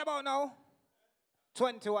About now,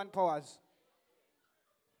 21 powers.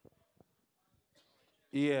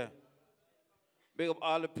 Yeah. Big up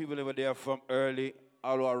all the people over there from early,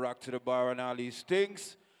 all who are rock to the bar and all these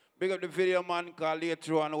things. Big up the video man, cause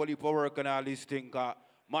later on, all people work and all these things.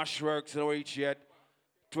 Mashworks don't reach yet.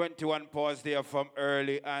 21 powers there from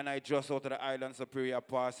early, and I just out of the island Superior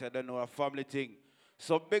Pass. I don't know, a family thing.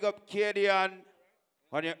 So big up Cadian,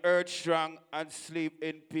 when you earth strong and sleep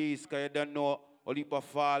in peace, because you don't know all people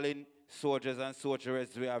falling soldiers and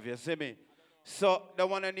soldieresses we have, you see me? So the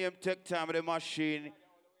one name take time with the machine,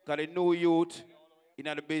 because the new youth in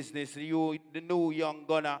the business, the new young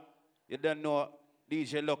gunner, you don't know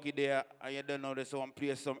DJ Lucky there, and you don't know this one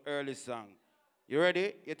play some early song. You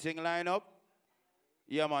ready? You think line up?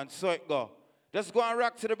 Yeah, man, so it go. Just go and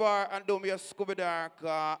rock to the bar and do me a Scooby Dark.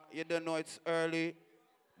 You don't know it's early.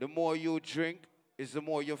 The more you drink, is the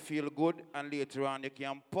more you feel good, and later on you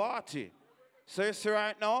can party. So you see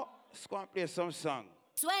right now, let's go and play some song.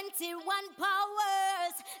 21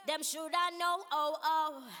 powers, them shoulda know, oh,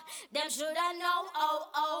 oh. Them shoulda know, oh,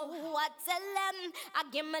 oh. What tell them? I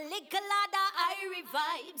give me little of the Irie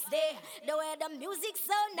vibes there. The way the music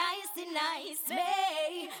so nice and nice,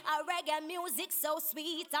 me. A reggae music so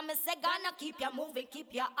sweet. I'm say gonna keep you moving,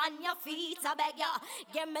 keep you on your feet. I beg ya,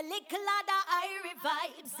 give me little of the Irie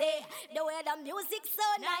vibes there. The way the music so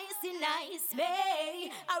nice and nice,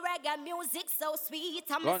 me. A reggae music so sweet.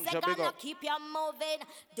 I'm say gonna keep you moving.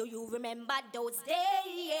 Do you remember those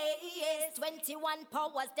days? 21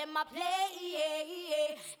 powers, them a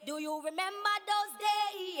play. Do you remember those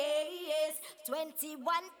days? 21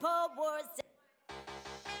 powers.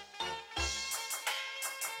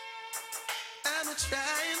 I'm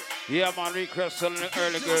trying. Yeah, man, request some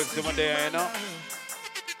early girls over there, you know.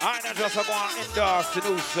 I not just go and endorse the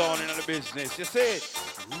new sound in the business, you see?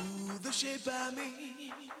 Ooh, the shape of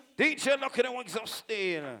me. DJ Lucky the wings of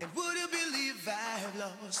steel. And would you believe I've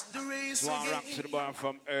lost the race Go and again? rock to the bar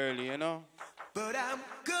from early, you know. But I'm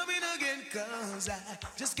coming again, cause I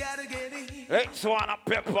just gotta get in. Hey, Swana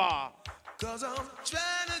Pepper. Cause I'm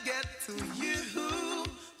trying to get to you,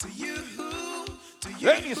 to you, to you.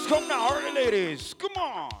 Ladies, come now, early ladies, come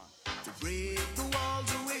on. To break the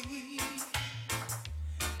walls away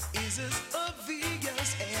is as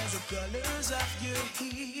obvious as the colors of your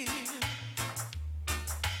hair.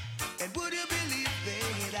 And would you believe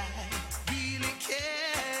that I really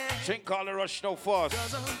care? Think all the rush no fast.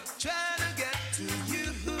 Cause I'm trying to get to you,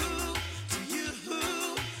 to you,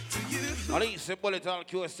 to you. At least the bullet all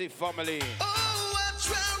QSC family. Oh, I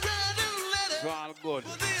tried writing letters, It's all good.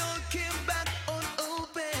 but they all came back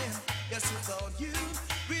unopened. Yes, I thought you'd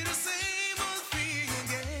be the same old thing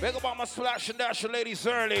again. Big up on my splash and dash ladies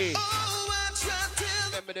early. Oh, I tried to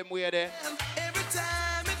Remember them way there. every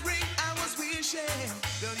time it ring, I was wishing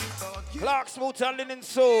that you thought you Clark Smooth and linen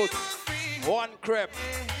suit. thing. One crepe.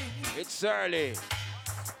 It's early.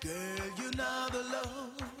 Girl, you're not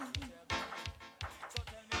alone.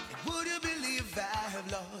 And would you believe I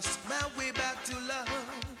have lost my way back to love?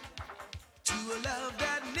 To a love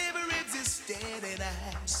that never existed, and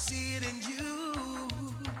I see it in you.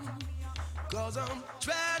 Cause I'm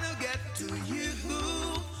trying to get to you,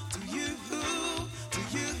 to you, to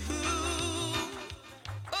you.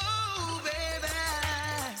 Oh, baby,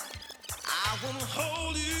 I wanna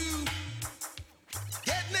hold you,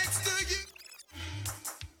 get next to you,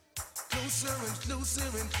 closer and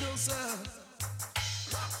closer and closer.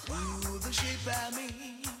 Ooh, the shape I mean.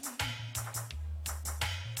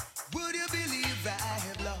 Would you believe I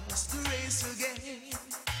have lost the race again?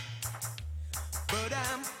 But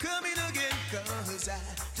I'm coming again, cause I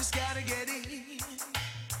just gotta get in.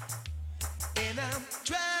 And I'm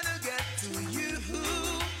trying to get to you,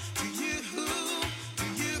 to you, to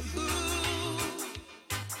you.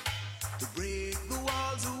 To break the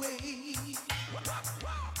walls away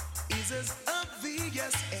is as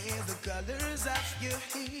obvious as the colors of your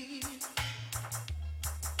hair.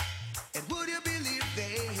 And would you believe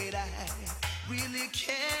that I really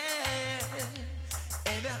care?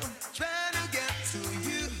 And I'm trying to get to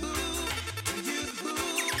you, to you,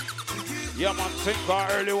 to you. Yeah, man, think our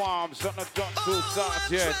early warm. Something done too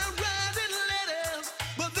start yet.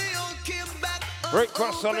 Break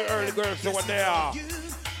across all the early girls over there.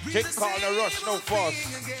 Think call the rush no fuss.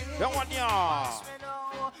 That one, yeah.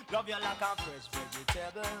 Love you like a fresh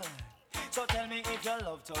vegetable. So tell me if you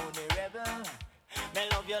love Tony Rebel. Me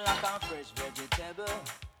love you like a fresh vegetable.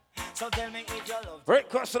 So tell me if you love. Break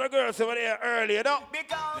across the girls over there early, you know.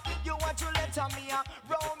 Because you want to let me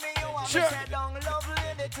roll me, you want Sure. me say down love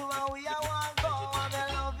lady to and we are one go. And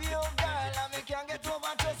I love you, girl, and me can't get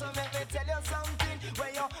over to. So make me tell you something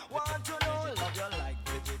where you want to know. Love you like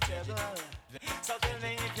vegetable. So tell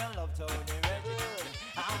me if you love Tony Rebel.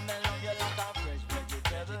 I'm gonna love you like a fresh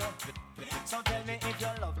vegetable. So tell me if you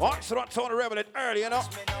love Watch not Tony Rebel it early, you know. me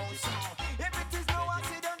know so. If it is no, I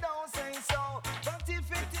see them don't say so. But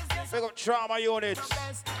if it is just Big up Trauma Units. the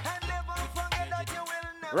best, and never forget that you will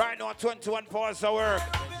never Right now, 21 hours of work.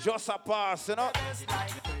 Just a pass, you know. taste like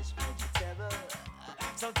fresh vegetable.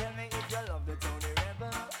 So tell me if you love the Tony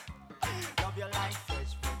Rebel. Love you like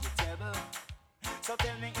fresh vegetable. So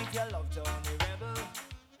tell me if you love Tony Rebel.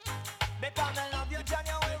 Because I love you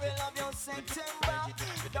January, love you September.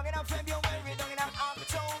 Down in a February, down in a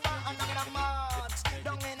October, and down in a March,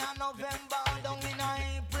 down in a November, down in a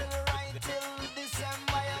April, right till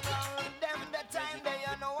December. You know them the time they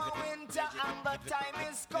you know a winter and the time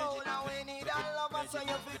is cold and we need a lover so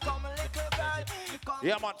you become a little girl. Come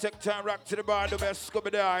Yeah, man, take time, rock to the bar, the best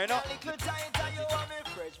Scooby there, you know. a little tighter, you want me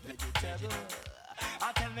fresh vegetable.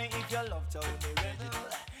 Tell me if you love Tony Rebel.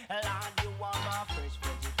 Lord, you want my fresh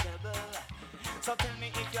vegetable. So tell me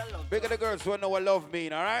if you love Big of the girls who know what love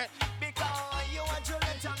mean, all right? because you want to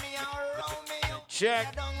let me around me. Check.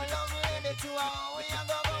 You don't love lady to how you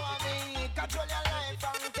go with me. Control your life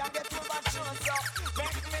and can't get too much so let me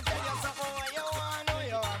tell you something what you want.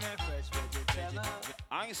 You want me fresh vegetable.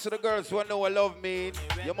 I ain't see the girls who know what love mean.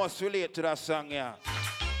 You must relate to that song, yeah.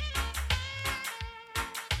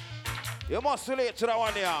 You must relate to that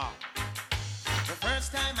one, yeah. The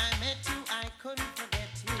first time I met you, I couldn't forget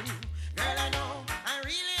you. Girl, I know I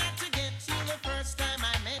really had to get you the first time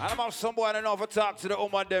I met you. And I'm have some boy I know to talk to the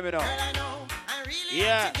woman them, you know. Girl, I know I really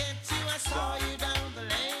Yeah. had to get you. I saw you down the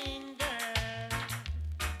lane, girl.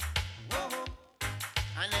 Whoa,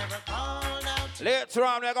 I never called out to Later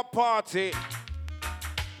on, we have a party.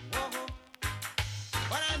 whoa.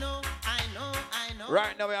 But I know.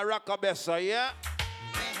 Right now, we are Rockabessa, yeah?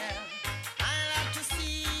 Well, I love to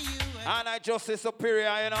see you. And I just say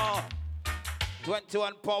superior, you know.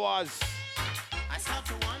 21 powers. I start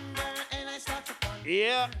to wonder and I start to ponder.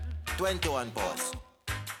 Yeah. 21 pause.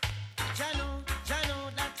 Jano,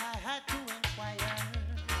 that I had to inquire.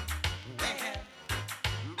 Well,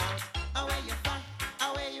 but where you from?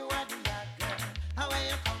 Where you are, the girl? Where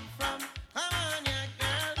you come from? Come on, yeah,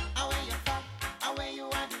 girl. Where you from? Where you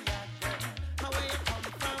are, the girl? Where you come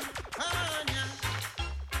from? Come on, yeah.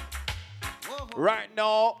 Whoa, Right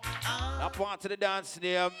now, that part of the dance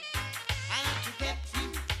name, I have to get you.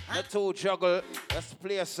 the two juggle. Let's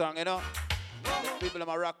play a song, you know. Whoa, People in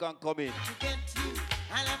my rock and come in. to get you.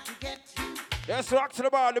 I have to get you. Let's rock to the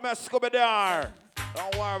bar, the mess come there.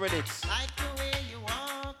 Don't worry with it. Like the way you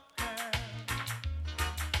walk, girl.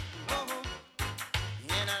 Whoa.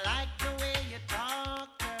 And I like the way you talk,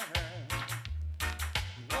 girl.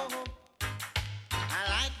 Whoa. I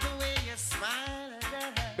like the way you smile,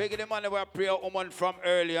 girl. Big in the man that we pray a woman from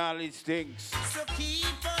early, all these things. So keep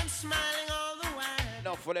on smiling all the while.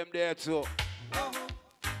 Enough for them there too. Whoa.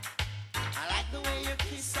 I like the way you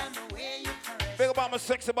kiss and the way you caress. Big about my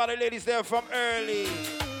sexy body ladies there from early.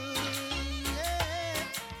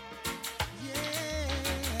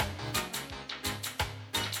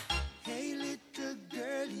 Hey, little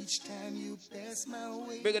girl, each time you pass my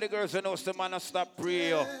way. Big of the girls who know the man a stop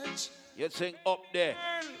prayer. You sing up there.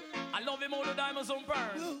 I love him all the diamonds on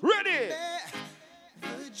burn. Ready?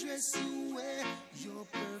 The dress you wear, your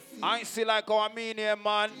perfume. I ain't see like our mean here,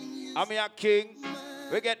 man. I'm a king.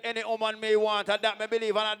 We get any woman me want, and that me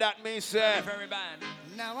believe, and that me say. Very bad.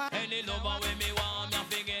 Now I Any lover with me want, me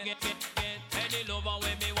fi get. Any lover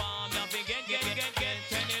with me want, me fi get.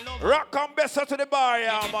 Any lover. Rock and best to the bar,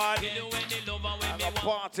 yeah, man. Any lover with me Have a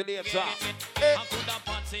want. party later. I coulda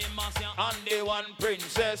party Marcia And the one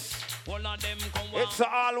princess. all of them come It's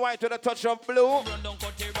all white with a touch of blue. run down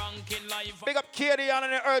cut the ranking life. Big up Katie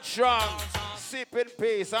and the Earth Strong. Sip in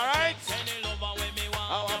peace, alright? Any lover with me want,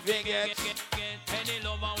 How I me fi forget. Any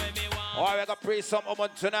lover with me want. Oh, we got pray some woman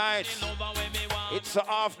tonight. Any lover with me want. It's a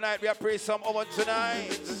half night. We are pray some woman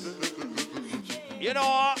tonight. You know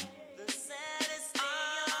what?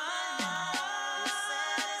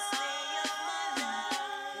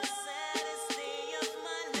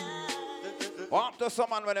 Walk to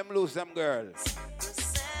someone when them lose them girls.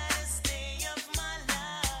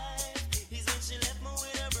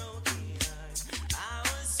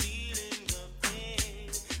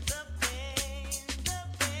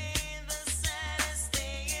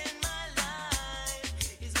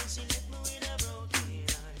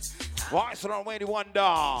 Watch it on 21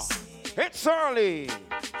 down. It's early.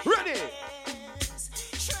 Ready?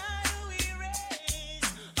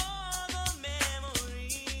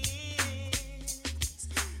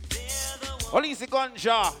 All easy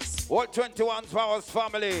ganja. All 21 powers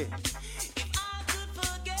family.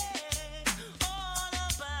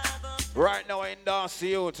 Right now in Darcy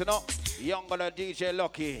Youth, you know, younger than DJ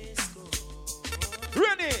Lucky.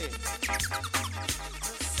 Ready?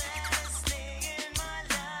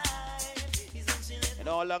 You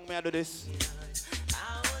know how long may I do this?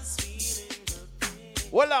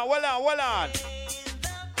 Hold on.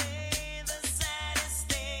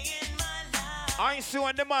 I ain't see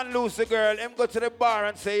when the man lose the girl, him go to the bar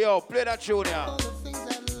and say, yo, play that tune here.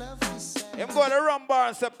 Him go to the rum bar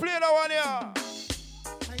and say, play that one here.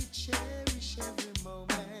 I cherish every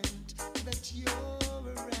moment that you're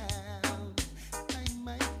around. I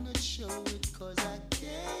might not show it cause I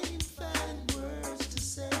can't find words to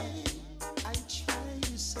say. I try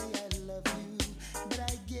to say I love you, but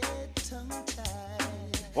I get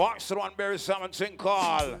tongue-tied. Watch the one Barry Salmon thing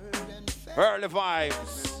called Early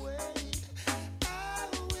Vibes. I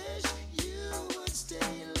wish you would stay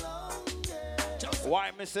longer.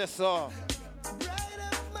 Why me say so? Bright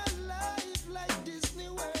up my life like Disney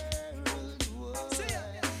World would.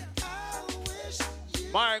 I wish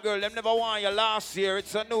you My girl, them never want you last year.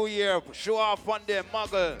 It's a new year. Show up on them,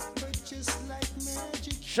 muggle. but just like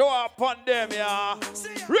magic. Show up on them, yeah.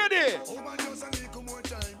 Ready? Oh man, just a little more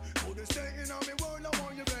time. Put the stay in on me world, I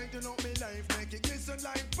want you brighten up me life. Make it glisten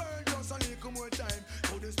like pearl, just a little more time.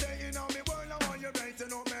 Put the stay in on me world, I want you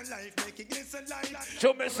brighten up my life. Make it glisten like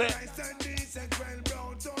Show me say. nice and decent, well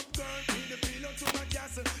brought up girl. Be the pillow to my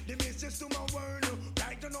castle, the mistress to my world.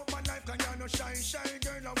 Brighten up my life, can you no shine,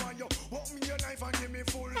 girl. I want you walk me your life and give me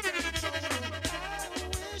full control. I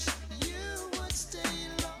wish you would stay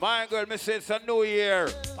long. My girl, me say it's a new year.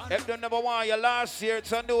 If they never want you last year,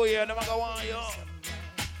 it's a new year. Never gonna want you.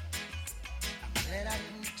 That I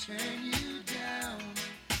can turn you down.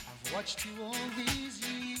 I've watched you all these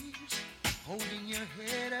years, holding your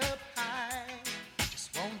head up high,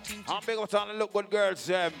 just wanting to. I'm big up on the look good girls,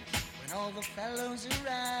 them. When all the fellows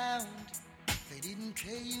around, they didn't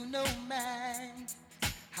pay you no mind.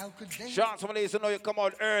 How could they? Sean, some of these, you know, you come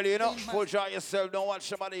out early, you know. Full shot yourself, don't watch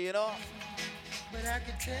somebody, you know. But I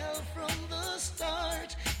could tell from the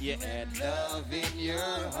start You had love in your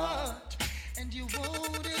heart, and you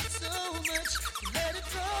wanted so much to let it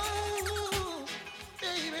go,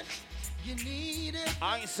 baby. You needed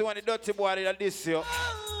I ain't see when the dirty boy did this year. a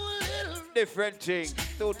little. Different thing.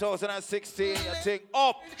 2016, you think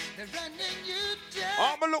up. They're running you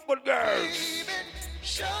down, I'm a look good girls. baby.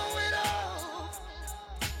 Show it off.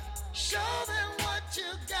 Show them what you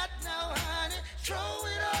got now, honey. Throw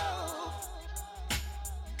it off.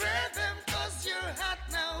 Grab them 'cause you're hot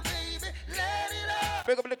now, baby. Let it off.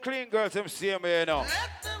 Pick up the clean girls, them see me, you know.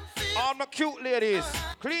 Let them feel. All my cute ladies.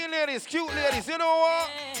 Clean ladies, cute ladies, you know what?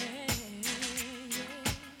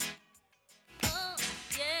 Oh,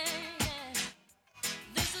 yeah.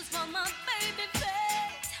 This is for my baby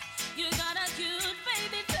face. You got a cute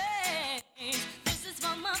baby face. This is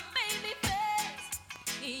for my baby face.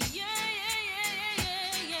 Yeah.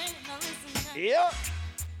 Now listen now. Yeah.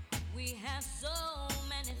 We have so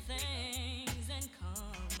many things in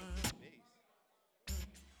common.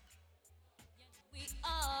 Yet we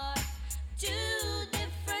are two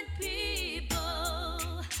different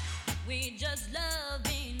people. We just love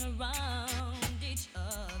being around each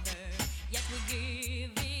other. Yet we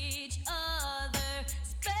give each other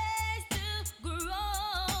space to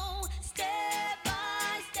grow. Step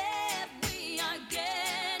by step, we are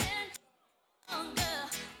getting stronger.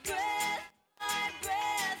 Breath by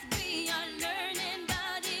breath, we are learning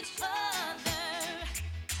about each other.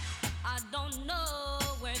 I don't know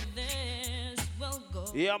where this will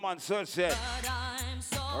go, Yeah, man, so said. but I'm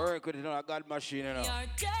so All right, could you know, I got machine, you know. we are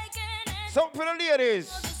taking it. Some for the ladies.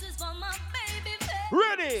 So this is for my baby face.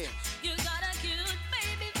 Ready? You got a cute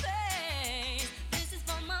baby face. This is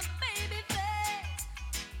for my baby face.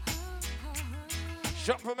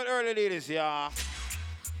 Shop for my early ladies, yeah.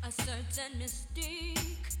 A certain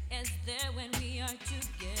mystique is there when we are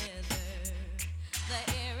together. The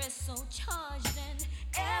air is so charged and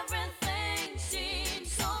everything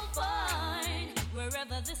seems so fine.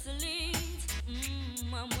 Wherever this leads,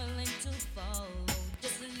 I'm willing to follow.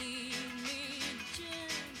 Just lead me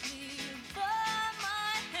gently by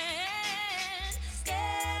my hand.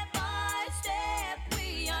 Step by step,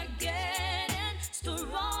 we are getting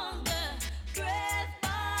stronger. Breath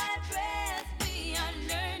by breath, we are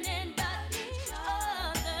learning about each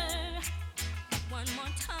other. One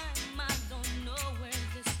more time, I don't know where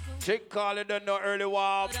this will go, Chick calling don't know early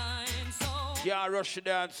warm. but I'm so Yeah, rush the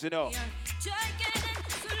dance, you know. we are taking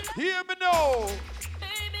it slow, Hear me now.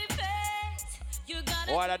 baby face. You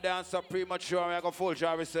gotta While I dance up premature, I go full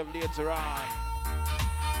job myself later on.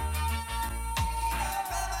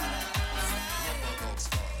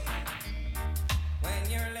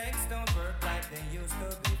 When your legs don't work like they used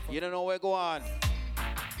to before. You don't know where go on.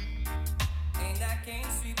 And I can't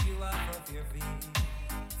sweep you off of your feet.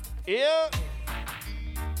 Yeah.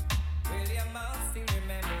 Will your mouth still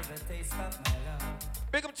remember the taste of my love?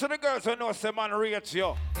 Big up to the girls who know say man rate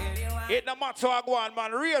you. It no matter how I go on,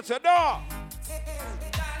 man rate you, no.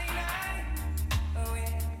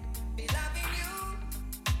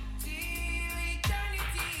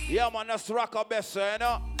 Yeah, man, that's rock our best, you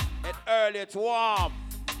know. It's early, it's warm.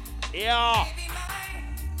 Yeah.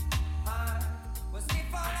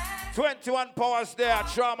 21 powers there.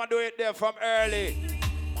 Trauma do it there from early.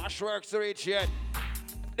 Mash works to reach yet.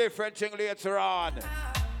 Different thing later on.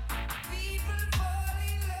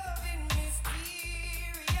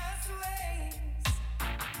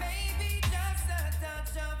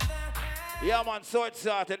 Yeah, man, so it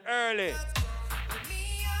started early.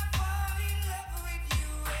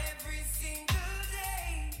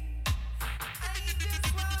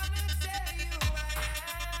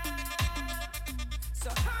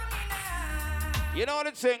 You know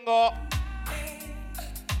the thing, go.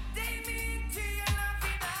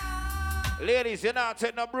 Ladies, you're not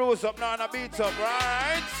taking no bruise up, no beat up,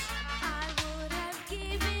 right?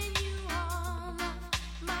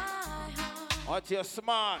 What you're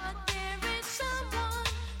smart.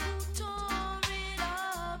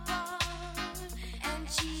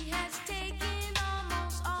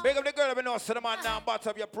 Big up the girl, let me know, so the man now, but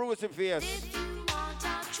up your bruising face. If you want,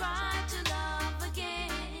 I'll try to love again.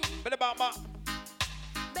 But about my.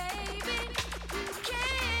 Baby, you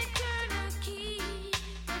can't turn a key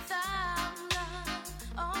without love.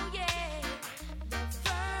 Oh yeah, the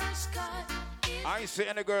first cut is I ain't see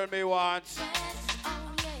any girl me want. best.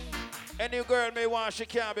 Oh yeah. Any girl me want, she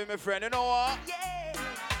can't be my friend. You know what? Yeah.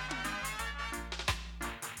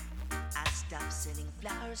 I stopped selling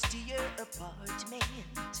flowers to your apartment.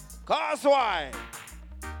 Cause why?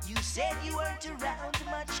 You said you weren't around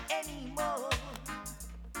much anymore.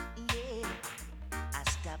 Yeah. I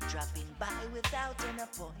stopped dropping by without an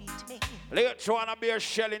appointment. Later on, I bear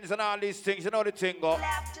shellings and all these things. You know the thing, go.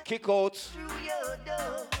 Kick out. Through your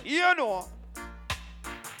door. You know.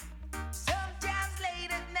 Sometimes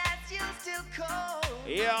late at night you still call.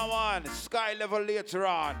 Yeah, man. Sky level later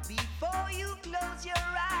on. Before you close your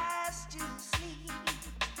eyes to sleep.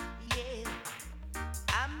 Yeah.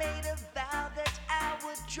 I made a vow that I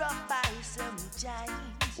would drop by sometimes.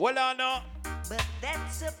 Well, I know. But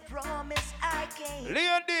that's a promise I can't.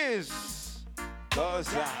 Ladies. Cause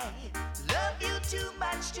I love you too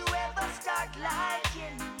much to ever start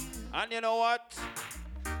liking you. And you know what?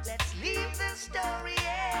 Let's leave the story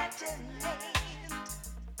at an end.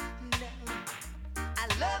 No. I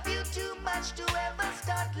love you too much to ever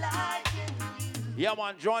start liking you. Yeah,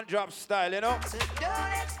 man. John Drop style, you know? So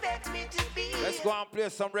don't expect me to be. Let's go and play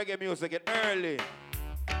some reggae music at early.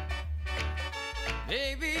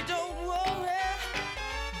 Baby, don't worry.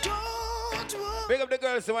 Don't worry. Big up the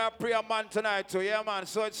girls who want to pray a man tonight too. Yeah, man.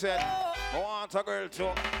 So it said, I want a girl too.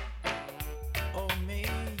 Oh, me.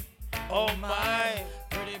 Oh, my.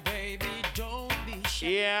 Pretty baby, don't be shy.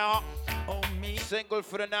 Yeah. Oh, me. Single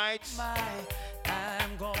for the night. My,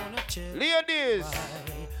 I'm gonna tell Ladies.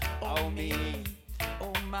 why. Oh, me.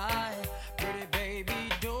 Oh, my. Pretty baby,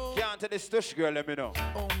 don't. Can't tell this tush girl, let me know.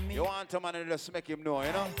 Oh, me. You want a man to just make him know,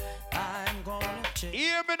 you know? I'm gonna tell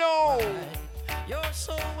Hear me now. You're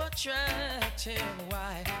so attractive.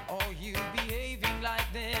 Why are you behaving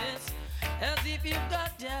like this? As if you've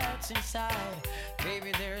got doubts inside.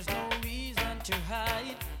 Baby, there's no reason to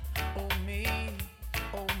hide. Oh, me.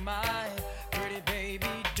 Oh, my. Pretty baby,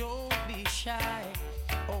 don't be shy.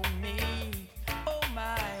 Oh, me. Oh,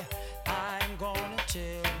 my. I'm gonna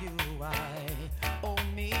tell you why. Oh,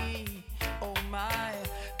 me. Oh, my.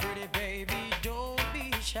 Pretty baby, don't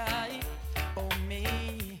be shy. Oh,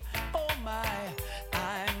 me. Oh, my.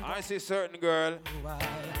 I see certain girl. Why?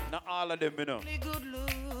 Not all of them, you know. Really good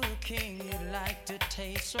looking, you like to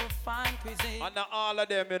taste so fine cuisine. And not all of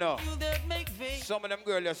them, you know. You that make vain. Some of them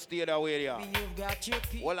girls just stay that way, yeah. You've got your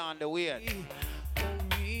people. Well on the way. Oh,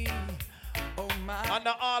 me. Oh, my. And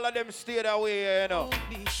not all of them stay that way, you know. Don't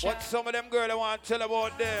be shy. What some of them girls want to tell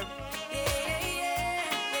about them.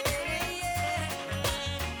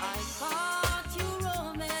 I caught you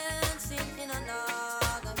romancing in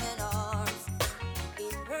another man's arms.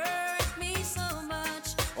 It hurt me so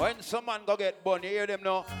much. When some man go get bun, you hear them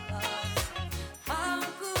now? How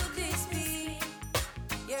could this be?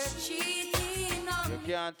 You're cheating on You me.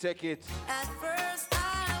 can't take it. At first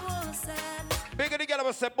I was sad. Bigger the girl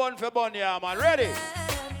was say bun for bun, yeah, man. Ready?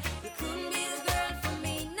 You couldn't be the girl for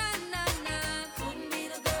me, nah, nah, nah. Couldn't be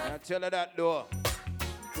the girl. I tell her that though.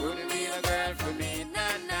 Couldn't be the girl for me,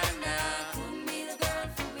 nah, nah, nah. Couldn't be the girl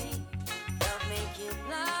for me. Love make you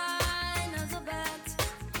blind.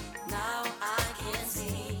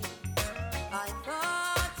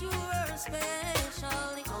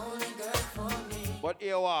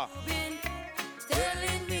 here what? Been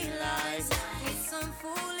telling me lies with some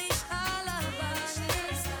foolish alibis.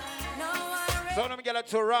 No, I So them get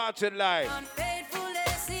to rotten life.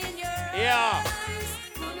 unfaithfulness in your Yeah. eyes.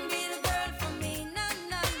 Couldn't be the girl for me,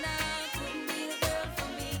 nah. Couldn't be the girl for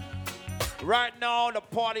me, Right now, the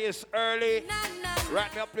party is early. nah.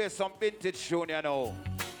 Right now, play some vintage tune, you know.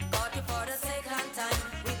 Caught you for the second time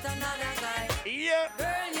with another guy. Yeah.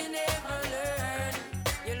 Girl, you never learn.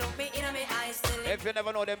 You look me in my eyes still. If you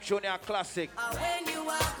never know them tune, they are classic. When you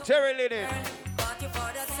walk Terry Linen. caught you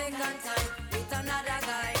for the second time with another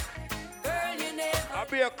guy. Girl, you never I'll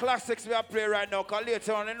be a classics we are play right now, because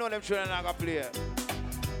later on, I know them tune and I can play.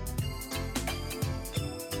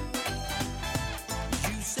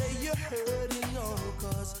 You say you're hurting, oh,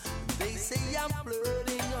 cause they say I'm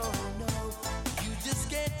flirting, oh no. You just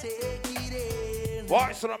can't take it in.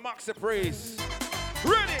 Voice of the Maxi Priest.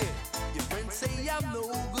 Ready? Your friends say I'm no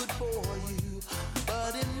good for you,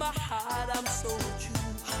 but in my heart I'm so true.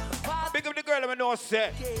 Big up the girl, let me know,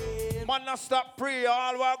 say. Man, not stop pre,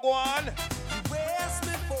 all what go on. You asked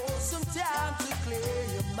me for some time to clear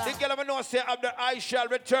your The mind. girl, let me know, say, after I shall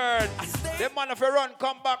return. The man, if you run,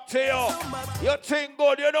 come back to you. You think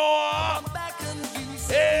good, you know. Come back and you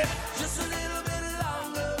say Yeah. just a little bit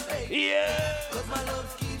longer, baby. Yeah. Cause my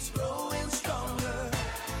love keeps growing stronger.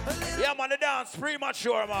 A little Yeah, man, the dance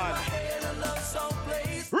premature, man. in a love song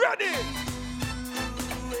plays Ready? you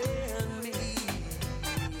and me.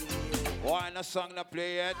 Why no song not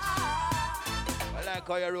play yet? I like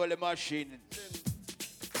how you roll the machine.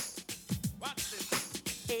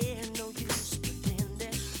 Ain't no use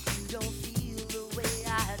pretending you don't feel the way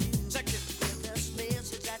I do. Check it. This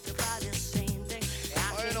message that your body's sending.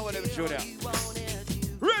 Oh, you know what them tune there. You wanna do.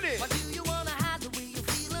 Ready? Or do you wanna hide the way you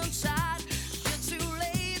feel inside? It's too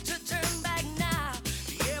late to turn back now.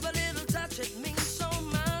 Every little touch, it means so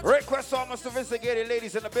much. Request all my sophisticated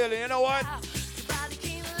ladies in the building. You know what? Your body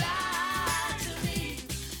can't lie to me,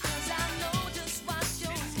 'cause I know just what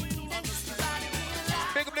you're needing. Your body can't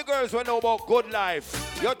lie. Big up the girls who know about good life.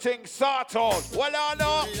 You think sort out. Well, I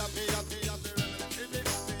know.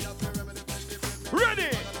 Ready?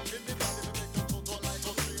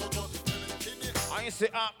 I say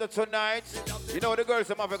after tonight, you know the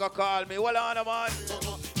girls in Africa call me. Well, I know, man.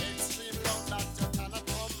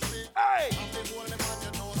 Hey!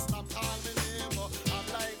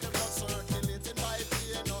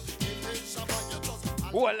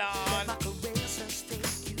 Well, on. My caresses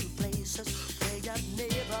take you places where you've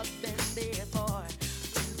never been before.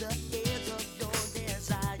 To the edge of your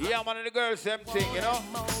desire. Yeah, man, and the girls, same thing, you know?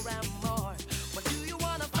 More and more. What do you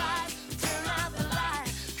wanna fight? Turn out the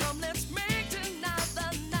light. Come, let's make tonight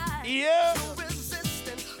the night. Yeah. No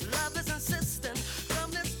resisting, love is insistent.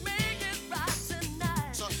 Come, let's make it right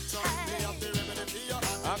tonight.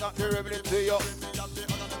 I got the remedy to you.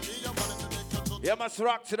 You must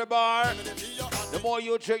rock to the bar. The more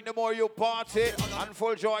you drink, the more you party. And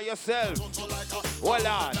full joy yourself. Well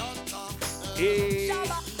on.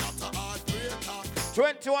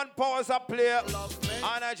 21 powers of play.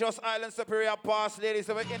 And I just Island Superior Pass. Ladies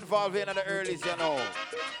that were involved in the earlies, you know.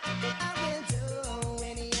 I will do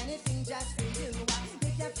anything just for you.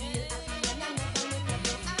 Make you feel happy and I never make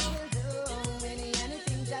you. I will do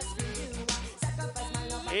anything just for you. Sacrifice my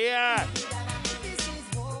love. Yeah. This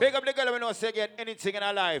is war. Big up the girl who knows say get anything in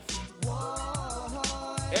her life.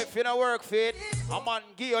 If you don't work for it, a man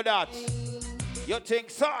give you that. You think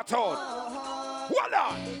sort out.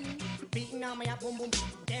 Voila! Beating on my boom boom.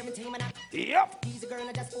 Guarantee man. Yep. He's a girl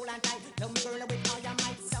that just hold on tight. Dumb girl with all your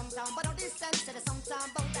might. Sometime but on this sense, sometime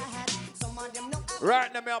about the head. Some of them know.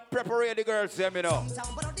 Right now, me have prepare the girls, them, you know.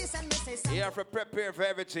 Sometime but on this and me say something. You have to prepare for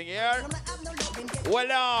everything, yeah? I'm not have no loving. Get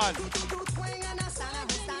Well on. twang and a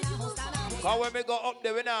stand, stand. Cause when we go up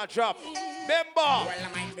there, we not drop. Remember. Well, I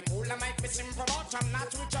might be cool, I might be simple, but I'm not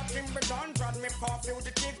with your thing, but don't drop me for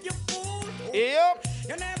fugitive, you fool. Yep.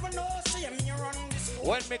 You never know, see me run this school.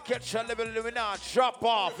 When me catch a level, we not drop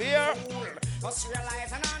off here. Must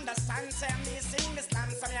realize and understand, say me sing this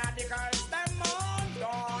dance, and yeah, the girls, them on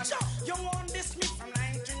dawn. You want this me from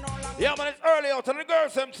 19 no longer. Yeah, man, it's early out and the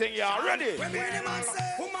girls, them thing, yeah. Ready? When the man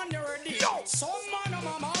say, woman, you ready? Yo. Some man, I'm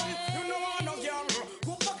a man, you know I'm no girl.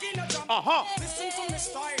 Who fucking a jump? Listen to me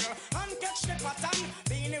style and catch the pattern.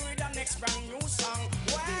 Being with the next brand new song.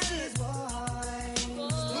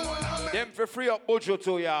 Well, Them for free up Buju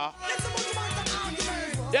too, yeah.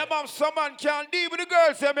 Them have some man can't deal with the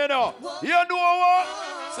girls, them, you know. You know what?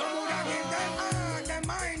 some who don't give them heart, them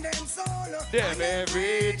mind, them soul. Them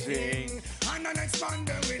everything. And then expand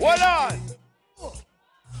them with Hold on.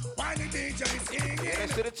 While the DJ singing.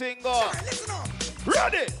 Let's see the thing go. Listen up.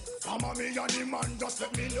 Ready? Some of me and the man just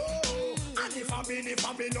let me know. And if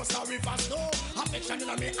I be no sorry for snow. Affection in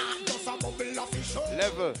my heart, just a bubble of fish.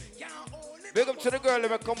 Level. Big up to the girl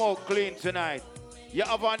that come out clean tonight. You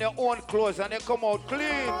have on your own clothes and they come out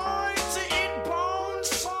clean.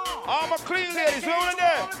 I'm a clean ladies, we on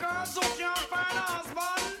there. Girls who can't find a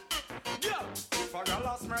husband. Yeah. If a girl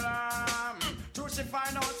lost me lamb, till she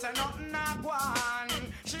find out say nothing not one.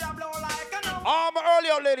 She a blow like a number. I'm early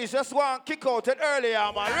out ladies, just want kick out it early,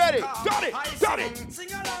 man. Ready? Done it.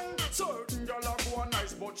 Sing along. Certain girl a go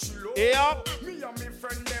nice but she low. Yeah. Me and me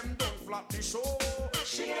friend them don't flap the show.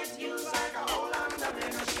 She gets used like a whole under me.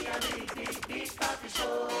 She a deep flap the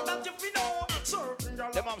show. That you fi know. Certain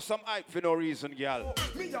girl Them have some hype for no reason, girl.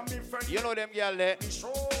 me and me friend You know them girl there.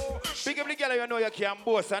 show. Big up the girl you know you can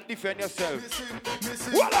boast and defend yourself.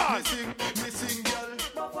 Missing, Hold on. missing, girl.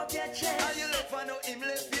 Pop up your chest. And you left for no him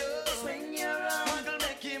left you. Swing your arm. Uncle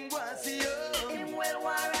make him go and see you. Him well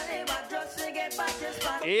war and live just to get back his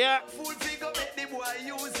spot. Yeah. Full figure make the boy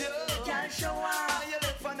use you. Can't show up. And you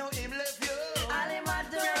left for no him left you. All him a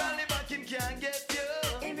do. Girl, the back him can't get you.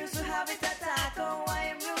 Him used to have it attack. Oh,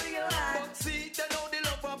 why him rule you hard? But see, they know the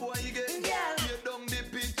love a boy you get. Girl. You down the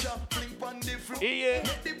picture, fling on the floor. Yeah.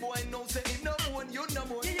 Let the boy know say him no one, you no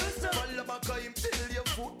more. You used to. Fall back on him till your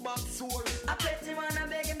foot back sore. I bet him and I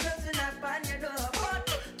beg him just to knock on your door.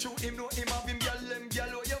 But True him know him have him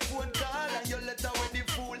gyal or your phone call and your letter when the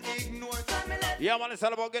fool ignore. family let Yeah, man, it's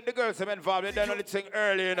all about getting the girls some involved. They don't only thing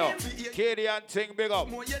early, you know. Katie and Ting, big up.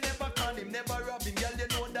 More you never call him, never rob him, gyal you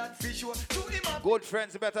know that fish one. True him have Good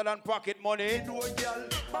friends better than pocket money. door gyal.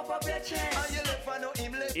 pop up your And chest. you left and know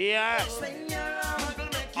him left. Yeah. Swing your arm. Uncle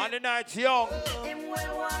make On it. the night young. Him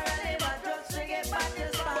well war and live just to get back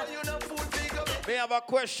his spot. But you know fool figure make. Me have a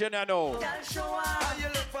question, you know. Can't show up. And you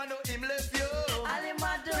left and know him left you. All him a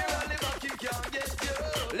do. Girl, the back him can't get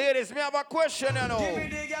you. Ladies, me have a question, you know.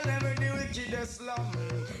 the girl every the wickedest slum.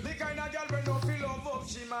 The kind of girl we no feel love up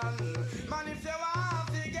she man. Man if you want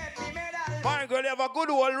to get the medal. My girl, you have a good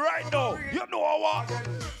one right now. You know what?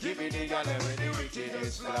 Give me the girl every the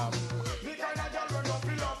wickedest slum. The kind of girl we no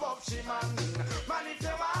feel love up she man. Man if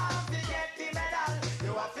you want to get the medal,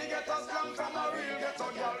 you have to get a slum from a real ghetto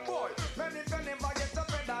girl boy. Man if you never get a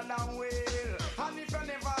pedal and wheel, and if you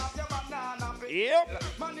never have your banana peel. Yep.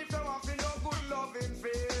 Man if you want to no good loving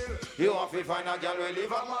feel. You want to find a girl who live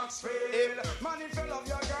Live a Maxfield. Man, if you love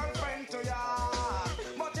your girlfriend to ya,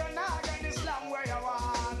 but you're not getting the slam where you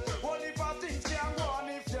want. Only for things can go on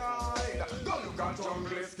if you hide. Go look at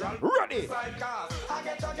junglist, girl. Ready? Side cars. I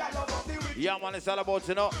get a girl over the weekend. Yeah, man, it's all about,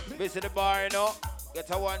 you know, visit the bar, you know. Get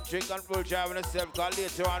a one drink and full drive on yourself, because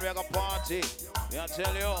later on we're going to party. Yeah, I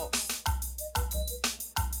tell you.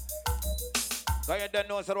 Because you don't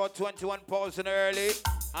know it's about 21,000 early,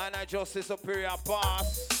 and I just see Superior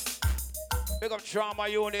Pass. Big up trauma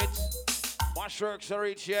units. My shirks are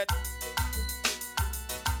reach yet.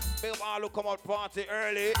 Big up all who come out party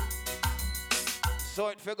early. So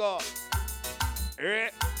it figure. Yeah.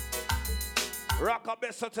 Rock a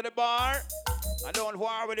best to the bar. And don't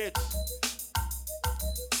war with it.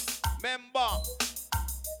 Remember.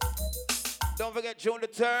 Don't forget June the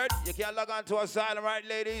 3rd. You can log on to Asylum, right,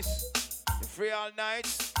 ladies? You're free all night.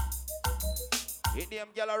 Hit them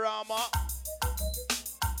Galorama.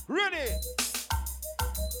 Ready?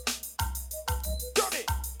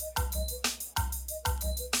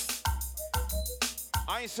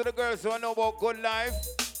 I see the girls who know about good life.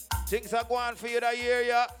 Things are going for you that year,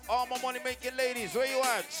 yeah. All my money making ladies, where you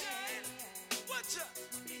at? Watch out.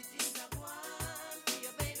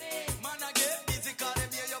 Man, I get busy 'cause them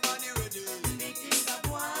hear your body ready.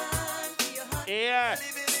 Yeah.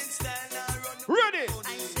 Living in style now, run Ready? Scoop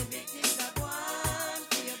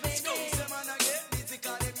say, man, I get busy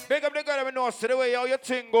 'cause them hear Big up the girl that knows the way how you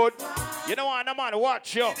think good. You don't want a man to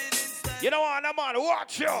watch you. living in style. You don't want a man to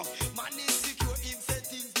watch you. Man is secure, him say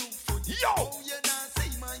things look funny. Yo! Oh, you not say,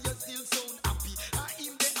 man, you still sound happy. And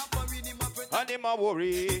him dey offering him a friend. And him a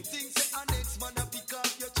worry. Things say, a next man a pick up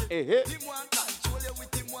your check. Eh, eh. Him want control you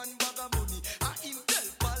with him one bag of money. And him tell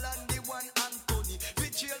Paul and the one Anthony.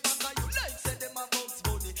 Betrayal back of you like say them a box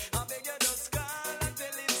money. I beg you just call and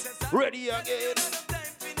tell him say sorry. Ready again. You don't have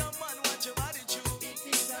time for no man, watch your body chew.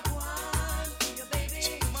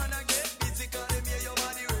 Man, I get busy 'cause them hear your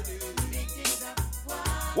body ready.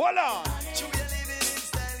 Hold on. Chew, you living in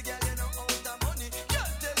style, girl, you know out of money. Girl,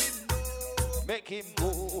 tell him no. Make him go.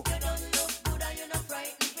 Girl,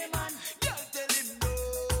 tell him no,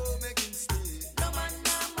 make him stay. Girl,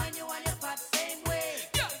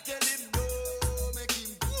 tell him no, make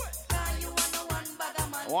him go.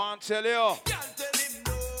 Want to tell you. Girl, tell him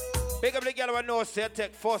no. Big up the girl who knows say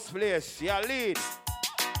take first place. Yeah, lead.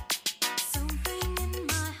 Something in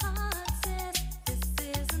my heart says this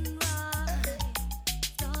isn't right.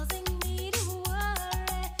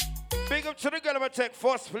 to the girl, I'm going to take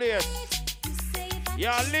first place.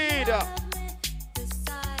 Your leader.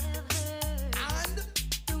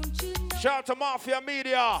 Shout out to Mafia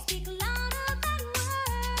Media.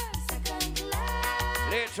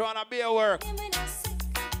 Later on, I'll be at work.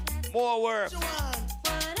 More work.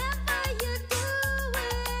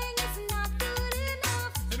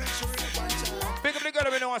 Big up the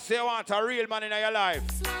girl, we don't say you want a real man in your life.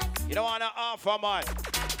 You don't want a half a man.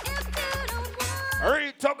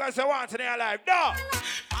 Real tuggers you want in your life. No!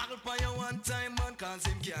 I'll buy you one time, man, cause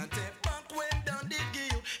him can't take back when down did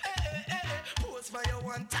give you. Post by you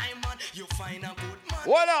one time, man, you find a good man.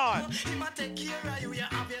 Hold on. He might take care of you, you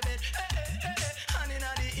have your bed. Hand in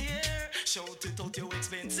the ear. Shout it out, you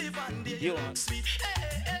expensive and you look sweet.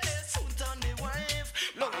 Soon turn the wife.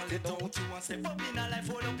 Look it out, you want step up in a life,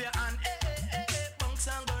 hold up your hand. Bounce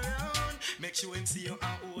and go round. Make sure him see you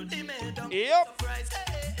and hold him head down. Yep.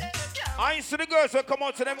 I see the girls will come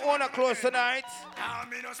out to them owner clothes tonight. I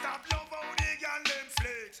mean, no stop love how the girl them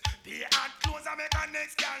flex. The hot clothes I make a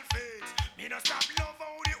next girl flex. Me no stop love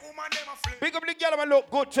how the woman them a flex. Big up the girl, man,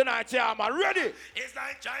 look good tonight, yeah, man. Ready? It's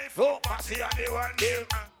like giant food, passy and the one day.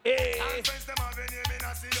 Hey. And friends them have a name in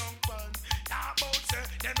a sit down pan. Talk about say,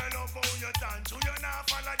 them a love how you dance. You not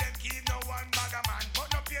follow them, keep no one bag a man. But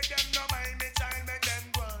no pay them, no mind me child, make them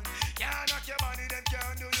go on. Can't knock your body, them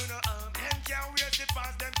can't do you no harm. Them can't waste it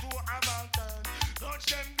past them to about time. Touch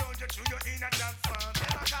them down, you chew your in a dance farm.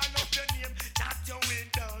 Never call up your name, chat your way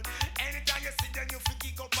down. Anytime you see them, you feel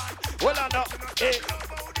kick up back. Well, I know. Hey.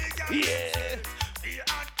 Yeah. The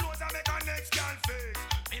hot clothes I make a next girl face.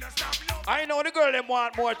 Me no stop love. I know the girl them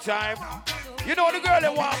want more time. You know the girl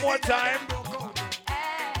them want more time.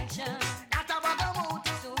 Action.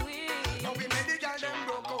 Now we made the girl them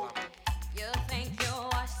broke out. You think you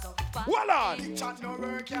are so fun. Well on. Big chat no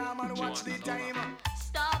work, yeah, man, watch the time.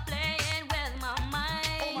 Stop playing with my mind.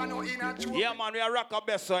 Oh, man, no in a joke. Yeah, man, we are rock our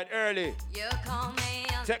best side early. You call me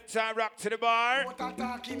a Take time, rock to the bar. What a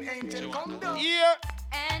talking angel, come down. Yeah.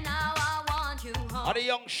 and now I want you home. I'm a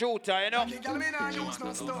young shooter, you know. The girl me nah use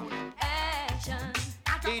no stone. Action.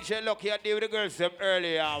 DJ Lucky, I deal with the girls them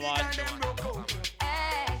early, yeah, man. Them broke out.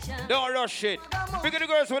 Action. Don't rush it. Pick the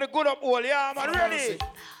girls with a good up hole, yeah, man. Ready?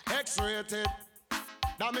 X-rated.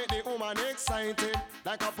 That make the woman excited.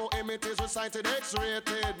 Like a poem it is recited.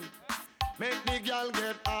 X-rated. Make the girl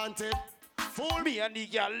get haunted. Fool Me and the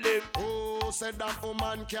girl live. who said that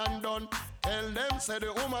woman can done. Tell them say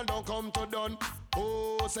the woman don't come to done.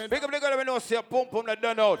 Who said Pick up the girl when you see a pump pump that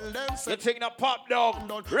done out. You take the pop dog.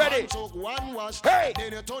 done. Ready? Man choke one wash. Hey.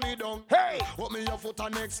 Then you turn it down. Hey. Put me your foot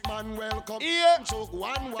and next man welcome. Yeah. Man choke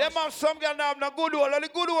one wash. Them have some girl now have no good hole. Only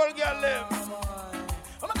good hole girl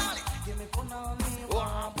live. Give me punani,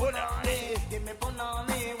 Punani. give me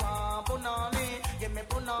punani, punani, give me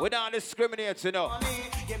punani, We don't discriminate, you know.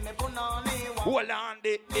 give me punani, Hold on,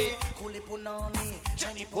 the. Kuli punani,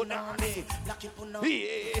 Johnny Punani. Blacky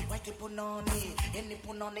punani, Yeah. Whitey punani, any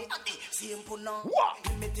punani, adi, same punani. What?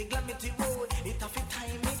 Give me the glamity boy, it a fit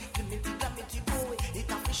time me. Give me the glamity boy,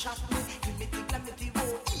 it a fit shot me. Give me the glamity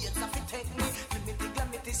boy, it a fit take me. Give me the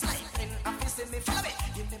glamity slide in, a fit see me follow me.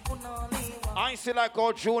 Give me punani. I see like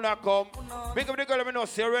how June a come. Pick up the girl, let me know,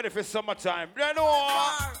 say you're ready for summertime. You know.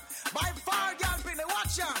 By far, girl, pin the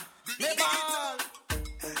watch ya. Me ball.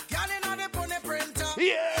 Girl inna the pony printer.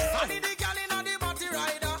 Yeah. I need the girl inna the body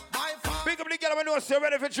rider. By far. Pick up the girl, let me know, say you're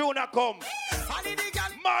ready for June a come. I need the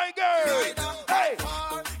girl My girl. rider. Hey. By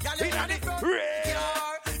far. Girl Inna inna the the front red.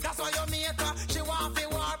 car. That's why you meet her. She want fi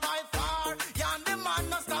war by far. Yeah, and the man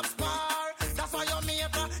no stop spar. That's why you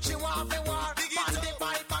meet her. She want fi war. Bandy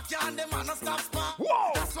by back, yeah, and the man no stop spar.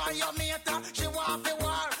 Whoa. That's why you meet her. She want fi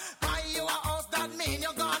war. Buy you a house, that mean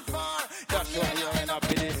you gone far. That's why you end up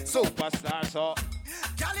in it. Superstar, so.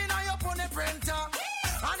 Girl inna your pony printer.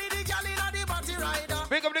 I need the girl inna the body rider.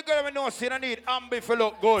 Pick up the girl, let me know, say I need ambi for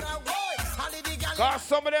look good. I need the girl. Cause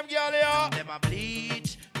some of them girl here. Them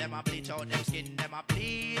a bleach out them skin, them a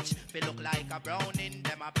bleach. They look like a browning,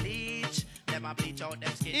 them a bleach out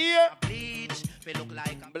them skin, Yeah. them a bleach. They look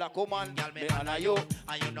like a Black woman, girl me me honor and you, you.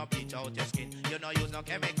 and you no bleach out your skin. You no use no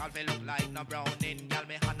chemical, they look like no browning, girl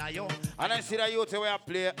me honor you. And I see that you where I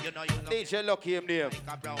play. You know use no DJ Lucky him there. like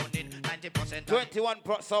a browning. 90%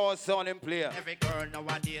 21 sound him play. every girl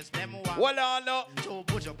nowadays them want. Well, I know. To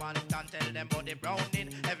push up and tell them about the browning.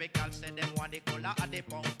 Every girl say them want the color of the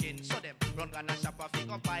pumpkin. So them run gonna shop a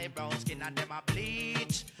figure buy brown skin and them a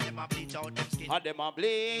bleach out them skin. And them a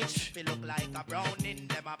bleach. They look like a browning,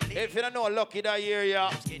 them a bleach. If you don't know Lucky that year, yeah.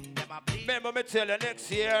 Skin, them a bleach. Remember me tell you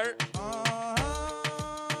next year.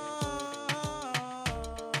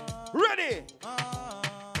 Ready?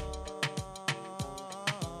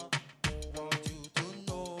 Want you to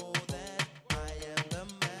know that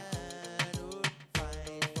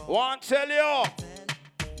Want tell you.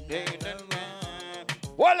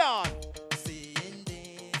 Hold on.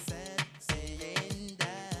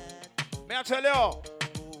 May I tell you?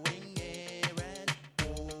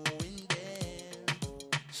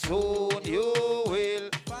 Soon you will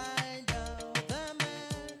find out the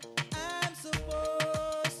man I'm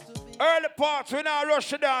supposed to be. Early parts, we now rush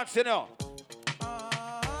the dance, you know.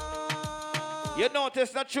 You notice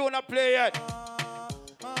the tune I play yet.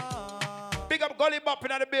 Big up Gully Bop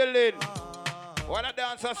in the building. Wanna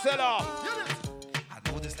dance a sell off? I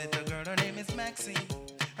know this little girl, her name is Maxine.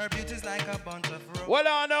 Her beauty's like a bunch of roses. Well,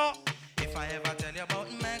 I know. If I ever tell you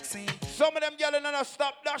about Maxine, some of them yelling and I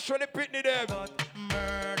stop dash when they pitney them.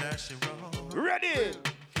 Murder she wrote. Ready?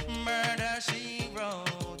 Murder she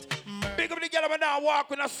wrote. Big up the girl now walk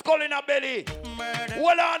with a skull in her belly. Murder.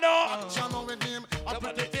 Well, I know. Channel with him, a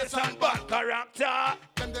pretty face and bad character.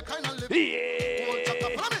 Them the kind of live.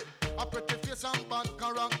 Yeah. A pretty face and bad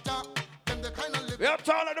character. Them the kind of live. We have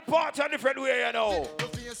to all of the parts a different way, you know. Your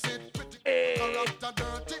face it pretty, character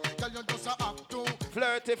dirty. Tell you just a act too.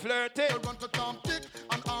 Flirty, flirty. You run to Tom Dick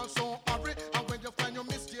and also hurry. And when you find your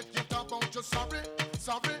mistake, you talk about your sorry.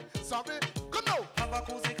 Come now.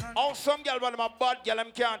 Oh, some girl want them a bad girl,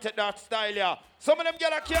 them can't take that style, yeah. Some of them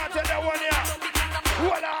girl can't take that one, yeah.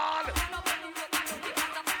 Hold on.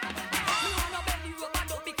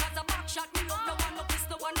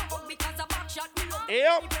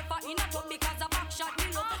 Yep.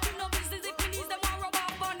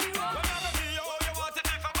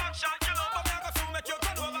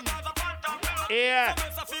 Yeah.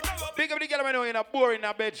 Big up the girl I know in a boring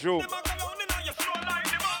bedroom.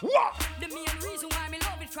 What? The main reason why me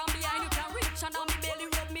love it from behind, you can reach and on me belly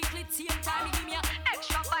rub me clit same time you give me an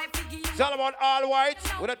extra 5 to give. It's all about all white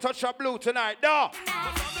with a touch of blue tonight. No.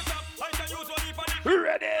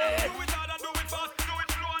 Ready?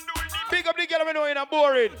 Big up the girl I know in a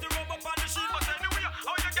boring.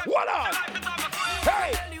 What on?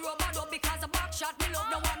 Hey.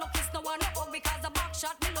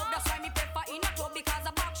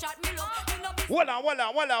 Hold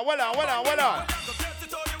on.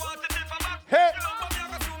 Hey.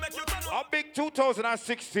 A big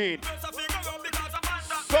 2016.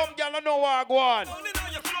 Some girl don't know what I go on.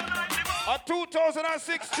 A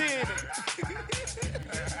 2016.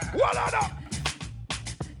 What on up?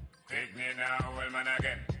 Pick me now, well man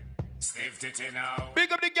again. Stiff titty now.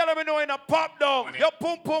 Big up the girl I know in a pop down. Your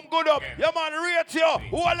pum pum good up. Your man rate you.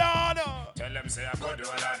 Hold on. Tell them say I go do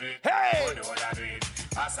all I do it. Hey. Go do all I do it.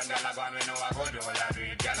 Ask them girl I go and me know I go do all I do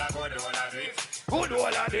it. Girl I go do all I do it. Good all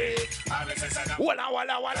I do it.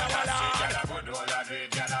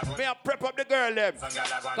 Me a prep up the girl them.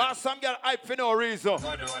 Cause some girl hype for no reason.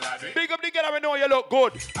 Big up the girl I know you look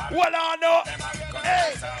good. Well I know.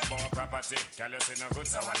 Hey.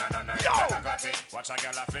 Watch a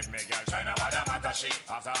girl a flip me, girl China what a matter she.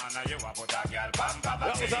 After honor you a put a girl bam bam.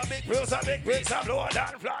 Wheels a big wheels a blow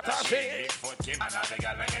down flatter she. Big foot Kim and the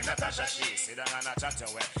girl when in Natasha she. Sit down and a chat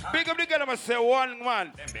away. Big up the girl I say one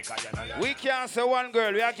man. We can't say one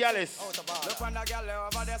girl, we are jealous. Look on the girl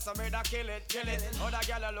over there, so me da kill it. Other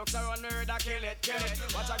girl looks around me da kill it.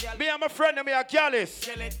 Watch a girl. Me and my friend and me are jealous.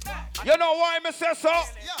 You know why me say so?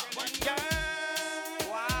 One girl.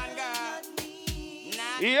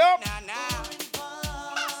 Yep.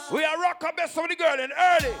 We are rock our best of the girl in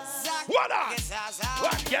early. What on?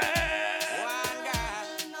 What girl?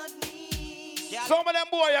 Some of them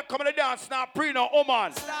boys are coming to dance now, pre-no,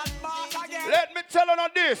 man. Let me tell you on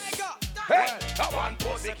this. Hey, come on,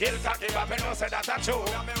 pussy kill cocky, but me no say that a true.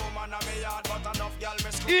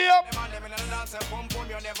 Yep.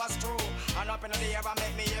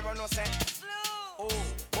 Oh,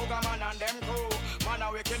 Booga man and them crew. Man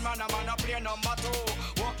a wicked man a play number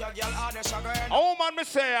 2. Walk your girl on the sugar. Oh man, me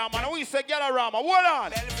say, man, we say girl around, hold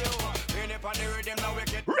on.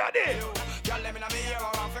 Ready? Girl, let me know me here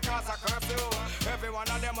around for cause a curfew. Every one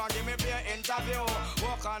of them will give me play interview.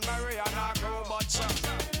 Walk on Maria and I crew, but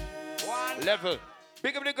one level.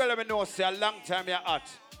 Big up the girl, let me know, say a long time you're hot.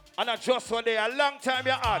 And not just one day, a long time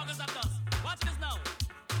you're hot. Watch this now.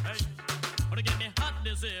 Hey, or to get me hot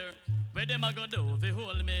this year. Where them a go do if you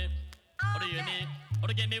hold me? Or do you need? Or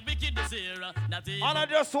to get me wicked this year? Not even. And not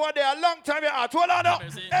just one day, a long time you're hot. Hold on up.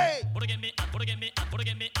 Hey. Or to get me, or to get me, or to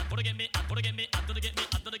get me, or to get me, or to get me, or to get me,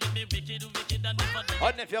 or to get me wicked and never do.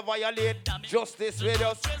 And if you violate justice with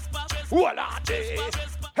us, hold on this.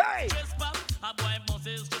 Hey. A boy must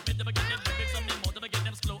is stupid to get them lyrics on me mouth to get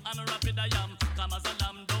them slow and rapid. I am come as a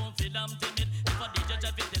lamb, don't feel I'm timid. If a DJ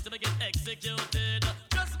try to test to get executed,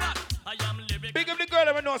 just back. I am lyric. Big up the girl,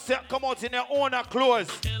 let me know, say come out in your own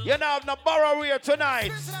clothes. You don't have no borrow here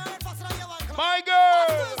tonight. My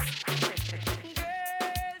girl.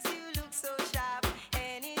 Girls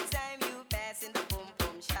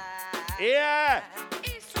Yeah.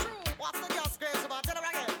 It's true. What's the girls crazy about? Tell them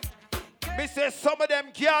again. Me say some of them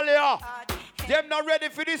girl here, them not ready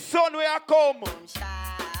for the sun where I come.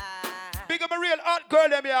 Big up a real hot girl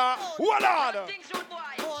them here. Hold on.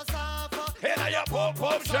 Hey, now your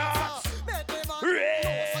pop shots.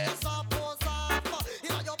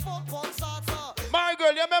 My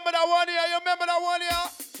girl, you remember that one here? You remember that one here?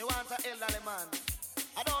 She wants an elderly man.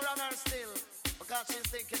 I don't run her still because she's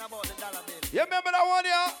thinking about the dollar bill. You remember that one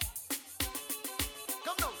here?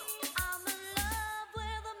 Come now. I'm in love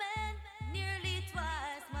with a man nearly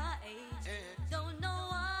twice my age. Don't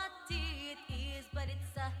know what it is, but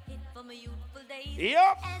it's a hit for my youthful days.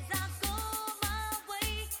 Yep. As I go my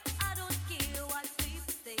way, I don't care what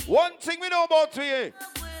people say. One thing we know about we,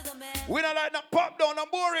 With a man. we don't like that pop down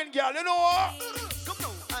and boring girl, you know what? Come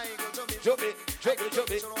now. I ain't gonna Chubby,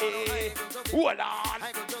 hold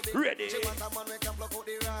on. Ready. She want a man we can block out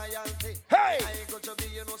the royalty. Hey. I ain't gonna be,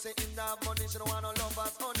 you know, say in that money. She don't want no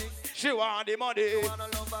lovers, honey. She want the money. She want no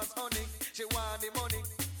lovers, honey. She want the money.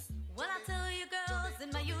 Well, I tell you girls in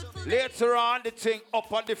my youthful days, Later on, the thing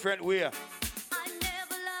up a different way. I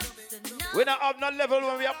never loved another. We don't have no level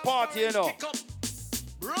when we are party, you know.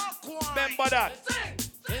 Remember that.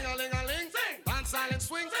 Ding-a-ling-a-ling, dance silent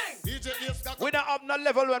swing, DJ Ace got We don't have no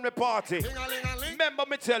level when we party. ding-a-ling-a-ling, Remember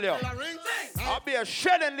me tell you. ring, I'll be a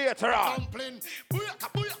shedding later on. dumpling,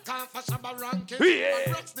 booyaka, can't for Shabba ranking. Yeah.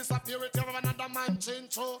 My rocks disappear if you have another man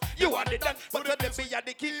change. So You are the done, but to them be at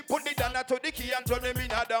the key. Put the down to the key and turn them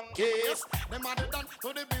in a donkey. yes, them are the done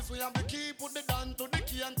to the biz. We have the key, put the down to the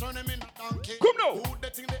key and turn them in a donkey. Come now. Who they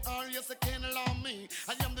think they are? Yes, they can't allow me.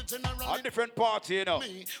 I am the general. A different party, you know.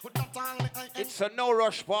 Me, with that only I am. It's a no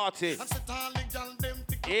rush party. And sit all the girl them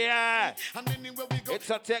tick. Yeah. And anywhere we go, It's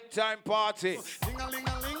a tech time party.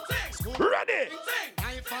 ding-a-ling-a-ling, school, Ready?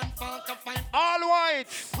 knife and fork and fine. All white.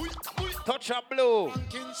 Booyaka, booyaka. Touch a blue.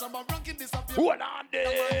 Ranking, Shabba ranking disappear. Hold on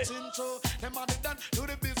there.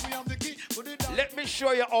 Let me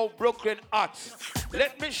show you how Brooklyn hot.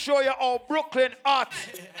 Let me show you how Brooklyn hot.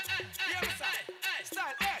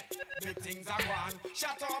 Big things are gone.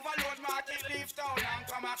 Shut overload market, leave town and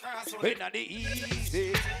come across. In the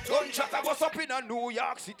easy. Gunshot I was up in a New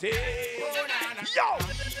York City. Yo!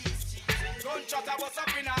 Gunshot I was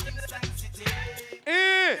up in a city.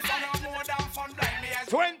 Eh. It's no more than fun blind me as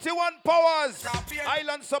 21 powers.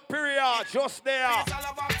 Island Superior just there.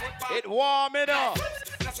 It warming up.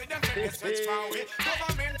 That's with them to switch far away.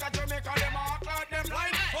 Government of Jamaica, them out like them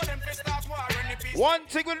blind. For them to start war in the peace. One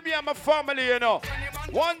thing with me and my family, you know.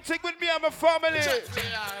 One thing with me and my family.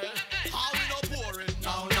 How we no boring?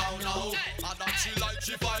 Now. And that she like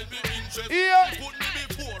she find me interesting. Yeah. Put me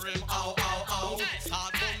before him. Ow.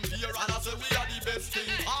 Start from here and I say we are the best thing.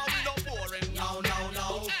 How we no boring? Now.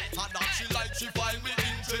 And that she like she find me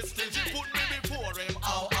interesting. She put me before him.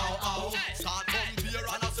 Ow. Start from here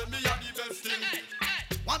and I say me are the best thing.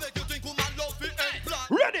 Why make you think woman love the implant?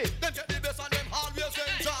 Ready? Them get the best and them always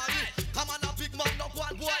enjoy it. Come on a big man, no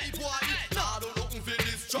one boy. Nah, don't nothing for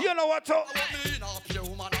this job. You know what? I want me in a pure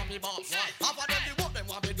woman and me boss. Half of them the work them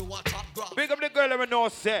want me do a chop grab. Big up the girl, let me know,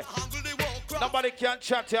 say. Handle the work grab. Nobody can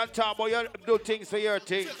chat to you and talk about you do things for your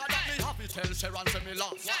thing. Me happy tell Sharon say me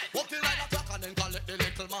laugh. Walk the line attack and then collect the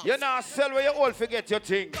little man. You not sell where you all forget your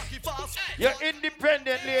things. You're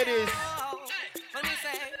independent, ladies. What do we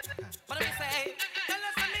say? Tell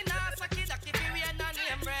us when me nah suck it, that keep you in a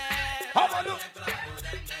name brand. How about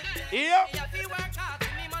you? Yeah. Me have to work hard to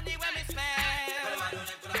me money when me spend.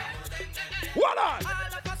 What on? All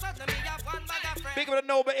of a sudden me have one bag of friends. Big up the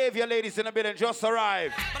no behavior ladies in the building just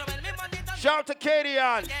arrived. Shout out to Katie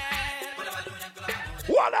Ann.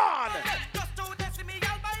 What on?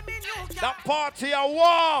 That party are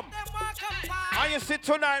warm. And you see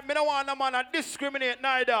tonight, me don't want no man to discriminate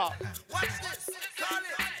neither. Watch this. Call it.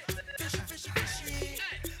 Fishy. Fishy.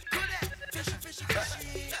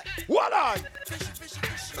 What on?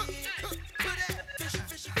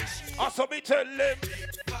 I saw me tell them.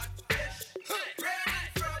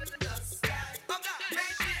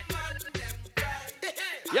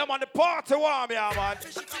 Yeah, man, the party warm, yeah, man.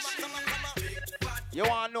 You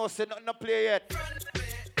want to know, say nothing to play yet.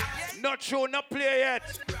 Not true, not play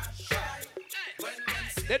yet.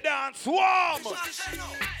 The dance warm.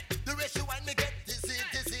 The way she want me get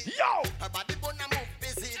dizzy. Yo! Her body wanna move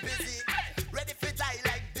busy. Ready for die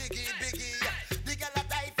like Biggie. The girl a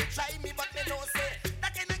die for try me, but me no say.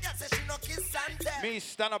 That kind of girl say she no kiss and tell. Me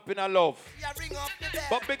stand up in a love. Yeah, ring up the bell.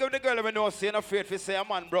 But big up the girl, let me know, say, not afraid to say a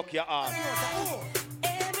man broke your arm.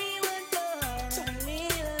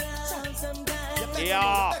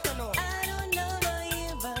 Yeah.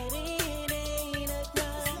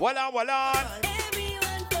 Well on.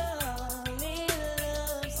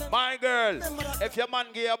 My girl, if your man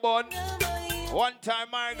give you a bun, one time,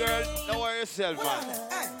 my girl, don't worry yourself, man.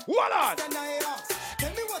 What on? Tell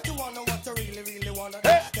me what you wanna, what you really, really wanna do.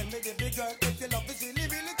 Hey. Tell me, baby girl, if your love is really,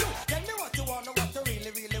 really true. Tell me what you wanna, what you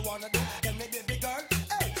really, really wanna do. Tell me, baby girl,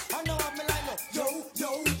 hey, I know I'm like, yo,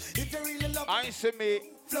 if you really love I see me,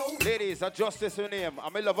 ladies, adjust this name.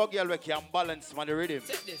 I'm in love a girl who can balance man the rhythm.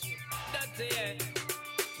 That's it.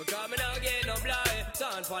 Because me now get no blind.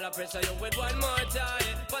 Don't fall a pressure you with one more time.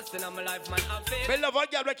 Busting on my life, man, I feel. Me love a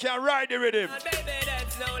girl who can ride the rhythm. Baby,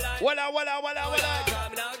 that's no lie. Walla. Because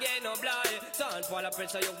me now get no blind. Don't fall a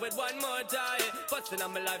pressure you with one more time. Busting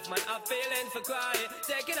on my life, man, I'm feeling for cry.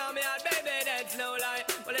 Taking on me out, baby, that's no lie.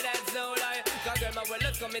 Well, that's no lie. Cause girl, my will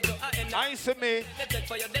is coming to an end. I see me.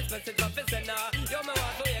 For your message, my fist and you're my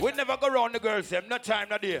wife. We never go round the girls, them. No time,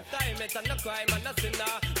 no day. Time it's no crime, and nothing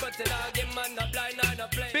now. But till I get man, no blind, no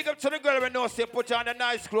play. Big up to the girl when no say put on the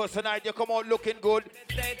nice clothes tonight. You come out looking good.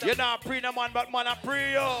 You're not pre no man, but man a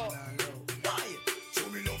pre yo. Show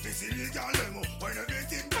me love is illegal, demo. When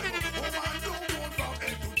everything demo. Woman do good from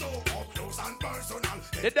head to toe, up close and personal.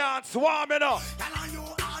 The dance warm, you know.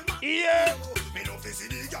 Yeah. Me love is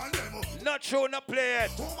illegal, demo. Not true, not play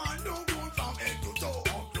it. Woman do good from head to toe,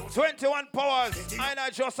 up close. 21 powers. I know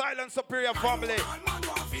just Island Superior family.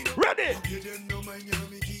 Ready?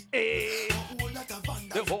 Hey.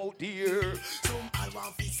 The whole dear. Some I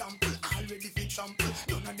want fi sample, already fi trample.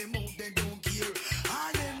 None of them out, they don't care.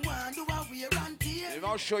 All them want do a wear and tear.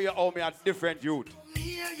 I'll show you how me a different youth.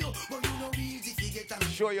 Hear you, but you know easy fi get a.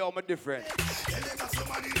 Show you how me different. Tell them that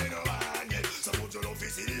somebody they don't want it. So put your love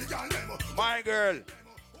is illegal, demo. My girl,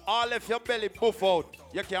 all if your belly buff out,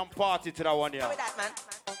 you can party to that one here. How that, man?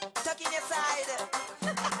 Tuck in your side.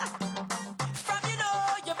 From you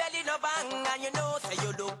know your belly no bang, and you know say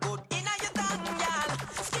you look good in your tongue, girl.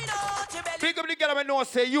 Skin out your belly. Big up the girl when know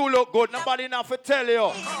say you look good. Nobody enough to tell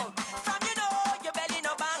you. From you know your belly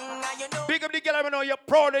no bang, and you know. Big up the girl when know you're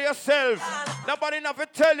proud of yourself. Nobody enough to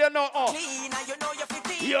tell you no. Clean, and you know you're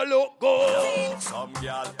 15. You look good. Some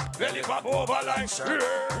girl belly pop over like shirt.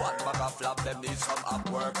 One bag of flap, them need some up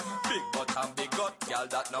work. Big butt and big gut, girl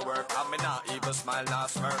that no work. And me not even smile, not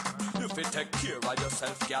smirk. You fit take care of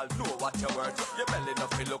yourself, girl. Know what you're worth. Your belly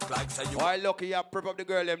nothing look like say you. Why lucky you prep up the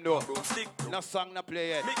girl them though? No song, no play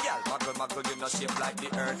yet. Me girl, muggle, you no shape like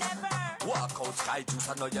the earth. Walk out sky juice,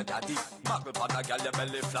 I know your daddy. Muggle pan a girl, your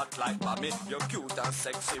belly flat like mommy. You're cute and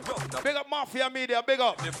sexy. Big up Mafia Media, big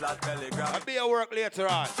up. The flat belly grab. I'll be at work later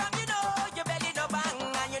on. You know your belly no bang,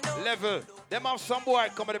 and you know. Level. Them have some boy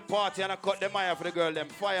come to the party and I cut them eye for the girl, them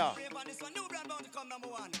fire.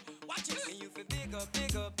 Watch it. And you feel big up,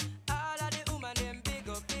 big up. All of the woman them big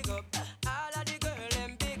up, big up. All of the girl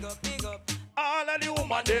them big up, big up. All of the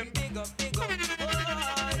woman them big up, big up.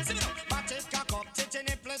 See me now, batch it cock up, titty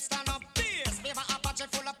nipple stand up. This favor a batch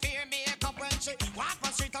it full of peer makeup when she walk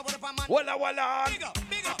on street. I would have a man. Walla. Big up,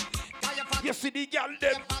 big up. You see the girl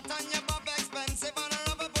them. Your pattern, your buff expensive and a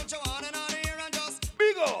rubber put you on and on here and just.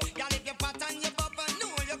 Big up. Girl, if your pattern, your buff and know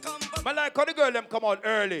you come from. I like how the girl them come out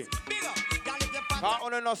early. Big up. Girl, if your pattern.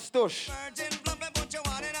 I on no stush. Virgin plump and put you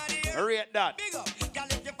on and on here. Rate that. Big up. Girl,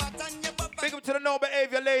 if your pattern, your buff. Big up to the no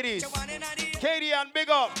behavior ladies. Katie and big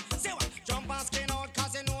up. Say what? Jump and skin out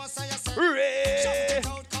cause you know so you say. Hooray. Shout it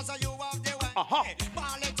out cause you have the way. Uh-huh.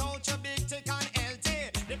 Ball it out your big tick and healthy.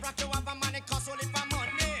 The rock you have a money cost only for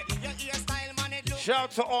money. Your hairstyle man it look. Shout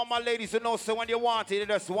out to all my ladies who know so when you want it, you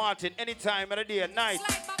just want it anytime of the day and night.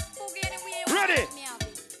 Ready?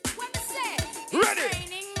 Ready?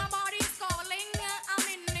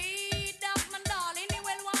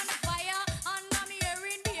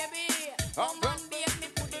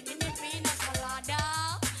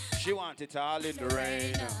 She want it all in the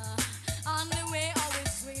rain. On the way,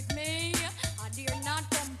 always sweet me. I dare not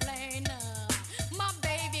complain. My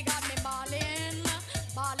baby got me balling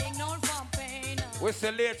no from pain. We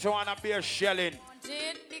say later on a beer shelling.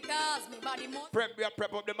 It because me body more.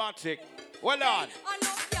 Prep up the magic. Well on. I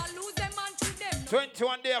know you lose them and to them.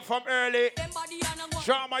 21 there from early.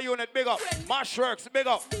 Drama unit, big up. Mashworks, big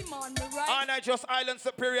up. And I just Island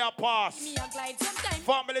Superior Pass.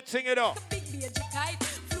 Family thing it up.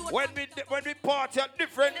 When we party a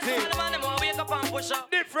different thing.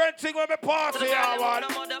 Different thing when we party, man.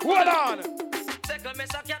 Hold on.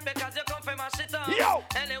 Yo.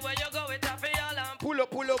 Anywhere you go, it's a feel and pull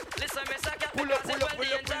up. Listen, Miss I can't pull up.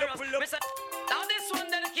 Now this one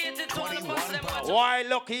dedicated to all the boss them. Why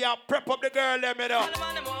lucky you prep up the girl them it up?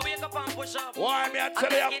 Why me I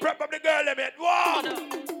tell you prep up the girl them it? Wow.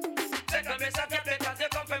 Take a Miss I can't because you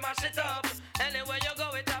come from my shit up. Anywhere you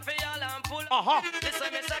go, it's a feel and pull.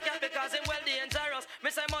 Listen, Miss I can't because it's well dangerous.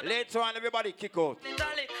 Later on, everybody kick out.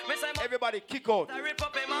 Everybody kick out. I rip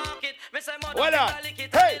up him Me say mud Well up, done. lick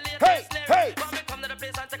it, Hey, and the hey, latest lyric. hey. When me come to the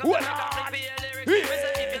place and take a Well picture, done. for your lyrics. Me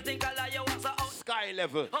say if you think I lie, you was a out. Sky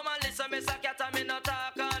level. Come on, listen, me say cat and me no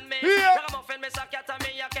talk on me. Yeah. Ragamuffin, me say cat and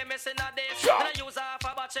me a chemist in a this. Sure. Me no use half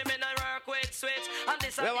a batch, me no work with switch. And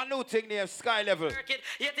this We have a new thing named Sky level.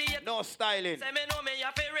 yet. No styling. Say me know me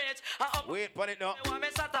a fi rich. Wait for it now. Me want me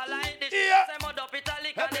satellite dish. Yeah. Say mud up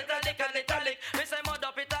italic and italic and italic. Me say mud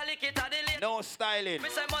up italic, it a delete. No styling. Me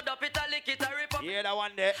say mud up italic, it a rip up. Yeah, that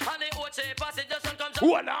one there. And the Oche passage just come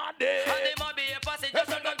What are they? And the Mobby passage just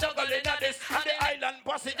come juggling at this. And the Island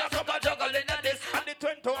passage just come juggling at this. And the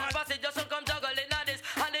 21 passage just come juggling at this.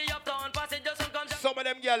 And the Uptown passage just come juggling. Some of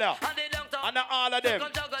them yellow. And the Downtown. And all of them.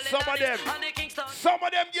 Some of them. And the Kingston. Some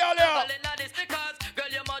of them yellow. Juggling at this because girl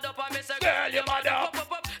you mud up and me say Girl, you mad up.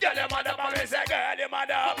 Girl, you mad up. And me say, girl, you mad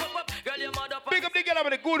up. Girl you mud up. Big up the girl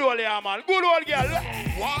with the good old here, man. Good old girl.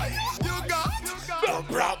 Why? You got the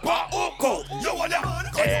proper uku. You want them?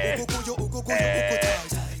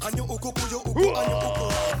 And you uku, and you uku.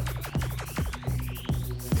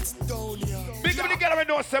 It's down here. Big up the girl with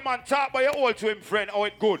no say man talk by your old to him friend. How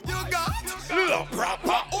it good? You got the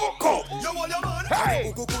proper uku. You want your man?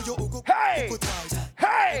 Hey. Hey.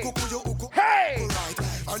 Hey. Hey.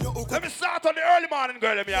 Let me start on the early morning,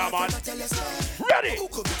 girl, yeah, man. Ready?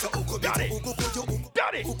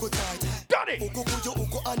 Daddy.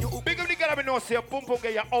 Big up the girl with no say pum pum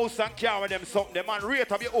get your house and car with them something. Them man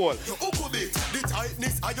rate of your old. You uku bit, the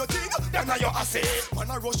tightness of your thing. That's how you assay. Man,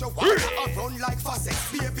 I rush your water, I run like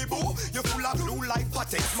Fassex. Baby boo, you full of blue like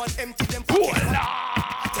Patex. Man, empty them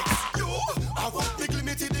pockets. You, I want big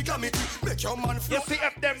limited, the calamity. Make your man flow. You see,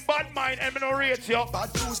 if them bad mind and me no rate you.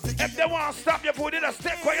 If they want to stop you, put it a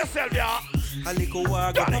stick for yourself, yeah. A little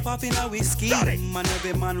war go pop up in a whiskey. Man,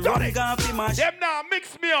 every man run gun fi mash. Them now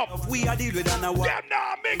mix me up. We are deal with an a war. Them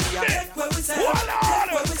now mix me. Check where we sell.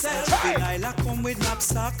 Check where we sell. Vinyl come with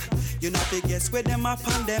knapsack. You know fi guess where them up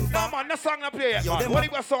and them back. No man, the song not play yet, man. What you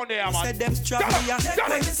got sound there, man? Said them strap we are. Check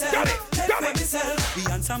where we sell. Check where we sell.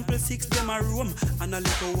 We on sample 6 them a room. And a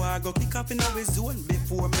little war go kick up in our zone.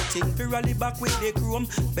 Before me think fi rally back with the chrome.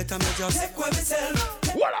 Better me just check where we sell.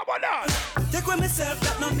 What about that? Take with myself,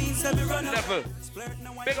 that no means that me run up. Level.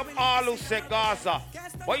 Big up all who say Gaza.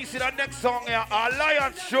 What you see that next song here? A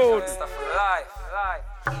lion shoot. Lie.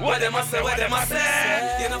 What them a say, what them a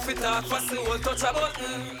say? You know fit talk fast, you will touch a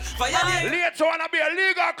button. Later on, I'll be a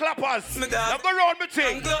legal clappers. Now go round me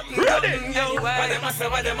thing. Ready? What them a say,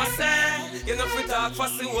 what them a say? You know fit talk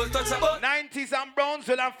fast, you will touch a button. 90s and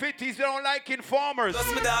Brownsville and 50s, they don't like informers.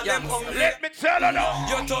 Just me dog, them hungry. Let me tell you now.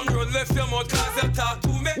 Your tongue road left your mouth cause them talk to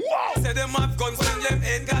me. Wow. Say them have guns when them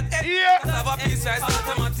ain't got any. Yeah. Have a piece rise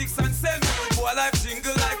automatics and semi. Boy life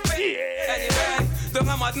jingle like penny. Yeah. Anyway, don't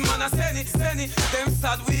a mad man a send it. Them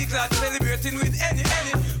sad we glad celebrating with any.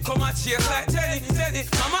 Come and chase like Jenny.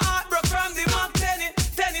 Mama heart broke from the mark Tenny.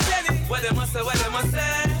 What them a say, what them a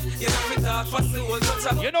say? You know we talk fast, you will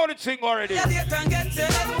touch a. You know the thing already. Yeah, they can get to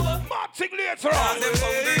head. Mad thing later on.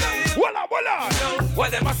 Voila.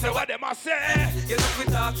 What them a say, What them a say? You know we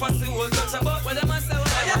talk fast, you will touch a. What them a say, what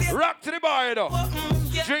them a say? Rock to the bar, you know.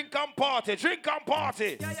 Drink and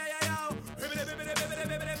party.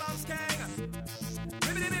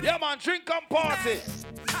 Yeah, man, drink and party.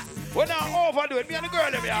 We're not overdo it. Me and the girl,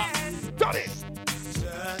 them, yeah. Done it.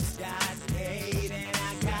 Just got paid and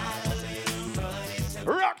I got a little money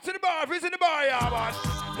to Rock to the bar. Visit the bar, yeah, man.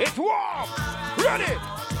 It's warm. Ready.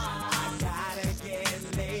 I gotta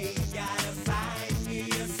get laid, gotta find me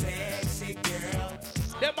a sexy girl.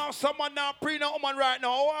 Them have someone now prenup woman right now.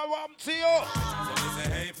 Oh, I want to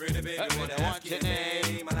you. Hey, pretty baby, wanna ask your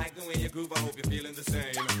name? I like the way you groove, I hope you're feeling the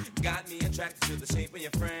same. Got me attracted to the shape of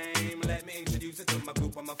your frame. Let me introduce you to my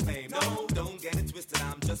group, I'm a flame. No, don't get it twisted,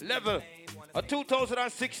 I'm just Level. A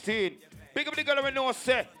 2016. Big up the girl we know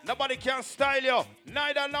say nobody can style you.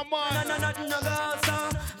 Neither no man. Nothing no go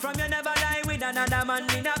so. From you never lie with another man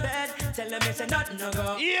in a bed. Tell them it's a nothing no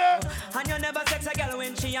go. Yeah. And you never sex a girl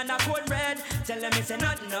when she on a cold bread. Tell them it's a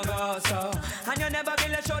nothing no go so. And you never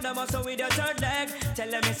build a shoulder muscle with your third leg. Tell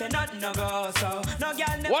them it's a nothing no go so. No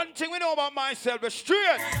girl never. One thing we know about myself is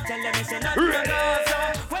straight. Tell them it's a nothing no go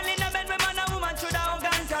so. Well in a bed with man and woman should have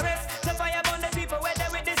organ caress. So fire burn the people where they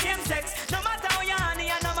with the same sex. No matter how you honey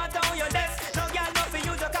and no matter how you desk. No girl not for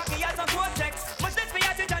use your cocky as a cortex. Must this be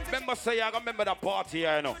a remember say you're gonna remember that party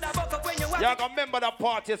here, you know. You're gonna remember that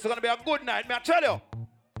party. It's gonna be a good night, me I tell you.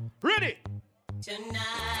 Ready?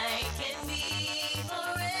 Tonight can be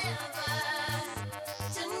forever.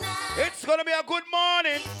 Tonight. It's gonna be a good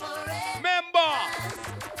morning. Remember.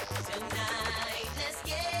 Tonight, let's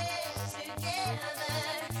get together.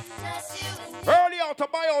 Just you and me. Early out to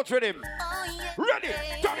buy out with him. Oh, yeah. Ready?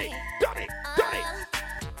 Done it.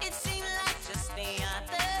 It seems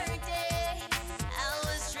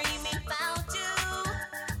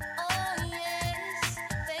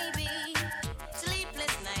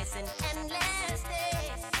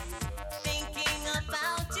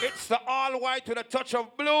It's the all white with a touch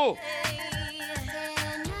of blue.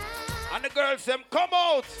 And the girls them come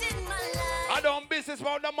out. I don't business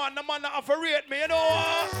about the man not operate me, you know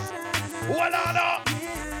what? What are that?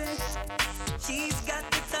 She's got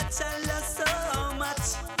the touch I love so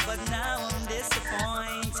much, but now I'm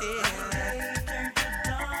disappointed.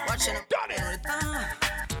 Watching Done it.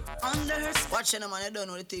 Under her Watching them, man, you don't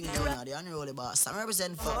know the thing down there. The unruly boss. I'm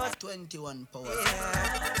representing for 21 powers.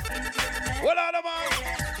 What are the man?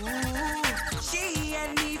 Ooh, she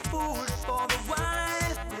had me fooled for a while.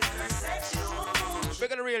 We're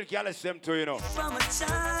gonna real gallus them too, you know. From a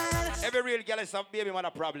child. Every real gallus have baby man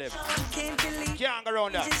a problem. Can't believe can't go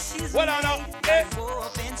around that. She's What are the? Eh?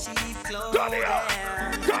 Got it out.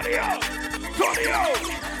 Got it out. Got it out.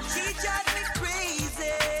 She drives me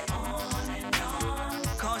crazy. On and on.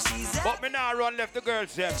 Cause she's But me now run left the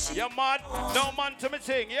girls them. You mad? No man to me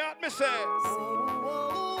thing. You heard me say?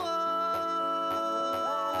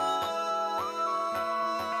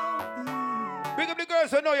 Big up the girls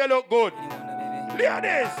who know you look good.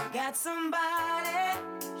 Ladies. Got somebody,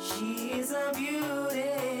 she's a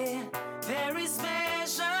beauty, very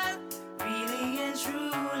special, really and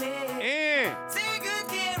truly. Take good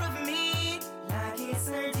care of me, like it's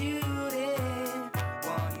her duty.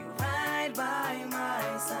 Won't you ride by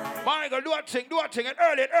my side? My girl, do a thing, and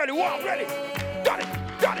early, walk, ready. Got it.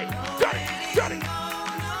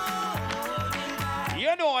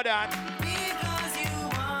 You know that.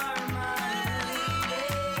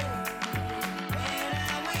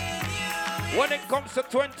 When it comes to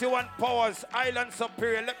 21 powers, Island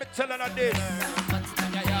Superior, let me tell you this.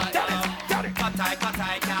 Got it. Cut I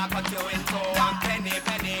can't cut you into one penny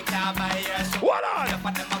can't buy your shoe. What on?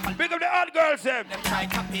 Big up the hot girls, them. Try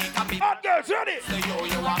copy. Hot girls, ready? So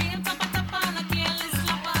you want.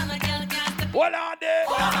 What on there?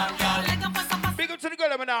 Big up to the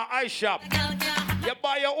girl, I'm in our eye shop. You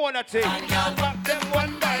buy your own thing. Drop them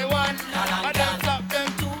one by one. And then drop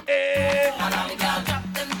them two.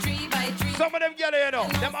 Some of them get it, you know.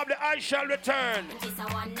 Them have the I shall return. It's a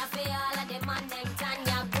one of all of them and them can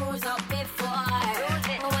ya cruise up before.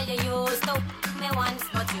 When you used to me once,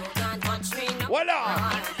 but you can't touch me no more.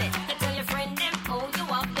 Tell your friend them how you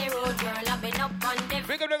walk the road, girl. I've been up on them.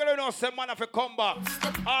 Big up the girl, you know, some man have to come back.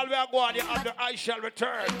 All we are going, you have the I shall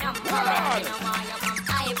return. When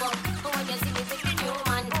you see me with the new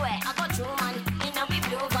man, I got you man. In a big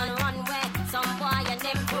blue van runway, some boy and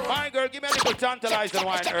them crew. My girl, give me a little tantalizing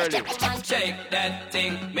wine early. Shake that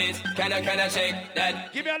thing, miss. Can I shake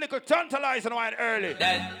that? Give me a little tantalizing wine early.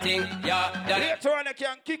 That thing, yeah. Later on, I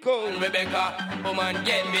can kick out. Rebecca, woman,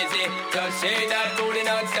 get busy. Just shake that booty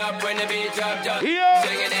non-stop when the beat drop. Just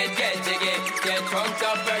swinging it, get jiggy. Get drunk,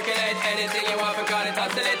 up, percolate. Anything you want, because it's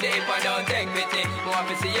oscillating. If I don't take pity, want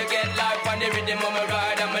to see you get life on the rhythm of my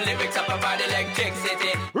ride. And my lyrics up about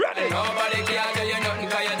electricity. Ready? Nobody can do you nothing,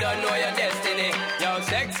 because you don't know your destiny. Yo,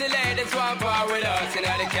 sexy ladies want power with us, in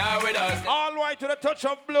the car with us. All white to the touch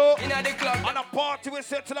of blue. In the club. On a party we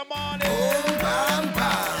set till the morning.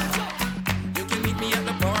 You can meet me at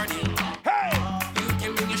the party. Hey! You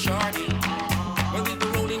can bring your shorty. We'll be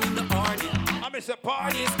rolling in the party. I miss a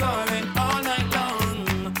party. Party's going all night long.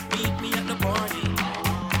 Meet me at the party.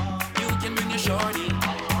 You can bring your shorty.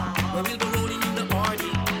 We'll be rolling in the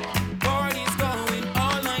party. Party's going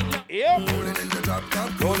all night long. Yep. Rolling in the drop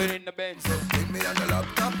top. Rolling in the bench. Bring me on the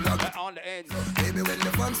laptop. On the end. Baby, when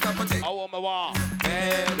the fun stop, I take. I want my wall.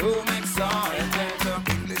 And who makes all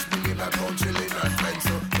English believe like how chilling and friends.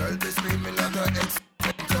 So girl be screaming like a ex.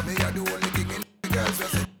 So me are the only king in the girls.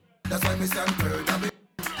 That's why me stand girl.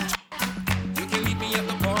 You can meet me at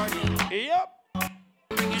the party. Yep.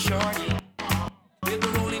 Bring your shorty. We'll be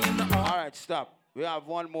rolling in the All right, stop. We have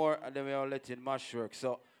one more and then we'll let in mash work.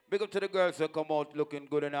 So big up to the girls that come out looking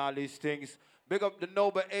good and all these things. Big up the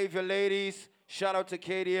Noble Avia ladies. Shout out to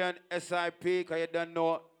Katie and SIP, because you don't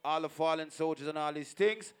know all the fallen soldiers and all these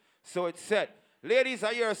things. So it's set. Ladies,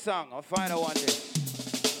 I hear a song. I'll find out one day.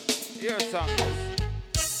 Hear a song.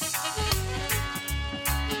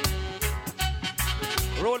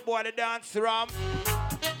 Road boy, the dance ram.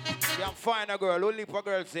 You can find a girl. Only for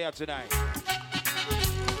girls here tonight. When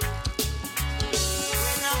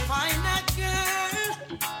I find that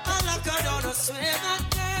girl, I lock her down, I swear that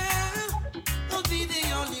girl will be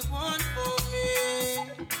the only one for me.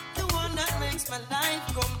 The one that makes my life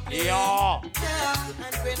complete. Yeah.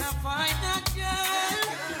 And when I find that girl,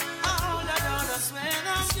 I hold her down, I swear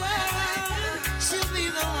that girl, she'll be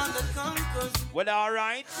the one that conquers. Well, all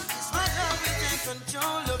right. My love will take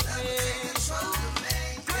control of me.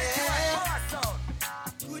 Yeah.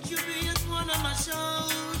 Would you be at one of my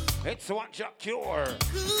shows? It's what you cure.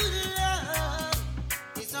 Good love.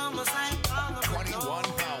 It's almost like 21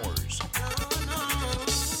 power.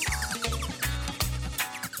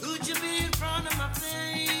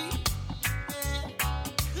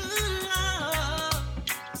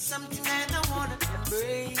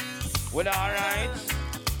 Well, alright.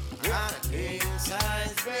 Got a king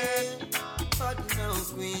size bed, but no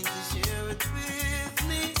queen to share it with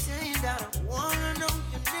me. Saying that I wanna know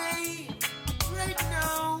your name right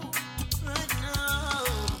now, right now.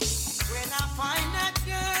 When I find that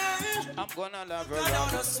girl, I'm gonna love her.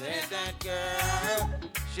 I'm gonna say that girl,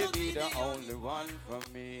 she'll be the only one for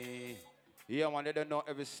me. Yeah, man, they don't know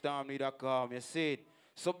every storm need a calm, you see it?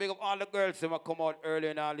 So big up all the girls that might come out early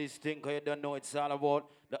and all these things, because you don't know it's all about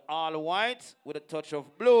the all white with a touch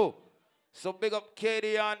of blue. So big up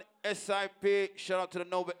Katie and SIP. Shout out to the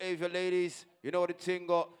noble Asia ladies. You know the thing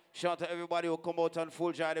go. Shout out to everybody who come out and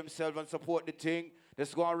full joy themselves and support the thing.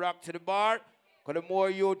 Let's go and rock to the bar. Because the more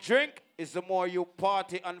you drink, is the more you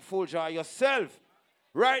party and full joy yourself.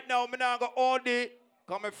 Right now, I'm not going to all day.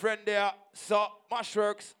 Come my friend there. So,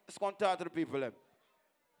 Mashworks, let's go and talk to the people. Them.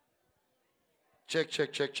 Check.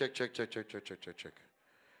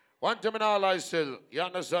 One time in all I still, you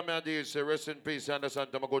understand me, I say, rest in peace, you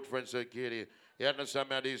understand to my good friend, Sir Katie. You understand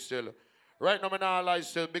me, I still. Right now, in all I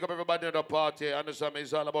still, big up everybody at the party. You understand me,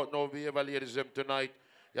 it's all about no behavior ladies tonight.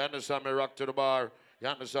 You understand me, rock to the bar. You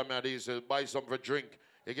understand me, I say, buy something for drink.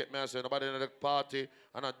 You get me, I say, nobody in the party,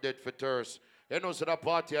 and not dead for thirst. You know, so that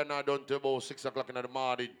party are not done till about 6 o'clock in the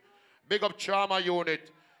morning. Big up Trauma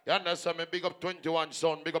Unit. You understand me? Big up 21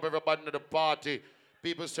 Son. Big up everybody in the party.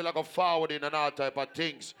 People still like a forwarding and all type of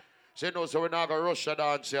things. So you know, so we're not going to rush a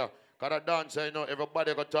dance here. Because a dance, you know,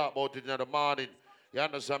 everybody going to talk about it in the morning. You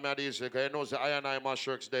understand me? Because you know, so I and I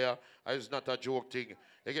Mashworks there. It's not a joke thing.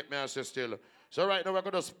 You get me? I say still. So right now we're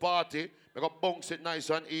going to party. We're going to bounce it nice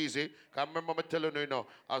and easy. Because remember me telling you, you know,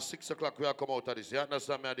 at 6 o'clock we are come out of this. You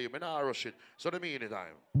understand me? I'm not rush it. So the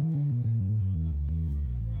meantime.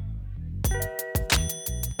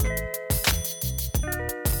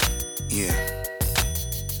 Yeah.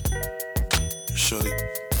 Shorty,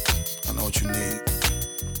 I know what you need.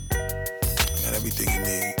 I got everything you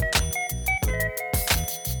need.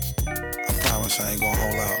 I promise I ain't gonna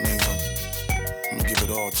hold out, nigga. I'm gonna give it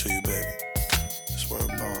all to you, baby. Swear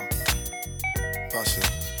ball. Bust it.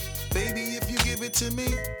 baby, if you give it to me,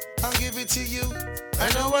 I'll give it to you. I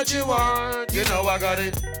know what you want, you know I got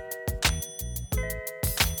it.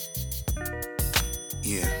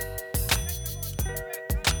 Yeah.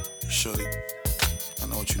 Shorty, I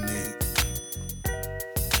know what you need.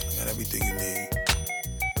 I got everything you need.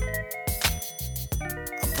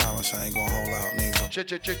 I promise I ain't gonna hold out, nigga. I'm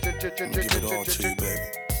gonna give it all to you,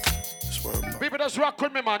 baby. People just rock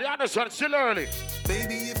with me, man. You understand? It's still early.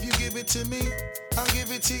 Baby, if you give it to me, I'll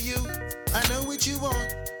give it to you. I know what you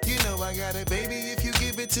want. You know I got it. Baby, if you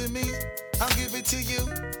give it to me, I'll give it to you.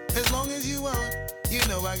 As long as you want. You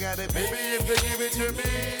know I got it. Baby, if you give it to me,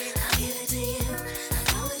 I'll give it to you. I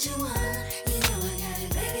know what you want. You know I got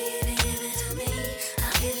it. Baby, if you give it to me,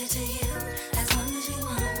 I'll give it to you. As long as you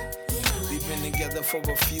want. You know We've been together for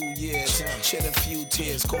a few years, shed a few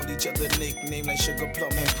tears, called each other nicknames like Sugar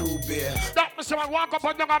Plum and Pooh Bear. That was someone walk up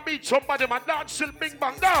and down and meet somebody, man. Dance still bing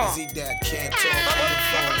bang down. Easy that can't talk on the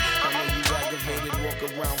phone. I know you aggravated, walk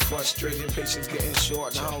around frustrated, patience getting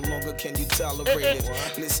short. Now how longer can you tolerate it?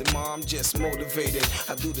 Listen, ma, I'm just motivated.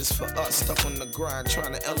 I do this for us, stuck on the grind,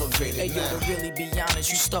 trying to elevate it. Hey, yo, to really be honest,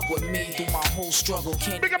 you stuck with me through my whole struggle.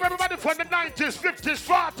 Can't big up everybody from the 90s, 50s,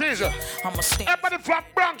 40s. I'm a stand. Everybody from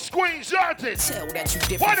Bronx, Queens, 30s. Tell that you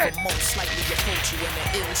different from most, slightly approach you in the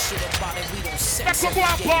ill shit about it. We don't sex. Let's go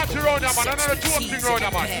and party around there, man. Another joking around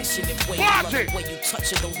there, man. Party! Way you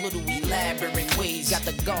touch it, those little elaborate ways. Got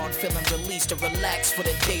the guard feeling released to relax for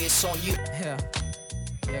the day. It's on you. Yeah,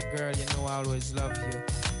 girl, you know I always love you.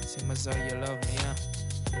 Same as how you love me, huh?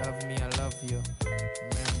 Love me, I love you.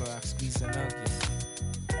 Remember, I squeeze and hug you.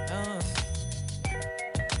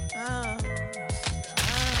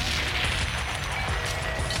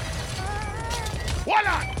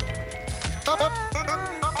 Voila!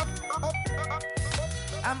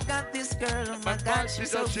 I've got this girl, oh my God,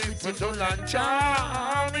 she's so beautiful and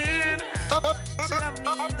charming. She love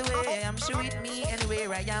me the way I am, she with me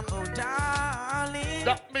anywhere I am, oh darling.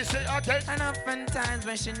 Let me say again. And oftentimes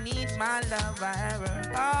when she needs my love, I hear her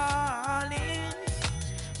calling.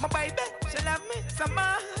 My baby, she love me so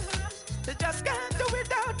much, she just can't do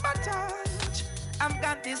without my touch. I've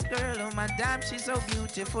got this girl, oh my damn, she's so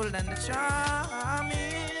beautiful and charming.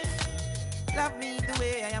 Love me the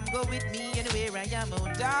way I am, go with me anywhere I am,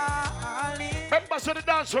 oh darling. Members of the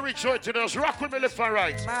dance for Rich Roy, just rock with me left and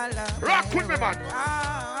right. Rock with me, man.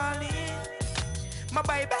 Darling. My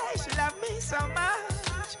baby, she love me so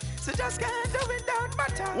much, so just can't do without my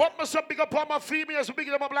touch. What must I big up on my females who big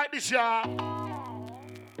them up like this, yeah?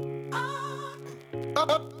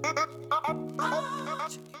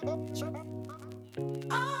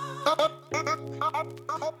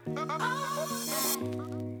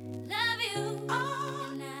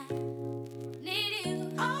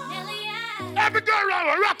 Every girl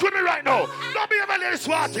around, rock with me right now. Don't be ever little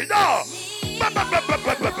swatty, no.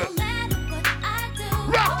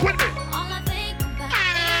 Rock with me.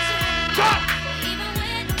 Jump.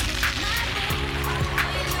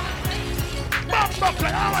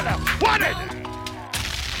 What it?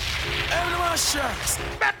 Everyone shucks.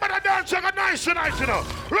 Remember the dance got nice tonight, you know.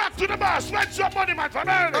 Rock to the bar, spend some money, man, from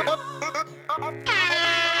early.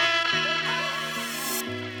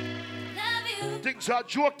 Things are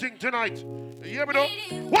joking tonight. You hear me though?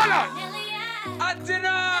 Voila!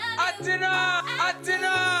 Atina!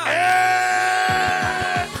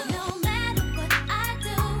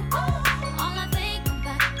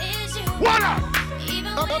 Voila!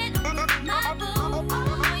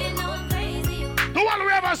 The one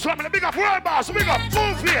we have us from the big up world boss, big up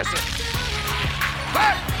full face.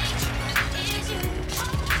 Hey!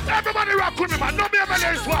 Everybody rock with me, man. Don't be ever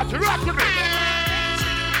let us watch. Rock with me.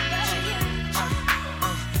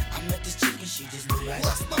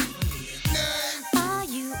 Are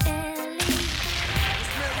you Ellie?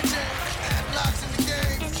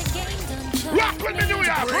 Rock with me, New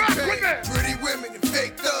York. Rock with me. Pretty women and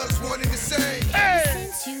fake thugs, one and the same. Hey.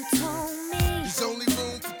 Since you told me there's only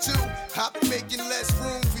room for two, I've been making less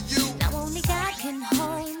room for you. now only God can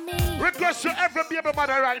hold me. Request to every baby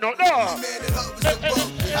mother right now. No. I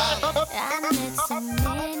met so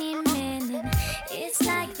many men, and it's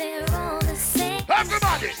like they're all the same.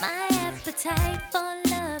 Everybody. My appetite for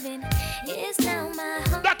loving is now my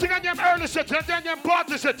home. That thing on them early settings, then them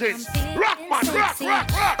party settings. Rock, man, rock.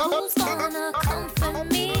 Who's gonna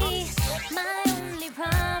comfort me? My only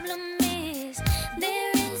problem is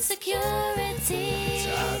their insecurity.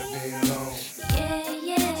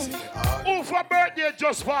 Yeah. Who for birthday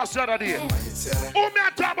just past the other day? Who me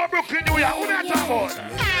a talk about Brooklyn, New York? Who me a talk about?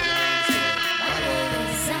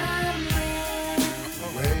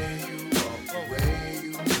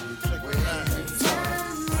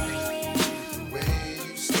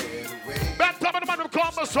 That time of the man who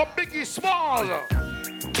call me some Biggie Small.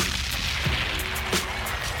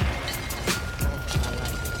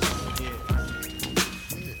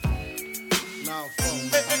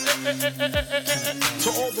 To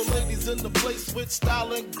all the ladies in the place with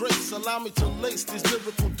style and grace, allow me to lace these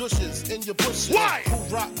lyrical douches in your bushes. Why?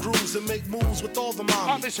 Who rock grooves and make moves with all the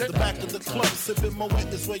mommies. The back of the club, sipping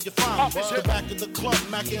Moet is where you find me. The back of the club,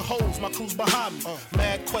 macking holes, my crew's behind me.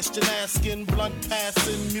 Mad question asking, blunt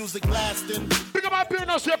passing, music lasting. Big up my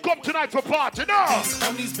parents here come tonight for party, no? These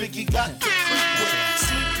homies Biggie got to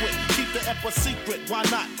sleep with, keep the ep a secret, why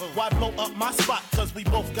not? Why blow up my spot? Cause we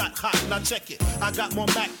both got hot, now check it. I got more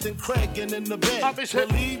Mac than Craig and in the bed.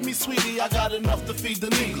 Believe me, sweetie, I got enough to feed the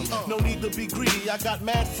needy. No need to be greedy, I got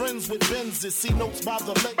mad friends with Benzes, see notes by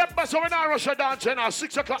the lake. Remember, so when I rush a dance at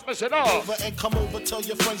 6 o'clock, I said, oh. Over and come over, tell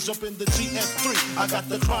your friends, jump in the GS3. I got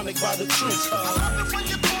the chronic by the tree. I love it when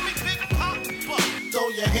you call me Big Papa. Throw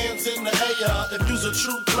your hands in the air if you's a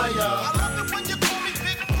true player. I love it when you call me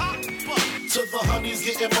Big Papa. To the honeys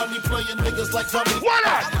getting money, playing niggas like dummies. What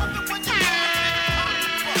up? I love it when you call me Big Papa.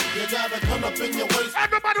 You gotta come up in your waist.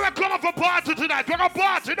 Everybody will come up for party tonight. We're gonna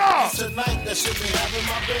party now. Tonight that should be having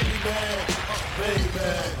my baby.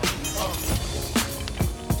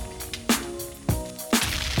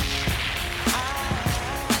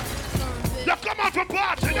 You come out for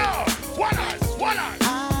party now. What else?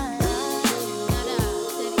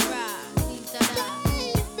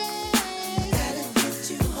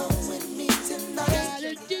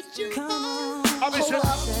 Hold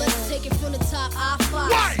up, let's take it from the top.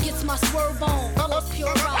 I-5 gets my swerve on.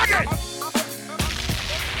 Pure rock.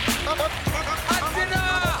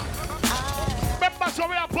 Remember, so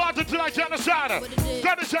we are party tonight, you understand?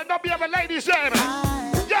 God said, don't be ever ladies there,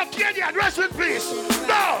 man. Yo, Kenyan, rest in peace.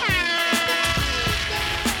 No!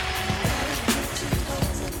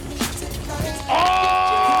 Oh!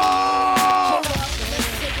 Hold up, let's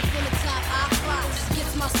take it from the top. I-5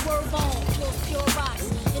 gets my swerve on. Pure rocks.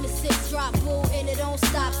 In the 6 drop, bull, and it don't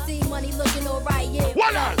stop. See money looking alright, yeah.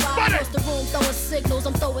 What else? What else? The room throwing signals,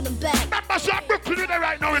 I'm throwing them back. Remember, so I'm Brooklyn in there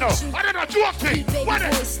right now, you know. I don't know, joking. What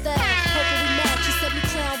else? She said me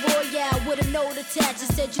Crown Royale with a note attached. She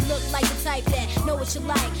said you look like the type that know what you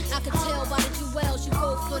like. I could tell by the jewels you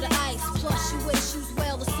go for the ice. Plus you wear the shoes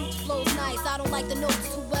well, the suit flows nice. I don't like the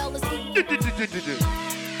notes too well. Let's see.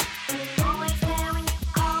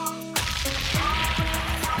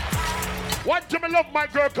 One time I love my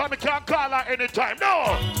girl, come, I can't call her anytime.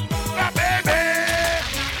 No! Now, baby!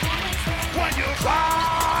 When you call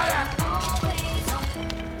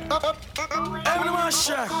Everyone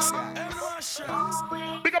shucks.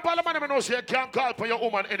 Big up all the man who knows you can call for your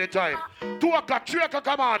woman anytime. 2 o'clock, 3 o'clock,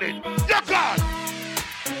 come on in. You call.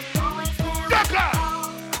 You call.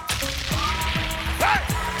 Hey.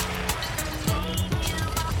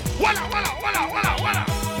 Walla, walla, walla, walla, walla.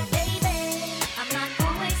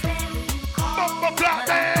 Bumbo clock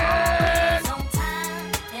there.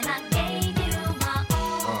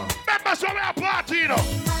 Remember, so we are party, you know.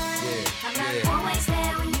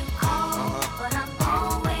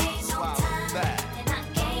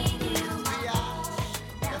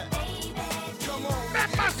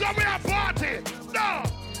 We are party. No.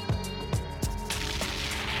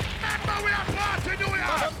 Remember we are party, New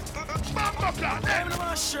York. Bumbo clock.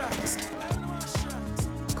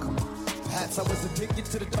 Perhaps I was addicted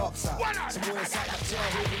to the dark side. Somewhere inside my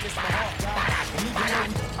childhood, we missed my heart died.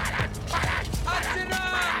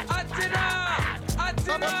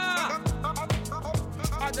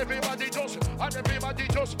 And everybody just.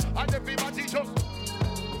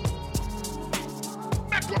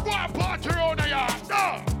 Make we go and party around the yard.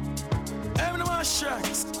 No.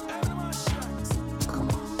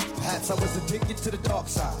 Perhaps I was addicted to the dark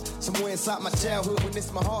side. Somewhere inside my childhood when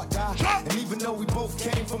this my heart died. And even though we both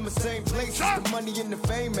came from the same place, the money and the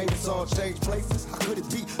fame made us all change places. How could it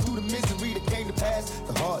be through the misery that came to pass?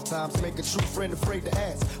 The hard times make a true friend afraid to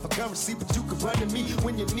ask for currency, but you can run to me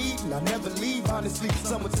when you need, and I never leave. Honestly,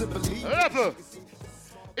 someone to believe.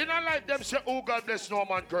 In our life, them say, oh God bless no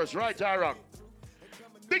man curse, right or wrong?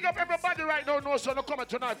 Big up everybody right now knows you're coming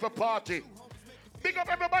tonight for party. Big up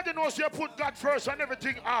everybody knows you put God first and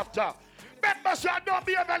everything after. Remember, sir, don't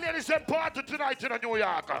be ever ladies and party tonight in New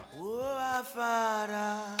York. Oh, our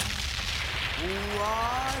Father, who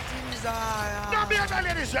art in Zion. Don't be ever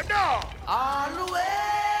ladies and no. All the way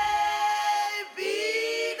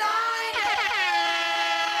be thy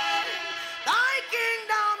name. Thy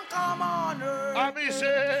kingdom come on earth.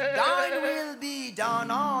 Thine will be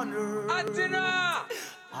done on earth.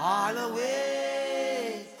 All the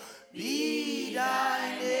way be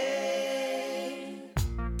thy name.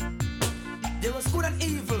 There was good and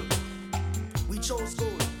evil. We chose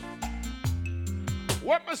good.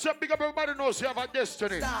 What must you big up everybody knows you have a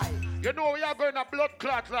destiny. You know we are going a blood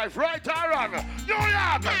clot life, right or wrong? New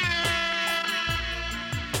York!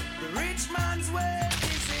 The rich man's way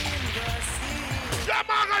is in the sea. Yeah,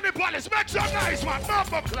 man, on the police, make some nice man,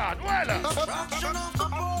 bumper clot, well. Destruction of the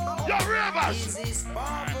poor. Your ravers. Is his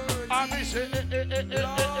poverty.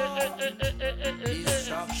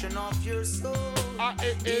 Destruction of your soul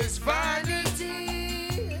is vanity.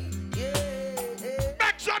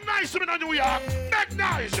 Make some nice men on New York. Make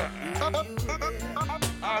nice.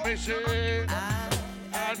 I miss it.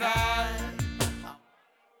 And I.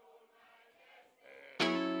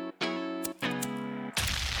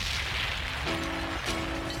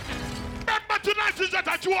 Remember tonight is not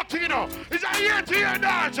a joke, you know. It's a year-to-year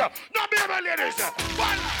dance. No baby ladies.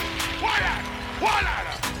 Voila.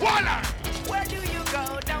 Where do you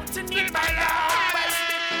go down to need my love?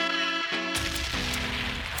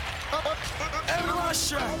 Everyone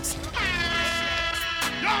shrugs.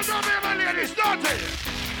 Yo, no baby ladies, don't it?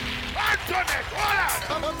 Antoinette, voila.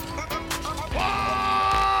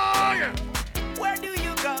 Where do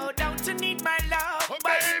you go down to need my love,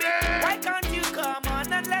 baby? Why can't you come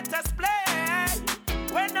on and let us play?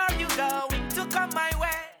 When are you going to come my way?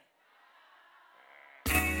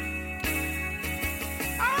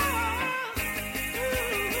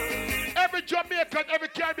 Every Jamaican, every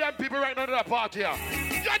Caribbean people right now in the party here.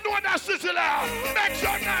 You know that Sicily. Make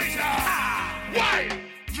sure nice. Why?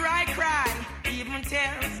 Dry cry, even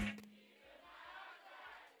tears.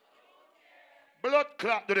 Blood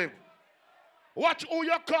clot to them. Watch who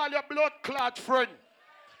you call your blood clot friend.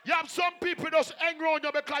 You have some people just hang around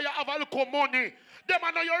you because you have a little money. Them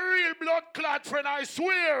are not your real blood clot friend, I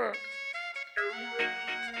swear.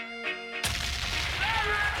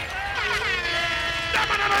 Them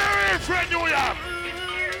are not your real friend, New York.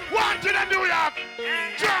 Wanted in New York.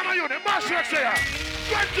 Drama unit, Master here.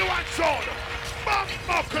 21 sold.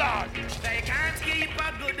 Bumbo clot. They can't keep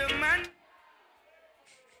a good man.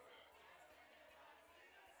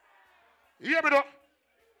 You hear me though?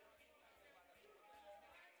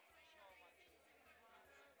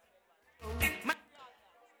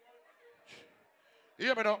 You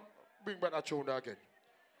hear me now? Bring back that tune there again.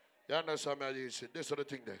 You understand me? This is the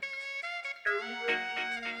thing there.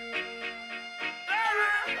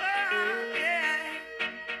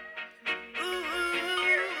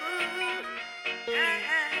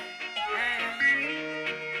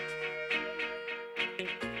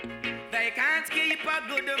 They can't keep a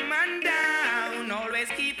good man down. and always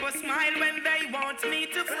keep a smile when they want me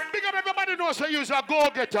to frown. Big up everybody knows that you're a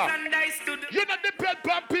go-getter. You don't depend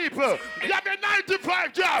on people. You have a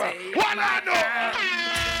 95 job. What I know.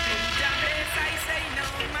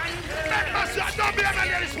 Don't be able to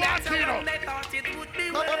get this one, Tino. They thought it would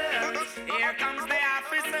be worse. Here comes the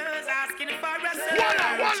officers asking for a search.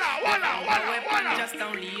 Walla. Just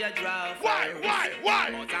only a draw. Why?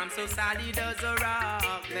 But I'm so solid as a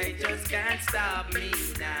rock. They just can't stop me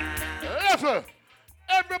now. Listen,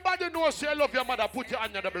 everybody knows you love your mother. Put your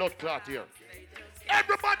hand on the blood clot here.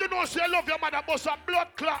 Everybody knows you love your mother. Bust a blood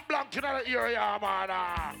clot blank in the area, man.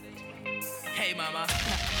 Hey, mama.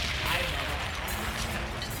 Hi, mama.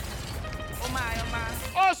 Oh my.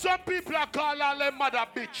 Oh, some people are calling their mother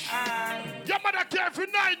bitch. Your mother care for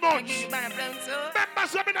 9 months. Remember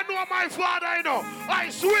something I know my father, you know. I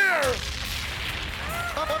swear.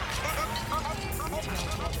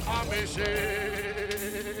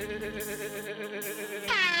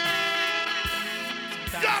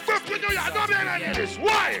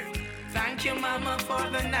 Why? Thank you, mama, for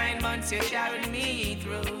the 9 months you carried me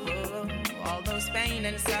through. All those pain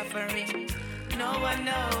and suffering. No one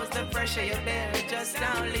knows the pressure you bear, just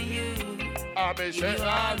only you. You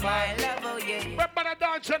are my level, yeah. Remember the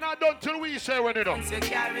dance and I don't till we say when you know.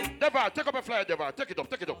 Devar, take up a flyer, Devar. Take it up.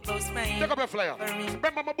 Take up a flyer.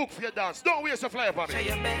 Remember my book for your dance. Don't waste a flyer for me.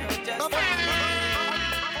 It's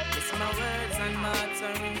my words and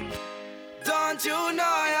muttering. Don't you know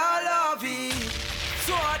I love you?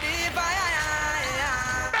 So divine.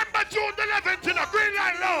 Remember June the 11th in the Green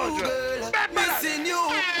Line Lounge. Missing you,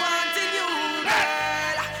 wanting you,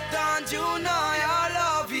 girl. Don't you know I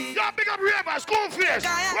love you? Yo, big up River, Schoolface.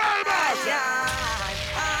 Well, boss.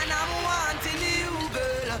 And I'm wanting you,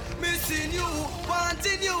 girl. Missing you,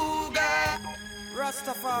 wanting you, girl.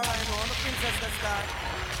 Rastafari, no, the princess that's that.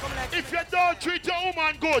 If you don't treat your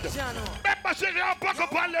woman good, remember say you back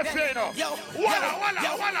up on left hand. Walla.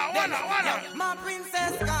 My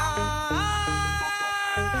princess gone.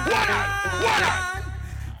 Walla.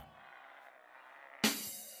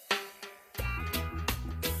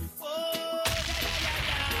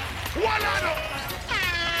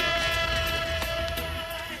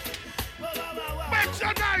 Make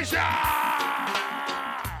some noise.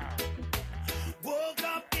 Woke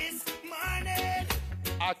up this morning.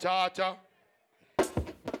 Acha.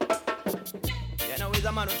 You know, he's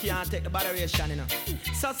a man who can't take the botheration, you know.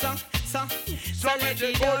 So let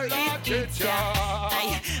the good Lord hit ya.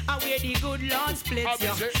 I wear the good Lord split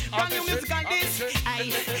ya. Brand new musical this.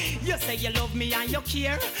 You say you love me and you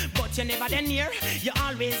care, but you never then near. You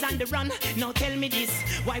always on the run. Now tell me this,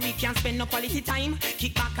 why we can't spend no quality time?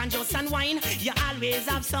 Kick back and just unwind. You always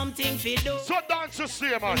have something to do. So dance the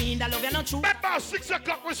same, man. Me that love you not true. Remember 6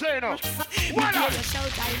 o'clock we say now. What up?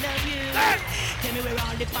 Shout I love you. Tell me where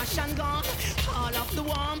all the passion gone, all of the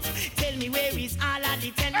warmth. Tell me where is all of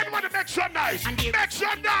the tender. Everybody make some noise. Make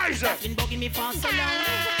some noise. Been bugging me for so long.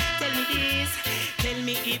 Tell me this. Tell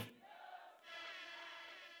me if.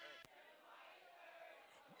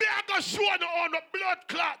 Be I go show you on the blood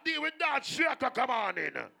clot deal with that shaker. Come on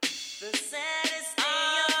in. The saddest thing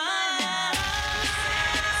of my life.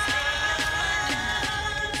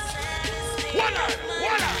 What?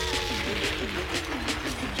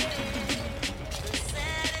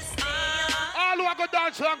 All who are going to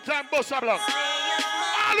dance long time, bust a block.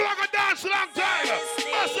 All who are going to dance long time,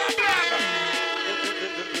 bust a block.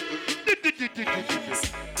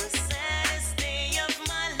 The saddest day of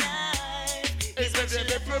my life is when you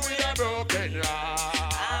left me with a broken heart.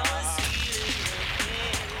 I was feeling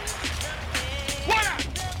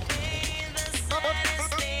the pain. The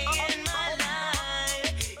saddest day in my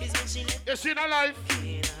life is when she left. You see in a life,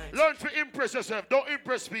 learn to impress yourself. Don't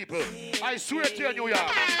impress people. I swear to you, New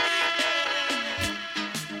York.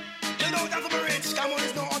 You know that for rich, come on,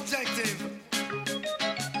 it's no objective.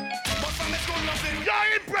 But from it's good loving.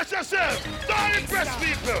 Don't impress yourself. Don't impress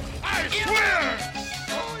people. I swear.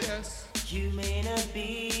 Oh, yes. You may not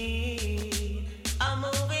be a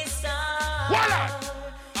movie star. Voila!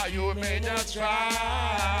 You may not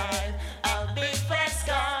try. A big fat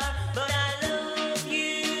scar, but I love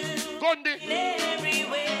you. Gondi. In every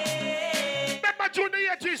way. Remember June the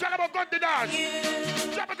 8th, it's all about Gondi dance.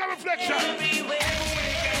 Tropical reflection. Everywhere.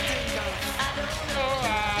 I don't know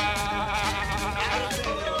why.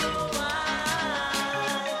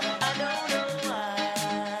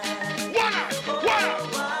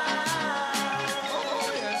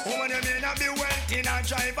 Woman, you may not be wealthy, not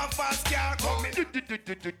drive a fast car coming.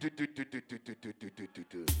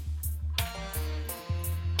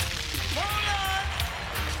 Hold on.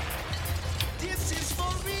 This is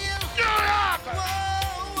for real. New York.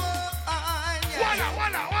 Whoa,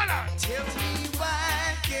 Walla. Tell me why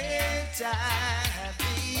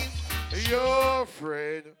your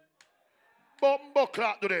friend. Bumbo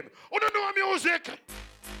clock to them. Oh, don't know music.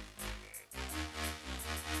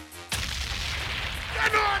 You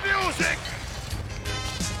know music.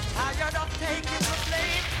 I got up taking the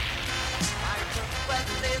blame. I just went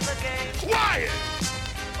to play the game. Why?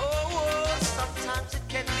 Oh, sometimes it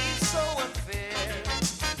can be so unfair.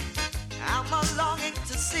 I'm a longing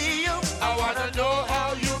to see you. I wanna know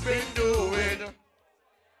how you've been doing.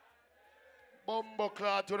 Bumbo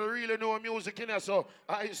clock to the really know music in here, so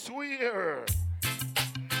I swear.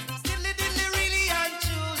 Dilly dilly really and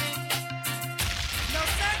truly. No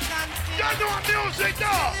second. You know music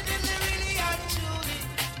now. Dilly dilly really and truly.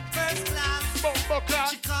 First class. Bumbo clock.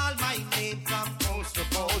 She called my name from coast to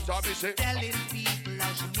coast. Telling people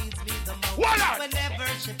how she needs me the most. What on? Whenever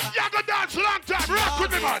she finds you go dance long time. Rock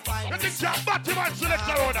with me, man. You think you're batty man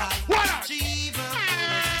selector on that. What on? She even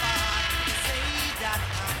say that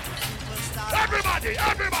I'm a superstar. Everybody,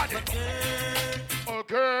 everybody. Oh,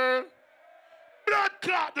 girl. Blood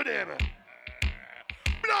clot to them.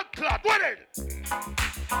 Blood clot. What is?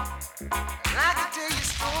 I can tell you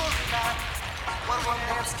story about what one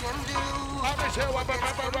dance can do. What dance can do.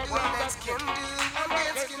 One dance can do. One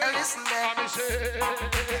dance can listen that.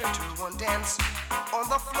 To one dance on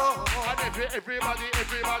the floor. And everybody.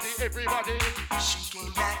 She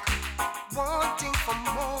came back wanting for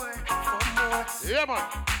more. Yeah, man.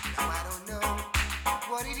 Now I don't know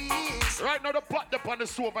what it is. Right now the pot up on the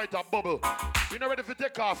stove right a bubble. You not ready for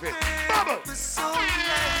take off it? Bubble. It was so nice.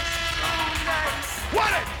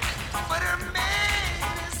 What it? But her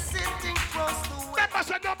man is sitting across the way. That must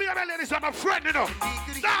not be a ladies. I'm a friend, you know.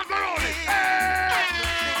 Down the road. Hey.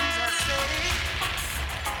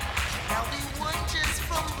 Now we watches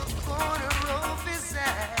from the corner of his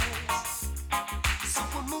eyes. So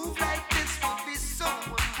a move like this would be so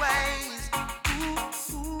unwise.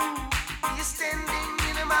 Ooh, you're standing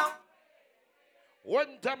in a mouth.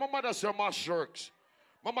 One time my mother said my shirks.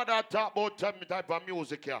 My mother talk about type of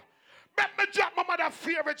music here. Let me drop my mother's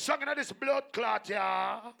favorite song in this blood clot here.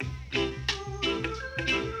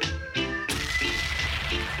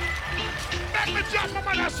 Let me drop my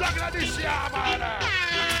mother's song in this here, man.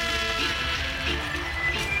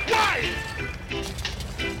 Why?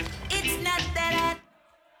 It's not that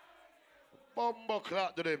Bumbo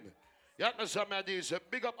clot to them. You understand me, this?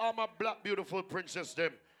 Big up all my black beautiful princess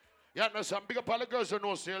them. You understand? Big up all the girls who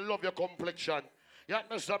know say love your complexion. You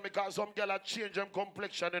understand? Because some girl are change them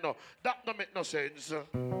complexion, you know. That don't make no sense. Yeah.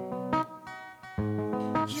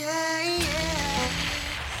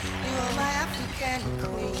 You are my African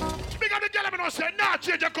queen. Big up the girl who know say nah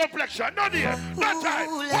change your complexion. No dear. No time.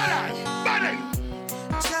 What body.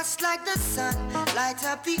 Just like the sun lights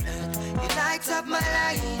up the earth, you light up my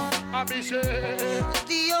life. I be say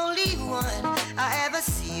the only one I ever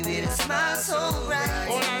see with a smile so bright.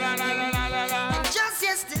 Oh la la la la la la. And just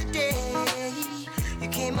yesterday, you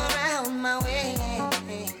came around my way.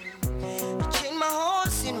 You changed my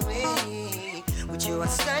horse in way with your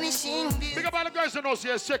astonishing beauty. Big up all the girls who know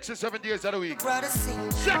say 67 days of the week. Brought a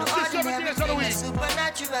sing 67 days of the week.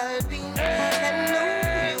 Supernatural being. And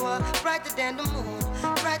know you are brighter than the moon.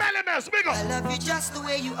 Big up. I love you just the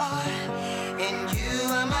way you are. And you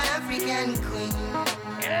are my African queen.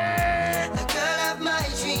 The girl of my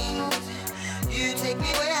dreams. You take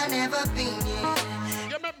me where I've never been yet.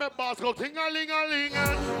 You make my boss go ting-a-ling-a-ling.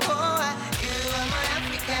 Oh, you are my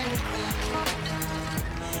African queen.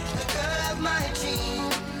 The girl of my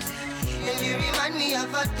dreams. And you remind me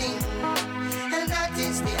of a thing. And that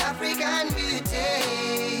is the African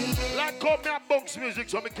beauty. Like come me at Bunks Music,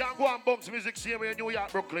 so me can't go on Bunks Music same way in New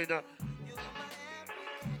York, Brooklyn.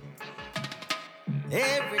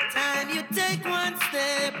 Every time you take one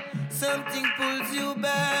step, something pulls you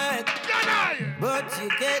back. But you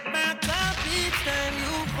get back up each time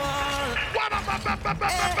you fall.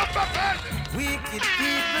 Wicked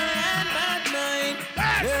people and bad mind,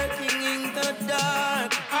 lurking in the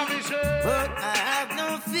dark. But I have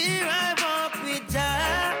no fear, I walk with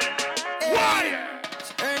Jah.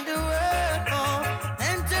 Turn the world off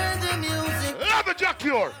and turn the music. Love it, Jack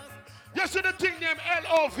Cure. You see the thing named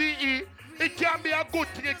Love? It can be a good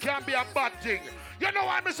thing, it can be a bad thing. You know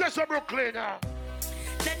why I say so, Brooklyn? I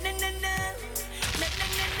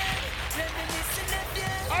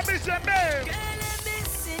miss a man. Girl, I'm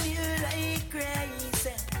missing you like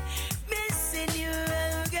crazy. Missing you,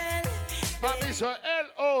 oh girl. I miss a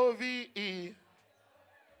Love.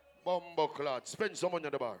 Bumbo clot. Spend some money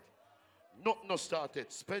at the bar. Not no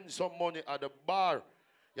started. Spend some money at the bar.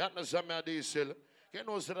 You understand me, Diesel? You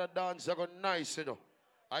know, so the dance are nice, you know.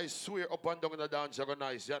 I swear up and down in the dance are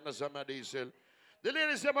nice. You understand me, Diesel? The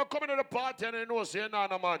ladies them are coming to the party and they know say, nah,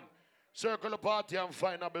 man. Circle the party and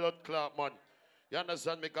find a blood clot, man. You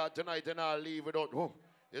understand me? Because tonight and I'll leave without home.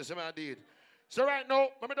 You see me, I did. So right now,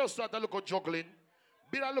 let me just start a little juggling.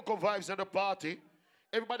 Build a little vibes in the party.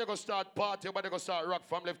 Everybody go start party. Everybody go start rock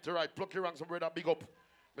from left to right. Pluck your ranks and brother, big up.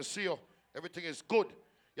 Me see you. Everything is good.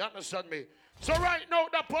 You understand me? So right now,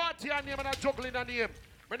 the party and name and a juggling and name.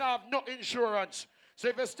 We don't have no insurance. So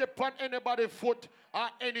if you step on anybody's foot or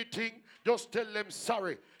anything, just tell them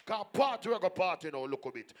sorry. Because party, we go party now, look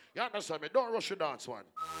a bit. You understand me? Don't rush your dance, one.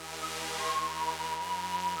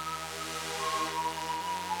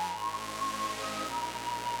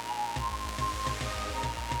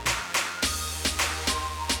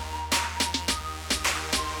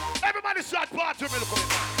 Everybody start party, me look a bit.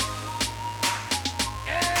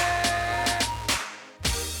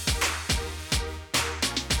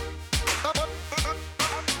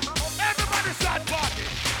 Everybody start party.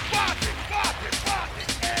 Party.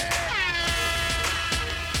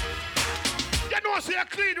 You know, see you're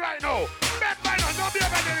clean right now. Remember, no be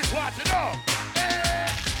about this party, no.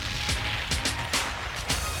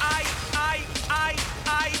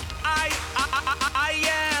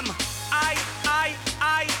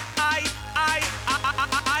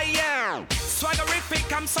 I am swaggerific,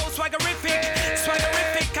 I'm so swaggerific.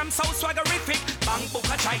 Swaggerific, I'm so swaggerific. Bang book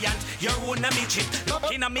a giant, you're one a midget.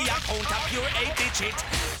 Looking at me account a pure 8 digit.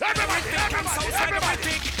 Swaggerific, I'm so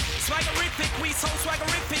swaggerific. Swaggerific, we so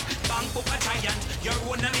swaggerific. Bang book a giant, you're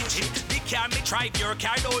one a midget. Big car me drive, your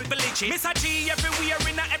car don't believe it. Miss a G everywhere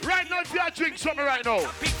in a... Right now, if you drink something right now,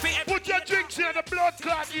 put your drinks in the blood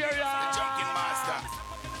clot area. Junkin' master.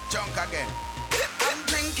 Junk again. I'm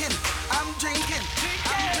drinking.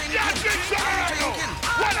 Yeah, drink something right now.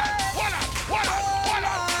 What up?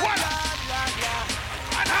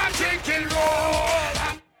 And I'm drinking roll.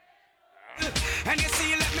 And you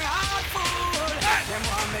see, let me heart full. Them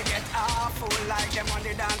want me get awful like them on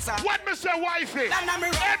the dancer. What me say, wifey?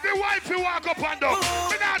 Every wifey walk up and down.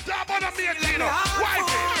 Me not talk about a mate, you know.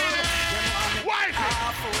 Wifey.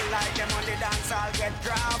 Awful like them on the dance, I'll get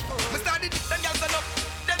grappled. Me started them girls stand up,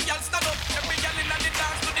 them girls stand up. Every girl in the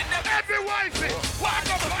dance to the devil. Every wifey walk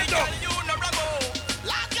up and down. You no ramo.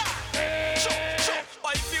 Laga. Show.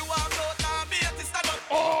 If you walk out now, be at the stand up.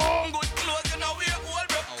 Good clothes, you know we're all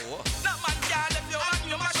broke. That man can't let you and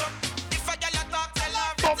you mash up. If a girl talk, tell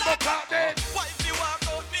her it's up. If you walk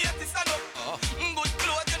out, be at the stand up. Good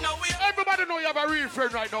clothes, you know we're... Everybody know you have a real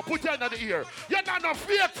friend right now. Put your hand in the ear. You're not no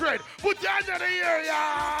fake friend. Put your hand in the ear,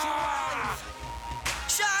 yeah.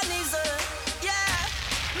 Shawnee's yeah.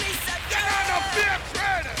 Mr. You're not no fake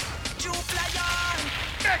friend. You play on.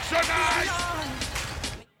 Make some noise.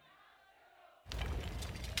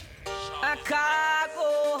 A cargo.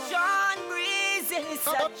 Sean Breeze is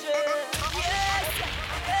such a... Yes.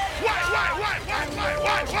 Why?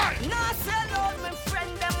 No sell out my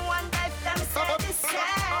friend. Them one day them say the same.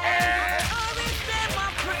 Or if them a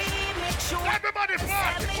premature. Everybody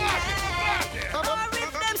party. Or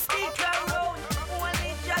if them stick around.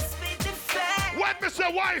 Only just be the fact. What, Mr.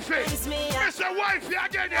 Wifey? Mr. Wifey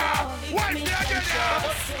again, yeah. Wifey again,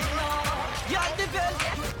 yeah. You're the girl.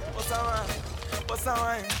 What's a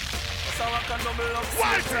wine? Can double up.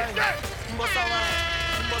 Wifey, yeah. What's a wine?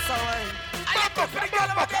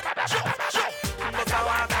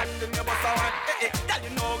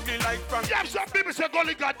 You have some people say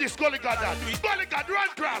gully god this, gully god that. Gully god, run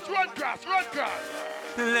cross.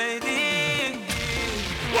 Lady,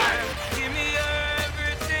 why? Give me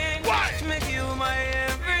everything. Why? Make you my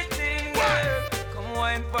everything. Why? Come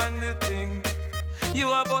wine pon the thing.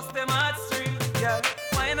 You a bust them heartstring, girl.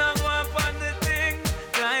 Wine and go up on the thing.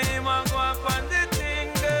 Climb and go up on the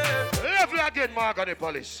thing, girl. Level again, Margany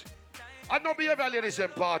Police. I don't behave a ladies in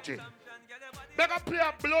party. Better play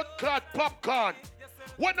a blood clot popcorn.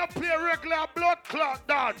 When I play a regular blood clot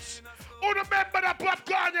dance. Who remember the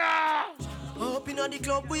popcorn, yeah? Up in the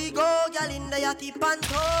club we go, girl in the yachty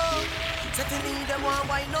panto. Certainly them want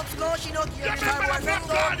wine up slow, she no care if I want to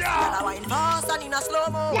go. Girl I wine fast and in a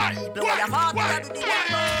slow-mo. Blow your heart, I do the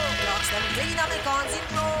demo. Blocks them clean and make on it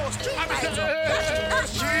no.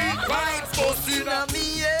 Street vibes bustin' on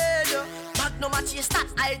me head. No match you start,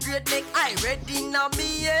 I grade make I ready now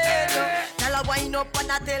me head. Tell her wind up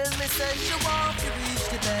and I tell me say she want to reach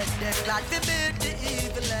the bed. They're glad to beat the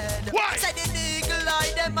evil head. Why? Say the eagle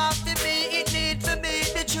eye them have to be, it need for me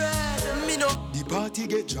the tread. Me know. The party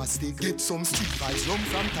get drastic, get some street vibes, rum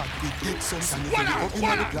from tactic, get some sanitary up in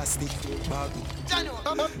the plastic.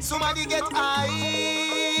 Somebody get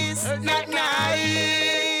ice, not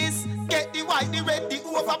nice. Get the white, the red, the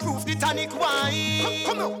overproof, the tonic wine.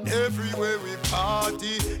 Come on. Everywhere we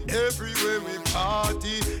party,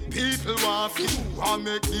 people want off you. I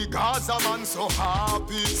make the Gaza man so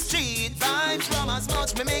happy. Street vibes from as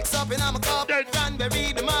much me mix up in my cup.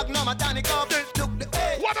 Cranberry, the Magnum, a tonic up. Look the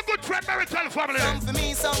hey. What a good friend marital family. Some for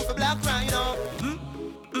me, some for Black Rhino.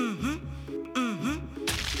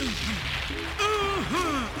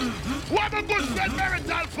 What a good friend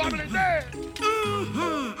marital family there.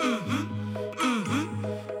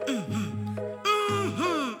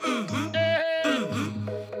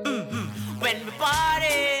 When we party.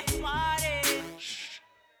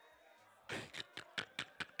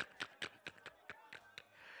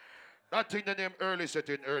 That thing the name early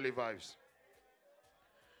setting, early vibes.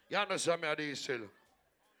 You understand me, I do still.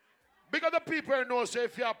 Because the people know, say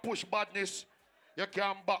if you push badness, you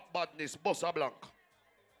can back badness, bossa blanc.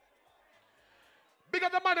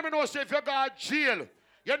 Because the man know, say if you go to jail,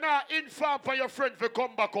 you're not informed for your friend to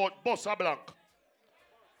come back out, bossa blanc.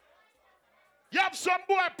 You have some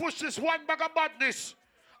boy push this one bag of badness.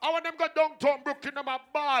 I want them go downtown Brooklyn, them a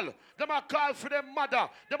ball. Them a call for them mother.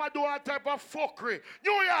 Them a do all type of fuckery.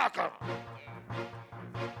 New York.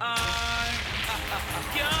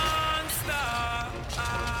 Youngster,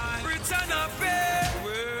 return up here.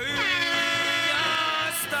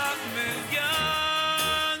 Can't stop me,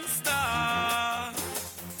 youngster.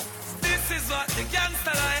 This is what the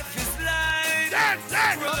gangster life is like.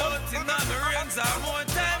 Floating on the rims, I'm more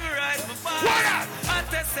time to ride my bike. I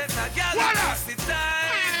tested a gal pussy time.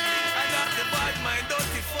 I got the bad mind,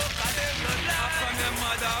 dirty fuck, and them not laugh from them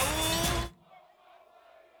mother.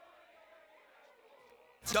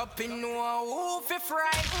 Stop in no who fi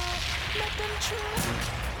frighten. Let them choose.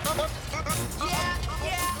 Yeah.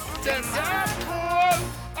 Them not cool.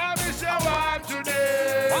 I miss your wife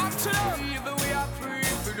today. Up to them. Even we are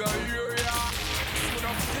free to the area. We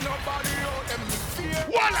don't feel nobody out them fear.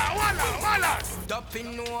 Walla. Stop in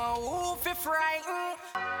no who fi frighten.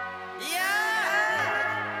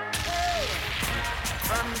 Yeah. Hey.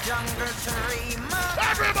 From jungle to Rima.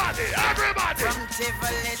 Everybody. From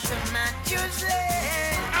Tivoli to Matthews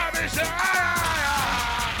Lane. I miss your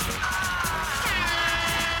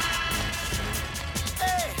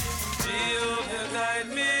Jehovah guide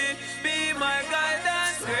me, be my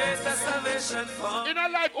guidance, grace and salvation for me. In a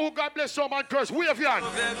life, oh God bless some man curse. Wave your hand.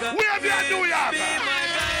 Wave your hand, New York. Be my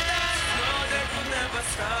guidance, no, they could never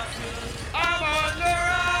stop me. I'm on the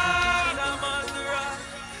rock.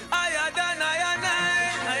 Higher than I.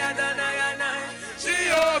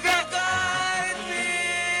 Jehovah guide me.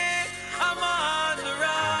 I'm on the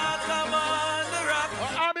rock.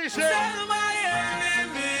 Tell my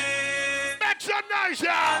enemy. Make some noise,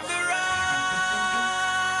 yeah. On the rock.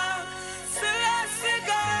 Celeste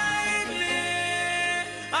guide me.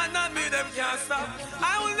 And not me, them can't stop. I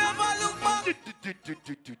will never look back.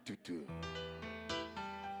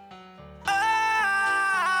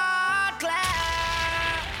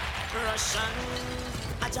 Russian,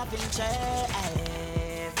 I jump in chair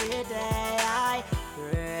every day. I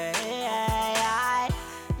pray, I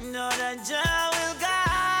know that Jah will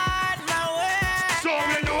guide my way. So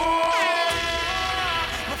we know.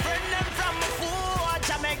 My friend them from my foot,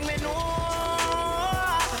 Jah make me know.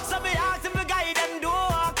 So me ask him to guide them do,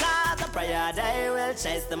 'cause the prayer they will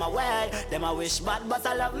chase them away. Them I wish bad, but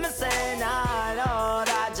I love me say, nah, no,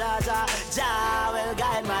 that Jah will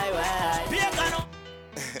guide my way. Be a gun.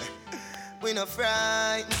 We no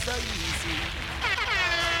frightened so easy.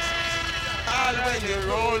 All when you're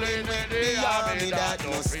rolling with the army that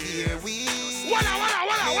no fear we. Walla.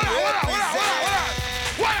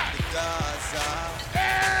 Gaza.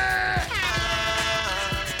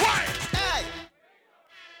 Hey.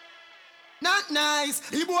 Not nice.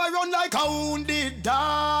 The boy run like a wounded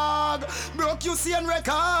dog. Broke you see and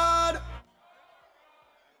record.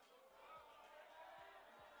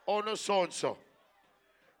 Oh no, so.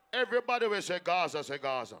 Everybody will say Gaza.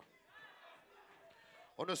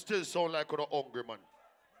 On the still sound like a hungry man.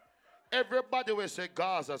 Everybody will say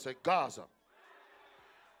Gaza.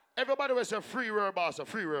 Everybody will say free real boss.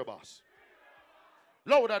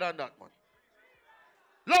 Louder than that,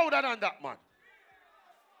 man.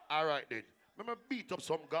 All right, then. Remember, beat up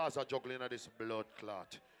some Gaza juggling at this blood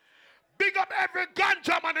clot. Big up every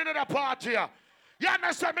ganja man in the party here. You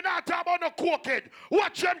understand me? Not talking about no cokehead.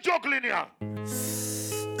 Watch them juggling here.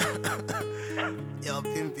 Yo,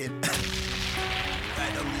 pimpin'.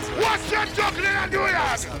 Watch them juggling in New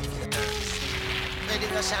York. Ready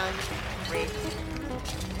to shine.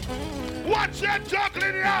 Watch them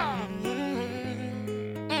juggling here.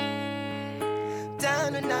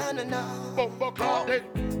 Down.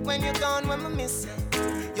 When you're gone, when we miss you.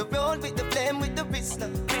 You roll with the flame with the wrist,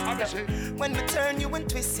 love. When we turn you and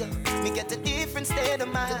twist you, me get a different state of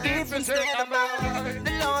mind. Different state of mind.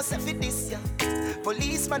 The law said for this, yeah.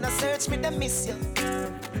 Policeman a search me, they miss you.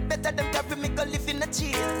 Better than carry me go live in a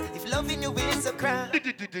jail. If loving you is a crime.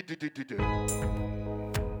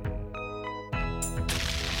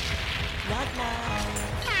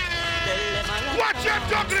 Watch it,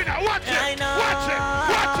 juggling now. Watch it. Watch it.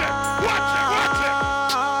 Watch it. Watch it. Watch it.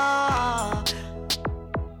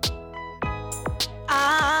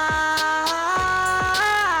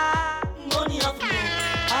 Money of me.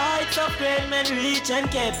 Heights of great men rich and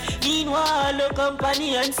kept. Meanwhile, the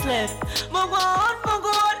company and slept. Move on,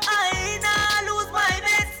 I nah lose my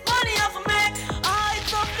best. Money of me.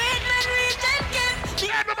 Heights of great men rich and kept.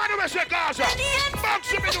 Everybody will say Gaza.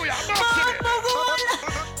 Box me, do ya? Box me.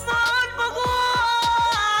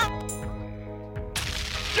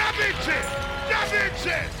 Javinci.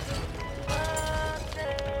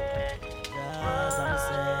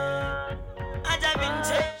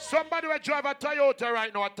 Somebody will drive a Toyota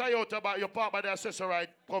right now, a Toyota, but you're part by the accessory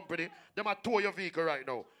company. They might tow your vehicle right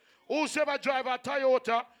now. Whosoever drive a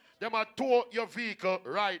Toyota, they might tow your vehicle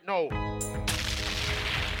right now.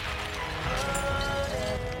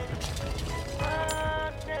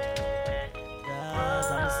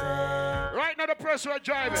 Right now the person are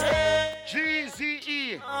driving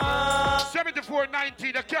GZE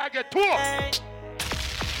 7490. They can't get tow.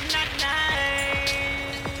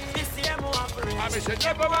 I mean, say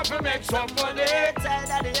never want to make some money. Tired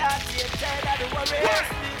of the heartache, tired of the worry.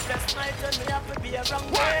 Sleepless nights and me have to be around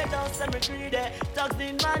way. Don't send me greedy, thugs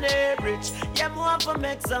in money rich. Yeah, me want to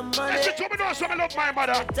make some money. Listen to me now, so I love my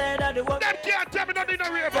mother. Tired of the worry. Them can't tell me nothing in a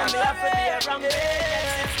rave. Me have to be around way.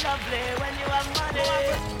 It's lovely when you have money.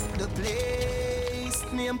 The place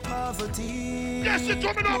named poverty. Yes, you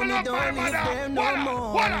told me now, I love my mother.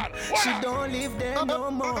 What on? She don't live there no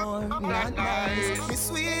more. Not nice. Me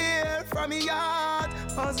swear from me heart,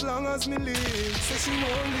 as long as me live. Say she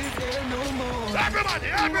won't live there no more. Everybody.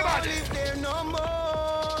 She won't live there no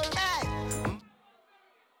more. Hey.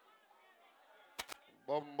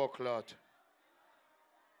 Bumbleclot.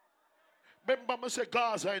 Remember me say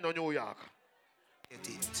Gaza in New York. Yo.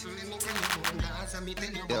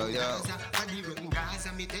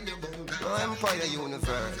 No Empire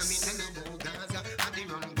Universe.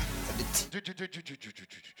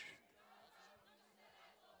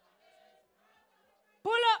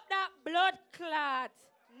 Pull up that blood clot.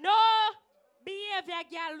 No behavior,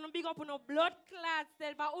 girl. No big up on no blood clot.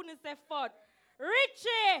 Self, I only say fort.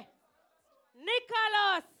 Richie,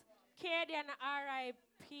 Nicholas, Cadian,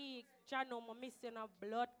 R.I.P. Jano, my missing a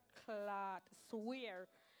blood clot. Swear.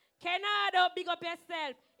 Kenado, big up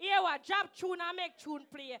yourself. Here what? Drop tune and make tune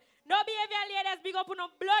play. No behavior, ladies. Big up on no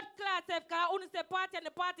blood clot. Self, cause I only say party and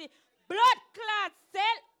the party. Blood clot.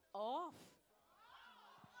 Sell off.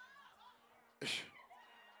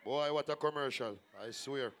 Boy, what a commercial. I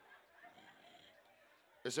swear.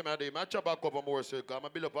 Listen, man, I chop a couple more, so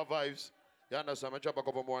I'm build up a vibes. You understand? I chop a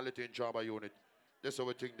couple more and let in chamber unit. That's how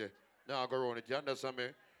we think there. Now I go around it. You understand me?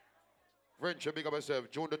 French, big up yourself.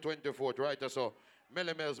 June the 24th, right? So,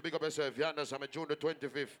 Melly Mills, big up yourself. You understand me? June the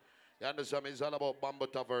 25th. You understand me? It's all about Bamboo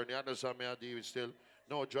Tavern. You understand me? I deal with still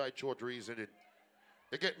no dry throat reasoning.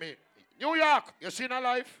 You get me? New York, you seen a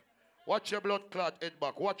life? Watch your blood clot head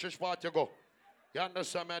back. Watch which part you go. You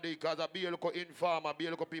understand me? Because I be a little informer, be a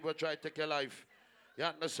little people try to take your life. You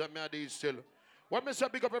understand me? Still. When I say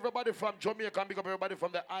big up everybody from Jamaica, big up everybody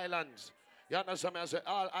from the islands. You understand me? I say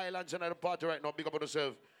all islands in the party right now, big up on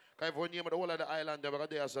yourself. Because if we name the whole of the island, we're going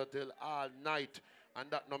to do till all night.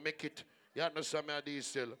 And that no make it. You understand me?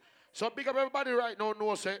 Still. So big up everybody right now,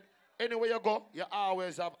 know say, anywhere you go, you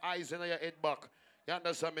always have eyes in your head back. You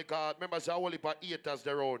understand me? Because remember, say, all heap of haters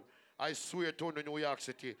their own. I swear to New York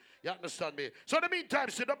City. You understand me? So in the meantime,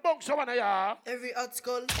 see the bunks of one of ya. Every hot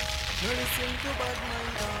skull, no listen to bad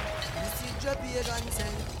mind. You see Jamaican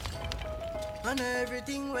send. And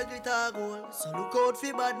everything where glitter gold. So look out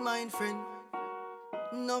for bad mind, friend.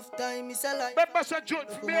 Enough time is a life. Remember, say June,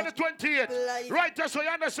 May the 28th. Right there, so you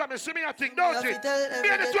understand me. See me a thing, don't it?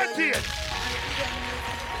 May the 28th.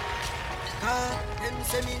 Them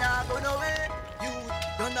say me nah go nowhere. You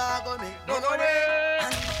don't nah go make no way.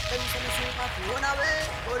 And them say me say my run away.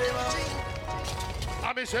 But them a drink.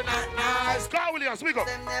 I mean say nice. Carl Williams, we go.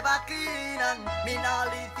 Them never clean and me nah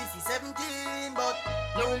live this 17. But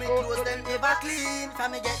now me clothes them never clean. For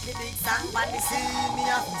me get the big song but me see me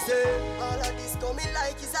have to say. All of this coming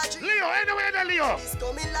like it's a dream. Leo, anyway there Leo. This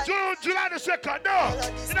coming like July the 2nd, no.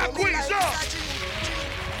 In a Queens, no.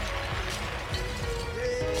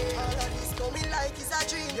 All of this coming like it's a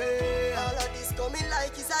dream. All of this coming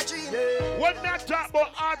like it's a dream. When me talk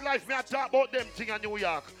about hard life, me talk about them thing in New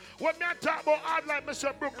York. When me talk about hard life, me say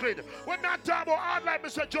Brooklyn. When me talk about hard life, me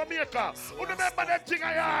say Jamaica. Who remember that thing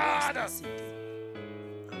I had? I'm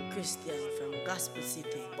Christian from Gospel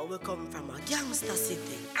City, but we come from a gangster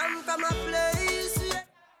city. I'm from a place where...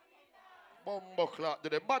 Bumbo clock to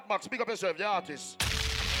the Mad Max, pick up yourself, the artist.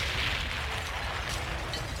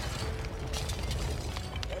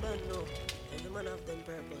 I don't know. Every man have them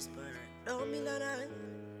purpose, but don't mean that I...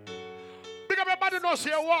 Big up everybody knows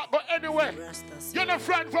you walk, go anywhere. You're the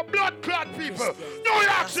friend for blood clot people. New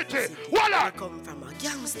York City. What I come from a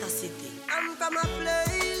gangster city. I'm from a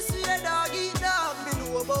place where dog eat dog. Me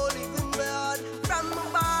know about living bad. From my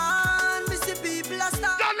barn, me see people are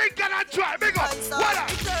starving. Don't link and try, big up. What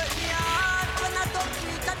up? It hurt me hard when I touch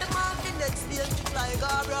me at the market next day. Like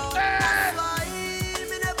a bro. That's why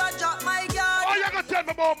me never drop my guard. Oh, you gonna tell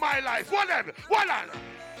me about my life. What on? What on?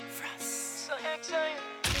 So exciting.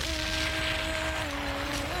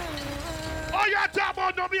 Oh, you talk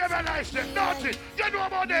about no behavior life, nothing. You know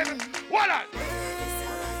about them. What on?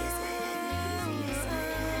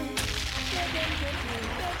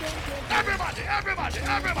 Everybody. In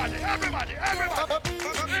my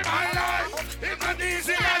life, it's not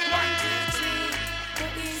easy as one.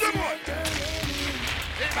 Someone.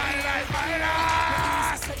 In my life.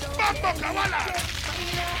 Bamboka, what on?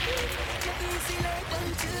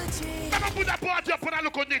 Never put that party up when I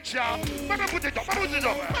look on it, y'all. Never put it up.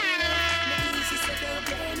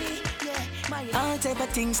 All type of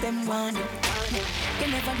things them want. You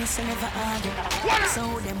never listen, never argue.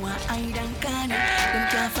 So them want hide and corner. Them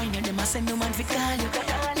can't find you, them a send no man fi call you.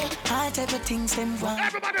 All type of things them want.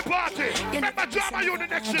 Everybody party. Remember drama unit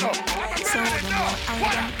next year. So them want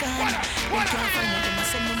hide and corner. Them can't find you, them a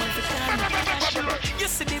send no man fi call you. You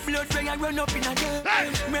see the blood when I run up in a day.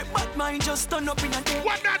 My bad mind just turn up in a day.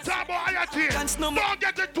 What that time about IoT? Don't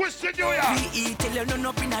get it twisted, you ya. VE tell you run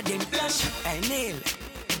up in a them flash. I nail.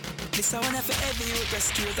 This I wanna for every youth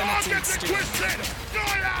rescue and I think straight.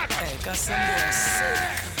 Hey, cause some boys sick.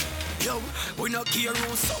 Yo, we not care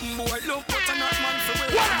who some boy love, but I'm not man for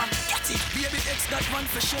real. Get it, baby X that one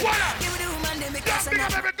for sure. Give me the woman, they make us a man.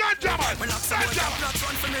 When I'm some boy that's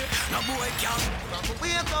one for me, no boy can't. From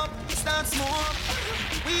wake up, start smoke.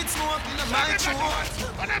 Weed smoke in my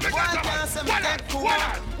throat. Boy can't say me get cool.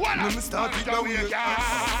 When me start it the way.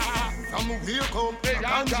 From a wake up,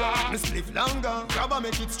 ganja, me spliff longer, grabber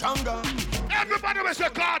make it stronger. Everybody with your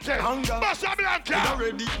cartel, Bossa Blanca. You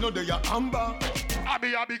already know they are amber. I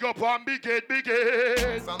big up and big head.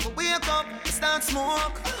 From a wake up, start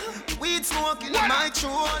smoke. Weed smoke in my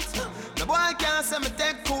throat. The boy can't say me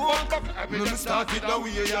take coke. When me start it the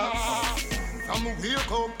way, yeah. From a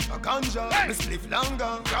wake up, a ganja, me spliff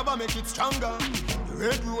longer, grabber make it stronger. The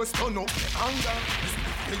red rose turn up the anger.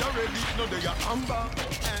 They already know they are amber.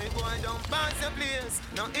 Hey boy, don't pass your place.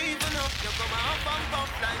 No evil up. You come up and pop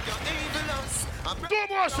like you're evil us. Two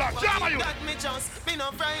more shots, jam you. Got me just, me no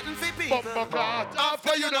frightened for people.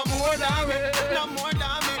 After you no more than me. No more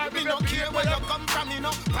than me. Me no care where you come from, me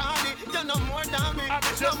no party. You no more than me.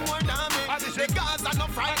 No more than me. Because I no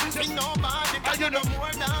frightened for nobody. Cause you no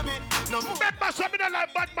more than me. No more. Remember some of the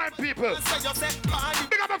like bad man people. So you say party.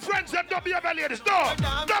 Big up my friends and don't be ever ladies. No,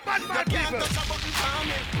 no bad man people.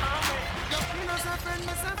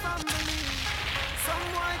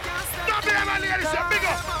 Don't be ever ladies. Big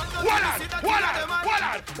up. What on.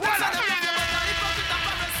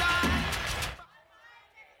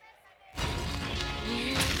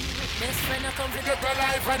 Best friend, I come to get my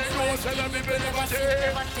life and it knows that I'm never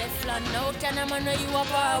say. Teflon, no can a man know you a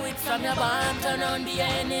power with from your bomb, turn on the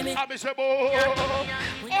enemy. I'm say, oh,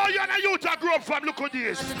 you're a youth that grew up from look at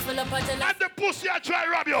this. And the pussy I try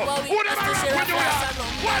rob you. Who never rob when you are?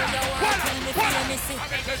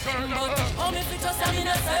 Oh, me fit just I'm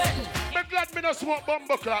innocent. I'm glad me no smoke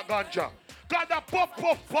bumbo clock ganja. Cause the puff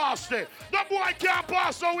pasty. The boy can't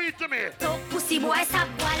pass no weed to me. Pussy boy, stop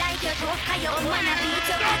boy like your talk. Cause you wanna beat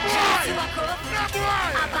your a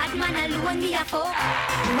bad man alone be a folk.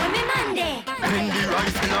 When me man there. Bring the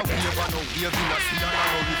rice in a wave and a wave in a sea and a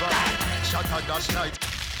river. Shatter dash light.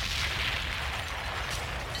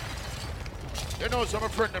 You know some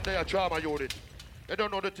friend them they are trauma unit. They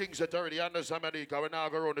don't know the things that already. You understand me? Because we now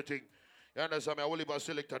go around the thing. You understand me? I will leave a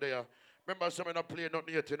selector there. Remember some not playing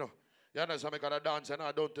nothing yet, you know. You understand me? Got a dance and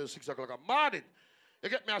I don't till 6 o'clock in the morning. You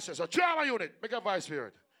get me? I say, so trauma unit. Make a vice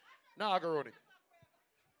spirit. Now I go around it.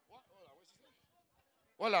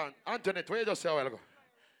 Hold on. Antoinette, where you just say a while ago?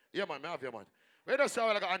 Yeah, man. I have you, man. Where you just say a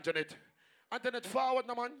while ago, Antoinette? Antoinette, forward,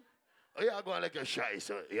 no, man. Oh, you're going like a shy,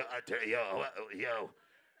 so yo.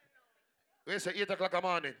 We say 8 o'clock in the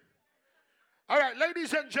morning. All right,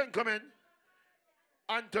 ladies and gentlemen,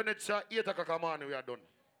 Antoinette said 8 o'clock in the morning we are done.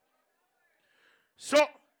 So,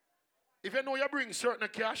 if you know you bring certain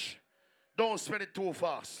cash, don't spend it too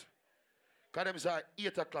fast. Because them say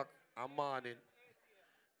 8 o'clock in the morning.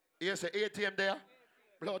 You say ATM there?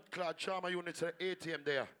 Blood clot trauma unit say ATM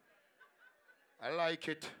there. I like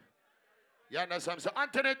it. You understand? So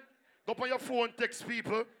Antoinette, go on your phone, text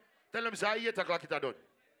people. Tell them say 8 o'clock it are done.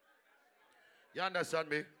 You understand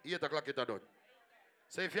me? 8 o'clock it are done.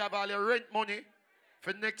 So if you have all your rent money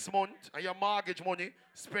for next month and your mortgage money,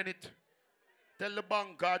 spend it. Tell the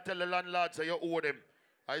banker, tell the landlord say you owe them.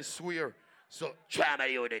 I swear. So trauma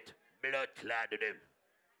unit, blood clot to them.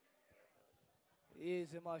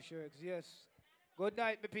 Easy, my shirks, yes. Good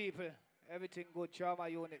night, my people. Everything good, trauma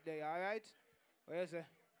unit there, all right? Where's it?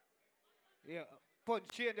 Yeah, punch,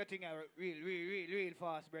 change the thing real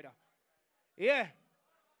fast, brother. Yeah.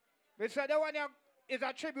 Mr. The one is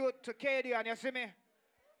a tribute to KD, and you see me?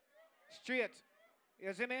 Straight.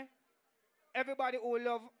 You see me? Everybody who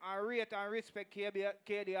love and rate and respect KD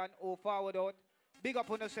and who forward out, big up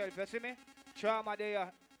on yourself, you see me? Trauma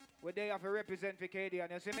there, where they have to represent for KD,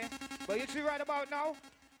 and you see me? But you see right about now,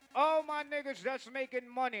 all my niggas just making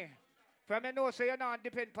money. From you know, so you're not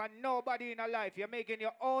dependent on nobody in your life. You're making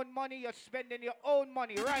your own money, you're spending your own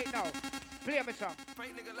money right now. Play me song.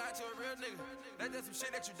 Fake nigga lie to a real nigga. That's just some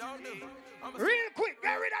shit that you don't do. Real quick,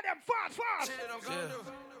 get rid of them fast. Shit that I'm gonna do.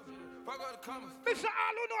 Fuck all the comments. Mr.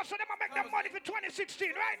 All who knows so them make them money for 2016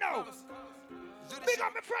 right now. Big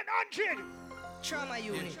up my friend 100. Trauma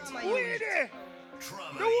unit. Weedy.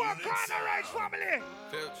 The whole Corner Rice family.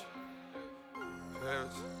 Filch.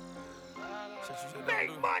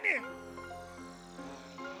 Make money.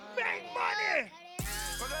 Make money.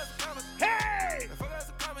 Hey.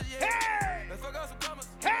 Hey.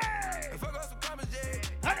 Hey.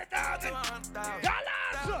 100,000.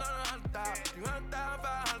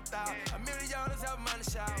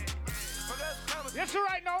 Yes,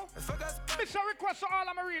 right now. Mr. Request to all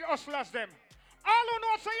of my real hustlers them. All who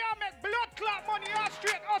know so you make blood clot money, you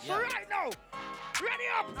straight hustle right now. Ready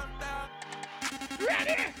up.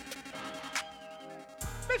 Ready.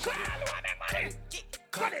 Mr. All who want make money.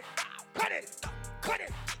 Cut it. Cut it. Cut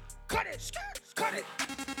it. Cut it. Cut it.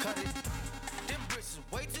 Cut it. Them bricks is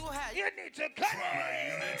way too high. You need to cut it.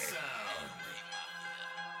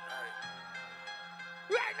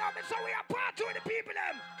 Right now, Mr. We are part of the people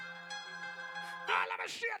them. All of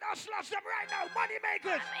my straight hustlers them right now. Money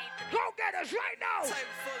makers. Go get us right now.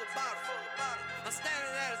 Table full of bottle. I'm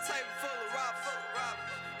standing at a table full of rob.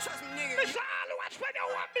 Trust me, nigga. Mr. All who want to spend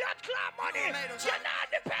your one blood clot money. You're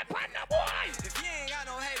not dependent on the boy. If you ain't got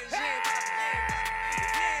no haters, you ain't poppin'.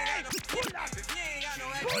 If you ain't got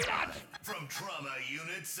no haters. From Trauma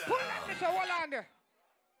Unit Sound. Pull that, Mr. Hollander.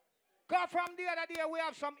 Cause from the other day we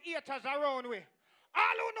have some haters around we.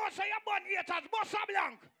 All who know say you born haters, Bossa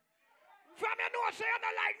Blanc. From you know say you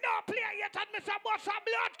don't like no play haters, Mr. Bossa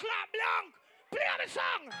Blood Clot Blanc. Play the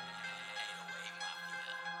song.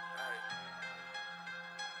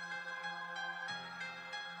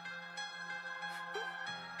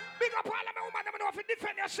 Big up all of my woman, them know if you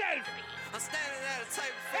defend yourself. I'm standing at a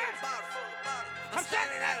table full of bottle. I'm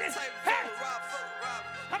standing at this table full of rob.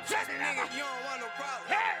 I'm standing at nigga, you don't want no problem.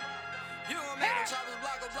 Hey. You don't make no choppers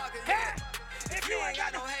block it. Hey. If you ain't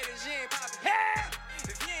got no haters, you ain't poppin'. Hey.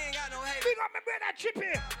 If you ain't got no haters, big up my brother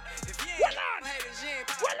Chippy. If you ain't got no haters, you ain't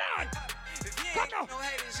poppin'. Well on. If you ain't got no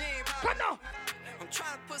haters, you ain't poppin'. Come now. I'm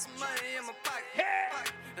trying to put some money in my pocket. Hey.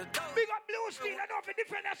 Big up Blue Steel, I know if you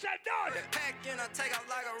defend yourself, dog. The pack and I take off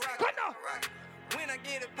like a rocket. Come now. When I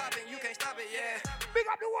get it poppin', you can't stop it, yeah. Big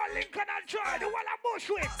up the wall Lincoln and Troy, the wall of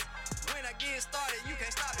Bushwick. When I get started, you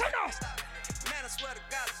can't stop it. Come now. Man, I swear to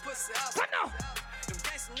God, this pussy out. Come now. Them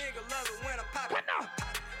gangsta nigga love it when I pop it. Come now.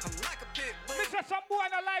 I'm like a pit bull. Mr. Some boy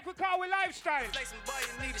in a life we call we lifestyle. Boy,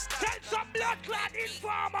 you need to stop. Send some blood clot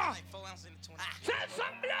informer. Send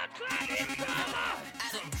some blood clot informer.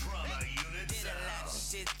 From Trauma Unit Sound.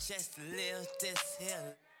 Shit just to live this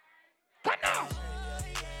hill. Come now.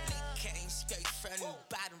 Came straight from the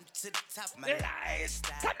bottom to the top of my life.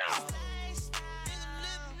 Come now.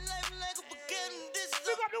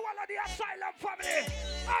 Big up the one of the Asylum family.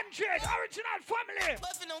 100, original family.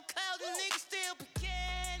 Puffin' on clouds and niggas still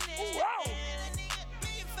beginning. Wow.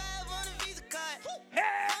 $1,500 on a Visa card.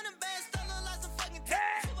 Hey. 100 bands still look like some fucking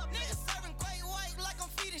hey. Niggas serving great white like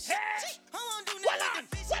I'm feeding shit. Hey. I won't do nothing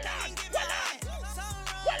with the fish. Well on.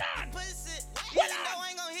 Even though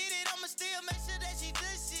I ain't gon' hit it, I'ma still make sure that she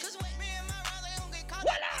does shit. Cause me and my brother don't get caught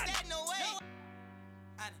like that, no way.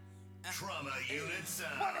 Trauma Unit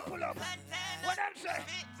Sound. Wanna pull up? What I'm saying?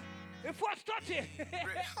 It first 30.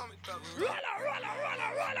 Roll out.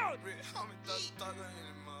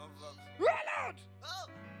 Roll out.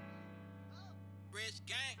 Rich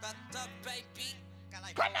gang, fucked up, baby. Got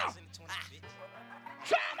like Come now.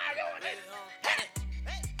 Trauma unit.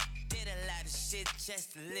 Did a lot of shit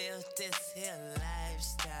just to live this here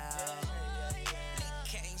lifestyle.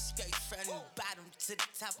 Came straight from the bottom to the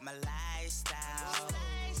top of my lifestyle.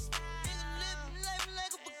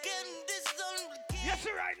 Yes,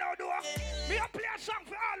 sir, right now, do me a play a song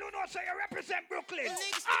for all who know say you represent Brooklyn. All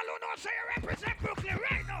who know say you represent Brooklyn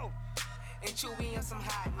right now. And Chewy on some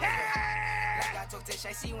hot niggas. Like I talked to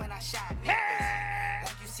Shy when I shot niggas.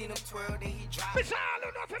 Like you seen him twirl, then he drop. It's all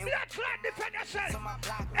who know for me that's right, defend yourself. On my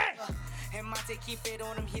block, and Monte keep it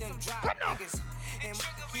on him, he done drop niggas. And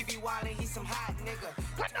he be wildin', he some hot nigga.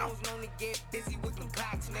 Who's known to get busy with them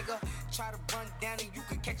Glocks, nigga. Try to run down and you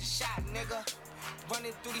could catch a shot, nigga.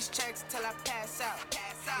 Running through these checks till I pass out.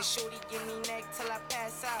 And shorty give me neck till I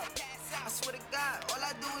pass out. I swear to God, all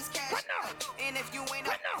I do is cash out. And if you ain't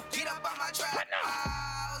up, get up on my track.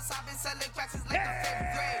 I've been selling cracks since like the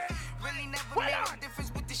 5th grade. Really never made a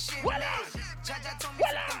difference with the shit made. Jaja told me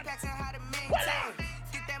some packs and how to maintain.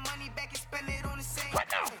 Get that money back and spend it on the same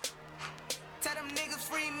thing. Tell them niggas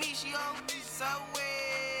free me, she ho.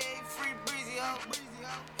 Subway, free breezy ho.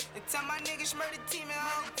 And tell my niggas murder team and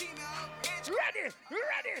ho. Ready.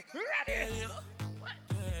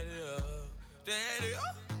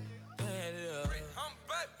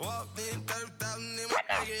 Walked in 30,000 in my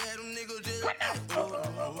pocket, had them niggas just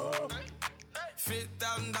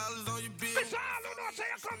 $50,000 on your bill. It's all who know say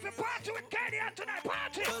you come to party with Katie and tonight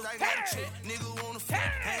party. Cause I got a check, nigga wanna flip,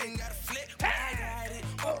 I ain't got a flip, I got it.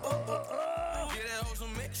 Get that hoe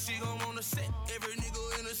some mix, she gon' wanna sit. Every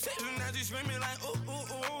nigga in the set, now she screaming like,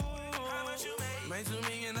 How much you made? Made $2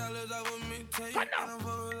 million off of me, tell you, and I'm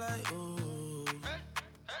for like,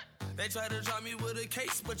 They tried to drop me with a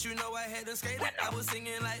case, but you know I had to skate. I was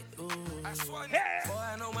singing like, I swear, boy,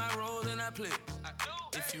 I know my role and I play.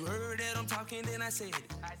 If you heard that I'm talking, then I said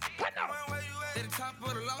it. Where you at? At the top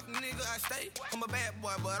of the loft, nigga, I stay. I'm a bad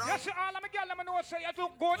boy, but I'm... Yes, all of my girls, let me know say you do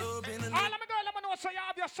good. All of my girls, let me know say you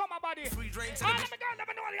have your summer body. All of my girls, let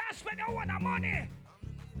me know you spend your own money.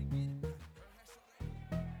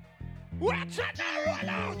 Watch it now, roll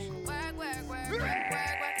out. Work.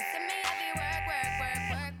 Send me heavy work.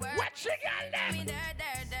 What you got left?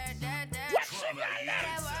 What you got left?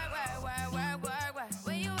 Work.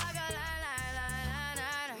 When you walk a line.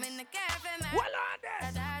 I'm in the cafe, man. What on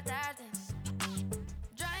there?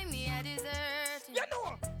 Drive me a dessert. You know.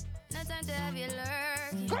 No time to have you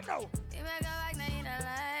lurking. Come now. You make a walk, now you don't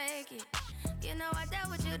like it. You know I dealt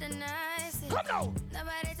with you the nicest. Come now.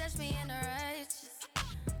 Nobody touched me in the righteous.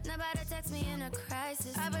 Nobody text me in a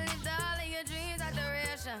crisis. I believed all of your dreams are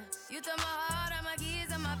duration. You took my heart, all my keys,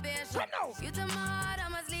 and my patience. You took my heart, I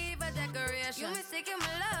must leave a decoration. You mistaken my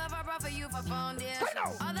love, I brought for you for foundation.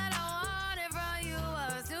 All that I wanted from you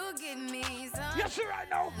was to give me some. Yes, sir, right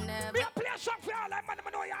now. Me a play a song for all I man, I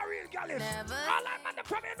know you're a real gallus. All I man,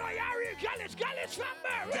 from you know you're a real gallus from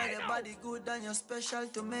there, right your now. body good and you're special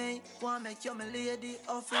to me. Wanna make you my lady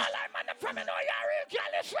of it. All I man, from you know you're a real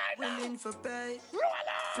gallus right now. Willing for pay. Roll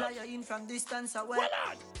on. Fly you in from distance away. Roll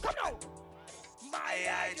on. Come now. My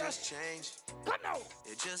I just changed. Come now.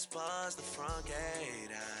 It just buzzed the front gate.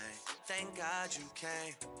 I thank God you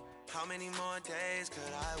came. How many more days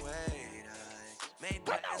could I wait? I made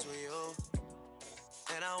plans with you,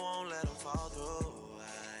 and I won't let them fall through.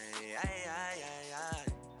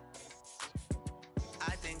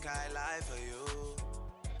 I think I lie for you.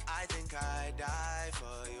 I think I die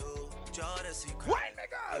for you. You're the secret. Wait,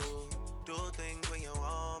 niggas. Do things when you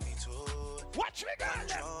want me to. Watch me, girl.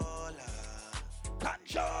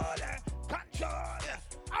 Controller.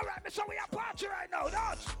 All right, Mr. We are party right now,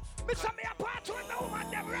 don't? Mr. Me a party with no woman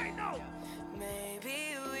them right now.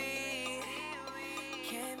 Maybe we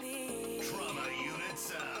can be Trauma Unit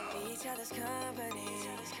Sound. each other's company.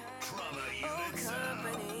 Trauma Unit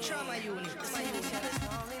Sound. Trauma Unit. Spend each other's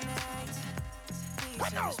lonely nights.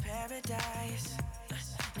 Each other's paradise.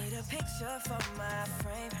 Need a picture for my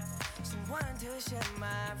frame. Someone to share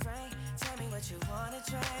my brain. Tell me what you wanna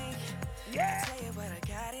drink. Yeah. Tell you what I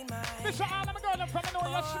got in mind. Listen, all of my girls from the know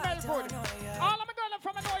you smell good. All of my girls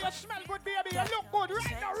from the know you smell good, baby. You look good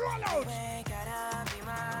right now. Roll out. You ain't gotta be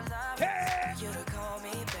my lover. Hey. You to call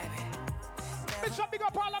me baby. Listen, big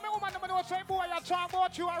up all of my woman. I know say boy, I talk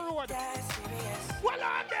about you a road. That's serious. Well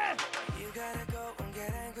on there. You gotta go and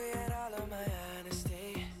get angry at all of my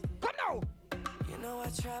honesty. Come now. You know I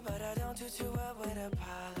try, but I don't do too well with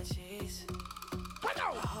apologies. Come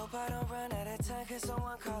now. I hope I don't run out of time, cause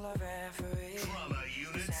someone call a referee. Trauma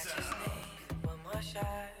Unit I just Sound. need one more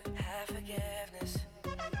shot, have forgiveness.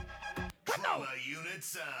 Trauma Unit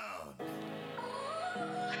Sound.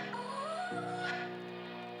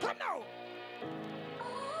 Come now.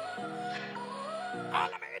 All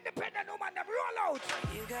of my independent woman, them roll out.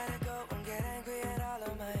 You gotta go and get angry at all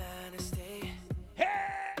of my honesty. Hey.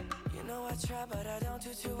 You know I try, but I don't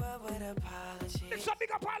do too well with apology. It's a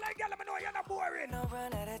big up all I get, I know you're not boring. No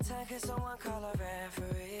run out of time, cause someone call a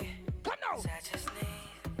referee. Come now. Cause I just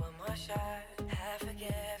need one more shot, have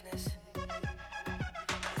forgiveness.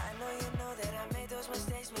 I know you know that I made those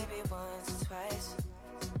mistakes maybe once or twice.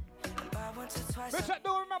 And by once or twice, Listen,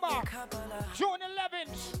 do remember, June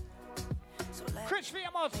 11th, so Chris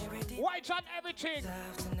Famous, White on Everything.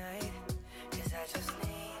 Tonight, cause I just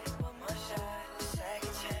need one more shot,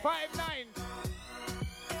 second chance. 5-9.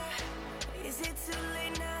 Is it too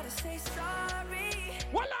late now to say sorry?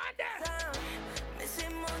 Well on there.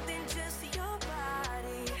 Missing more than just your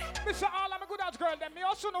body. Mr. All I'm a good ass girl, them me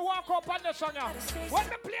also no walk up on the song. When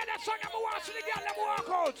me play that song, I'm watching the girl, them walk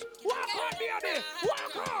out. Walk out, baby.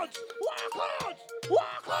 Walk out. Walk out.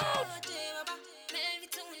 Walk out.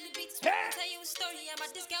 Hey. Tell you a story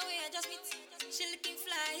about this girl we just meet. She looking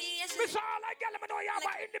fly. Yes, Mr. All I get them know you have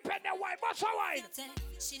an independent wife. What's her wine?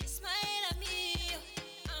 she smile at me.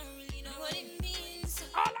 I don't really know what it means.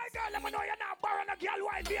 All I got them know you're not borrowing a girl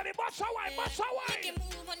wine, baby. What's her wine? What's her wine? Can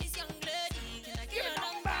move on this young lady. Can I get your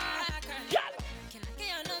number, girl? Can I get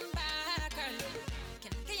your number, girl? Can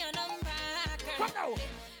I get your number, girl? Come now.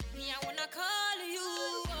 Me, I wanna call you.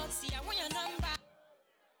 See, I want your number.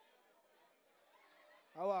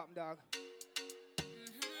 How up, dog?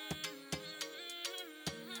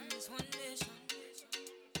 This one dish.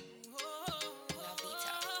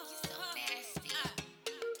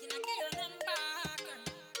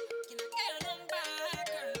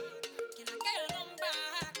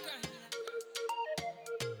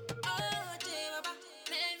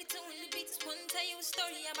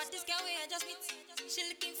 She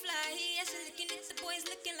looking fly, yeah, she looking at the boys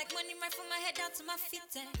looking like money right from my head down to my feet.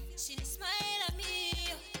 She didn't smile at me.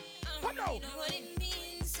 I don't really know what it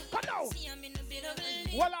means. Come now. See, I'm in a bit of a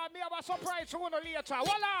lead. Well, I may have a surprise for you later.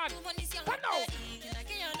 Well, on. Come now. Can I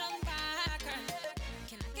get your number, girl?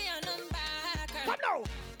 Can I get your number, girl? Come now.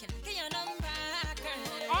 Can I get your number,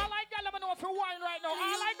 girl? All I got, let me know if you wine right now. All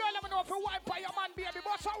I got, let me know if you wine by your man, baby.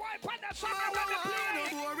 What's a wine by that song when we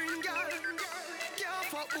play? Boring girl. Can't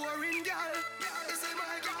fuck boring girl. This is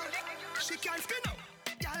my girl. She can't spin up.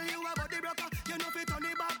 Girl, you a body broker. You know fi turn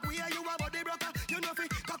it back. Where you a body broker. You know fi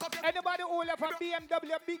cock up your. Anybody who left a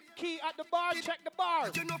BMW big key at the bar, check the bar.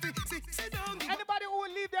 You know fi sit down. Anybody who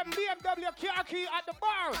leave them BMW car key at the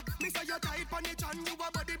bar. Me say you tight on it and you a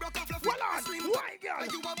body broker. Fluffy. Well on. Why girl?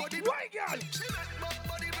 You a body Why girl? She make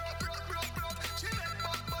body broke. She make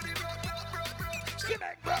body broke. She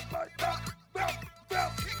make body broke.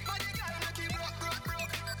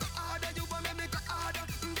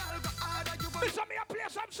 Listen, me a play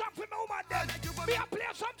some song for me woman then. Me a play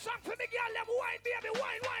some song for me girl. Them wine, baby,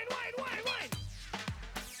 wine.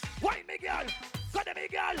 Wine me girl, got me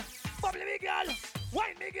girl, bubble me girl.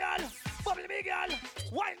 Wine me girl, bubble me girl.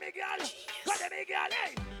 Wine me girl, got me girl.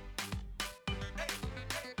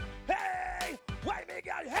 Hey, hey, wine me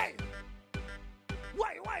girl. Hey,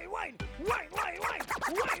 wine.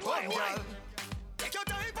 Take your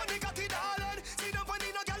time on the cocky, darling. See the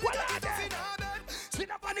funny no girl. Well,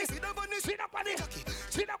 sit up on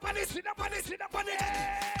it.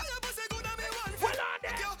 Well on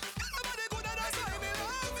there.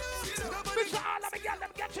 Mr. All of me girl, them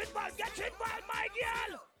get involved, my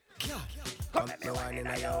girl. Come me wine in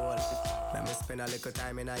your hole. Let me spend a little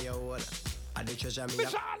time in your hole. I the treasure me.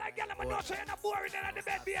 Mr. All I girl, I'm not saying I'm boring in the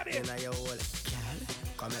bed, baby. In your hole, girl.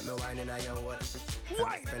 Come let me wine in your hole.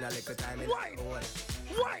 Wine. Spend a little time in your hole.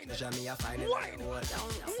 Wine. Treasure me a find in your hole.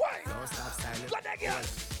 Don't stop standing. Got that girl.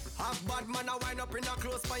 Half bad man a wind up in a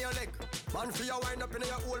close by your leg. Man for your wind up in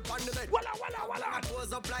your hole pan the bed. Walla.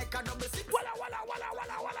 Pose up like a double six. Walla.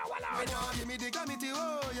 Me now give me the glamity,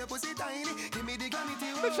 oh, your pussy tiny. Give me the glamity,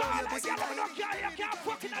 oh, Mr. All your I pussy girl, I'm tiny. not care. You can't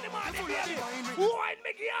fucking in the morning, baby. Wine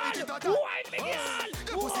me girl. Your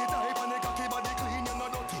pussy tight and the cocky body clean, you're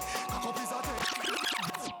not dirty. Cock up is a thing.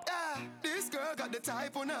 This girl got the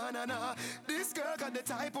type, oh na na na. This girl got the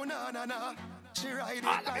type, oh na na na. She ride it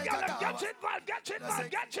like a car. Get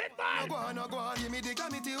involved. No go on, give me the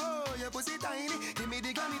glamity, oh, your pussy tiny. Give me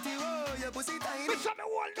the glamity, oh, your pussy tiny. Mr. Me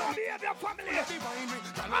hold down the your family.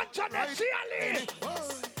 Antoinette Ciali.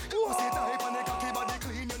 Pussy tight and the cocky body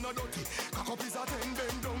clean, you're not dirty. Cock up is a 10,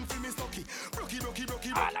 bend down for me stocky. Brocky. All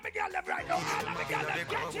of me girl them right now. All of me girl them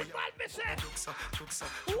get involved, me say. Chuksa.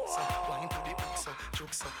 Wine to the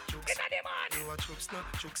chuksa. Inna the morning. You a chuksa.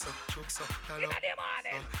 Inna the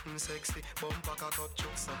morning. Sexy, bumper cock up,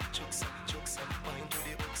 chuksa. Wine to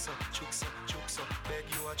the chuksa.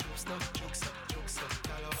 a jukes now, jukes up, jukes up.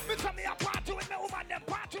 Me tell me a party with me woman, them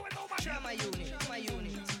party with me woman. Trauma unit, my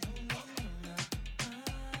unit.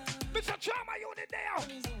 Mr. Trauma unit there.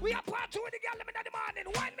 We are party with the girl in the morning.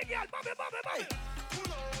 Wine me girl, bubble, bubble, bubble.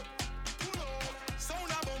 Pull up, pull up.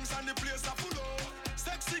 Sound a bounce and the place a full up.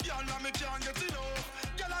 Sexy girl, now me can't get enough.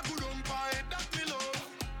 Girl a good umpire, that me love.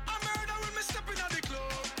 I murder when me step in at the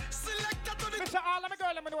club. Selector to the... Mr. All of me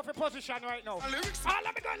girl, let me know if you're position right now. All of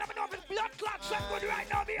me girl, let me know if it's blood clot set good right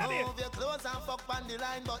now, baby. Move your clothes and fuck on the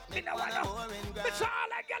line, but me know wanna boring girl. Mr. All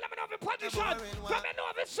of me girl, let me know if it's position. From me know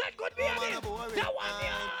if it's set good, baby. That one,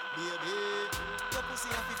 yeah. Baby, your pussy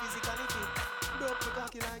have to physically fit. Broke the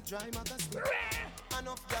cocky like dry magazine.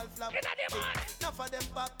 Enough girl flap. Enough of them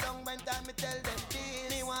pop down when time me tell them this.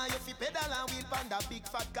 Me want you fi pedal and wheel pan that big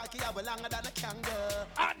fat cocky a well longer than a kangaroo.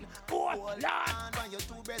 And hold on. When your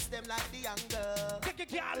two breasts them like the angle. Take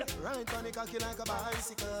it, girl. Right on the cocky like a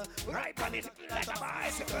bicycle. Right on it like a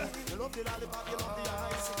bicycle. You love the lollipop, you love the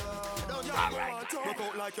icicle. Don't you want look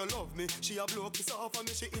out like you love me. She a blow kiss off for me.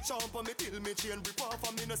 She itch on for me till me chain rip off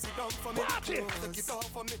for me. No sit down for me. Take it off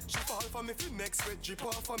for me. She fall for me. Feel next sweat drip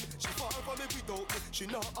off for me. She fall for me without me. She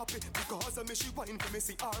not happy because of me. She whine for me.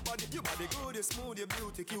 See her body. Your body good, you smooth, you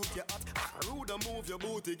beauty, cute, you hot. Rude and move your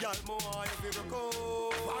booty, girl. More you feel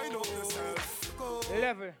go. Wind up yourself. Go.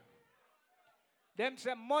 Level. Them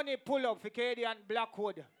say money pull up for Cadian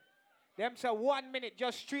Blackwood. Them say 1 minute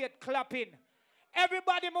just straight clapping.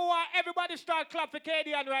 Everybody more, everybody start clap for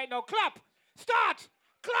Cadian right now. Clap. Start.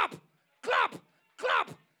 Clap. Clap. Clap.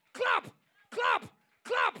 Clap. Clap.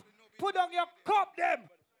 Clap. Put on your cup them.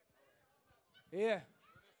 Yeah.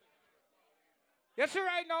 You see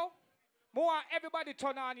right now? More everybody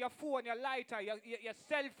turn on your phone, your lighter, your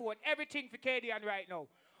cell phone, everything for Cadian right now.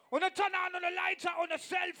 When you turn on the lighter, on the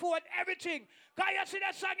cell phone, everything. Can you see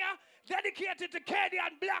that song here? Dedicated to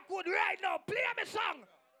Cadian Blackwood right now. Play me song.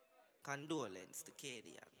 Condolence to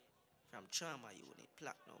Cadian. From Trauma Unit,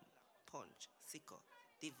 Platinum, Punch, Sicko,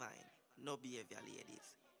 Divine, No Behavior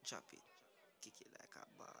Ladies. Drop it. Kick it like a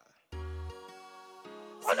ball.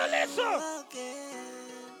 On the listen.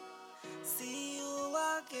 See you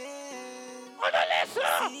again. On the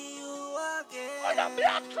listen. See you again. On the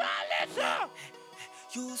black cloud, listen.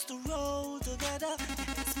 Used to roll together,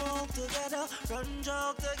 smoke together, run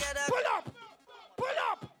jog together. Pull up! Pull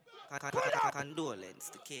up! Pull up! Condolence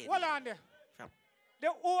to Cadian. Hold on there. The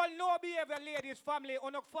whole No Behavior Ladies family,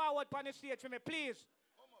 on the forward on the stage for me, please.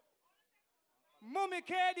 Mummy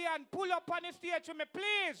Cadian, pull up on the stage for me,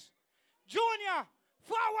 please. Junior,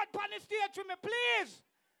 forward on the stage for me, please.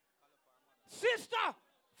 Sister,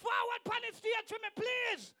 forward on the stage for me,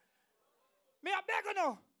 please. Me a beg you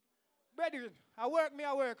now. Brethren, I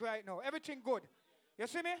work right now. Everything good. You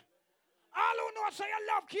see me? All who know say you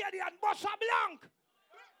love Cadian, Bossa Blanc.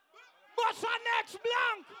 Bossa next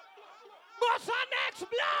Blanc. Bossa next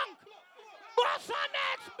Blanc. Bossa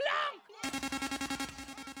next Blanc.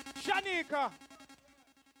 Shanika,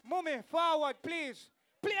 Mummy, forward, please.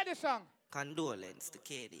 Play the song. Condolence to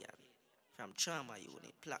Cadian. From Trauma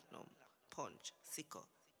Unit, Platinum, Punch, Sicko,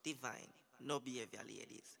 Divine, No Behavior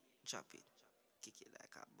Ladies. Drop it. Kick it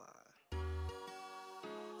like a ball.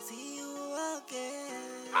 See you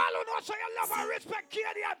again. All who know say you love and respect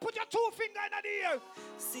Cadian, put your two fingers in the air.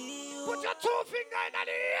 See you. Put your two fingers in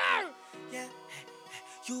the air. Yeah.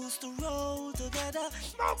 Used to roll together,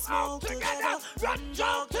 smoke together, run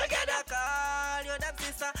jog together. Call you them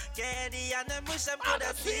sister, Cadian, them wish them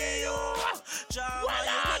coulda see you.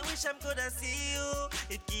 Drama, you wish them coulda see you.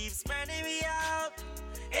 It keeps spreading me out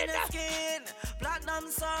in the skin. Platinum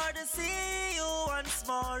saw to see you once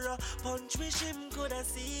more. Punch wish him coulda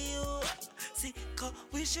see you. Sicko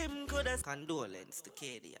wish him coulda. Condolence to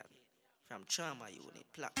Cadian. From Trauma Unit,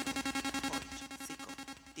 Platinum, Punch, Sicko,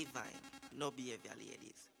 Divine, No Behavior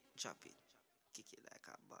Ladies. Drop it. Kick it like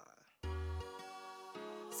a ball.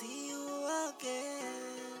 See you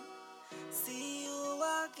again. See you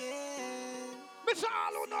again. Mr.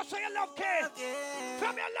 All who know say you love K.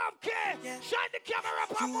 From your love K. Shine the camera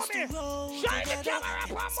up on Mummy. Shine the camera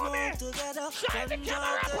up on Mummy. Shine the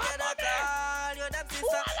camera up on Mummy. You them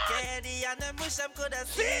sister, Cadian, them wish them coulda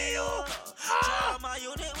see you. Trauma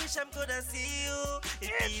Unit wish them coulda see you.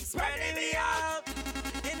 It keeps spreading me out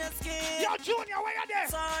in the skin. Yo, Junior, where you there?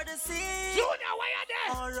 Sorry to see. Junior, where you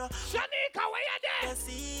there? Shanika, where you there?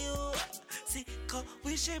 See you. Sicko,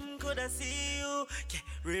 wish him coulda see you.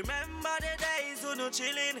 Remember the days when no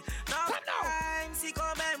chillin'. Enough time, Sicko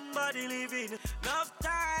remember the living. Enough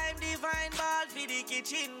time, Divine ball for the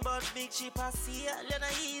kitchen. But big chip a seal, you know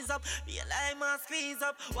ease up. Be a lime and squeeze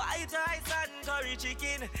up. White rice and curry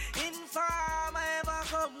chicken. In farm, I ever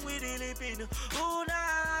come with the lippin'. Who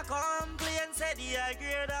nah complain, said the high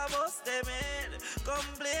grade I bust them in.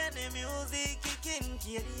 Complain the music kicking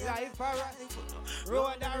KD. Life alright.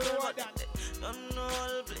 Road and road and don't know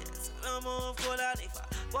all place. No move cold and if I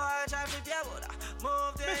boy try to be able to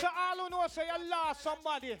move there. Mr. All who knows say you lost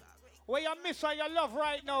somebody. Where you miss or you love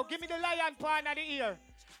right now. Give me the lion paw in the ear.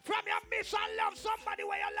 From your miss and love somebody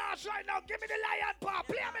where you lost right now. Give me the lion paw.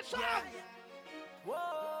 Play me song. Yeah.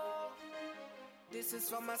 Whoa. This is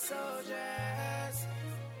for my soldiers.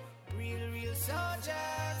 Real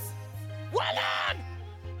soldiers. Well on!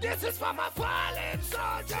 This is for my fallen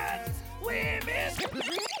soldiers. We miss.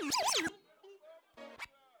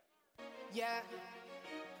 Yeah.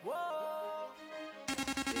 Whoa.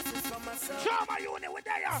 This is for my soldiers. Trauma unit with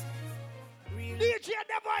there. DJ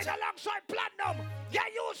Divine alongside Platinum. Get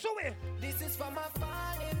used to it. This is for my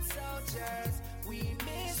fallen soldiers. We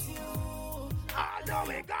miss you. I know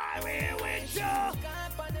we got we with you.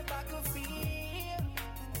 Camp on the battlefield.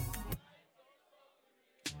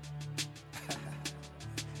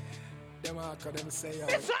 Them hardcore, them say, yo.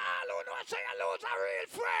 It's all who know say you lose a real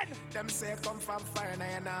friend. Them say come from fire and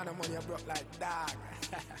you know them when you broke like dog.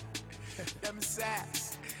 Them say,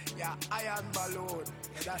 yeah, iron balloon.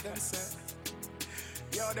 That them say.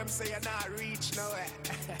 Yo, them say you're not reach nowhere.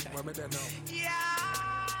 What me don't know? Yeah!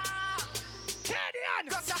 Canadian!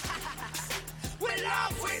 We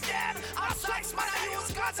love with them. Our sex man I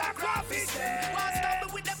use cause I crawfish them. What's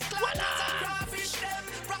up with them clowns and crawfish them?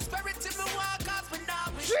 Prosperity me walk cause we now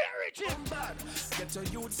we bad. Get your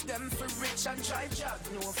youths them for rich and try job.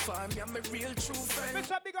 No farm, you're my real true friend.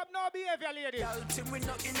 Mr. Big Up no behavior lady. Y'all think we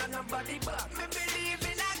nothing on nobody but me believe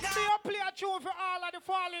in a God. Me a play a tune for all of the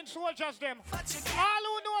fallen soldiers them. All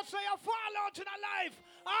who know say you fall out in a life.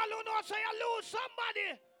 All who know say you lose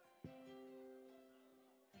somebody.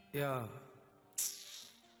 Yo.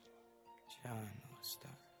 John, no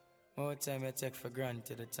stop. More time you take for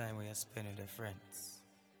granted the time when you spend with your friends.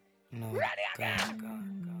 No. Ready again.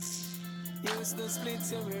 Gone. Used to split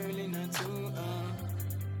so early not too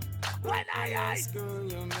When I school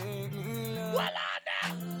you make me love. Well on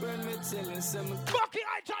when me tell you some Bucky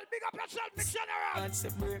Idol, big up yourself, Big General. God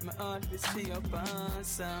separate my heart to see your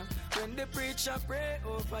answer. When the preacher pray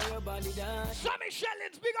over your body that Sammy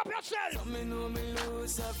Shellings, big up yourself. So me know me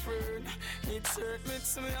lose a friend. It's hurt me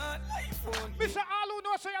to my heart life on. Mr. All who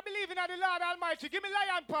knows say you believe in the Lord Almighty. Give me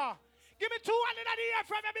lion paw. Give me 200 in the air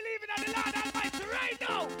from you believe in the Lord Almighty right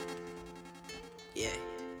now. Yeah,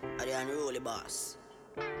 I'm the unruly boss.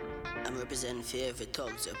 I'm representing for every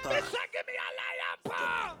thugs apart. Mr. Give me a lion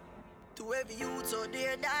paw. To every youth out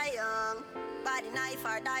there die young, by the knife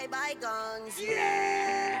or die by guns.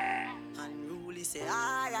 Yeah. Unruly say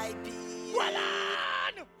R.I.P. Well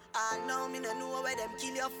on. I know me no know where them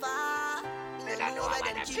kill you for. Me no know where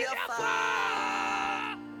them kill you for.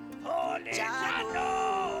 Holy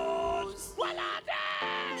Janos. Well on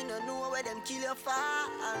then. Me no know where them kill you for.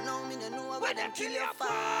 I know me no know where them kill you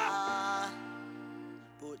for.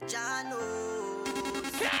 But Janos.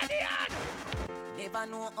 Canadian. Never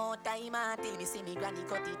know how time until me see me granny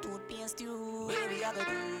cut the toothpaste too. Where we a go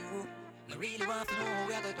do? I really want to know where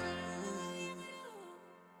we a go do.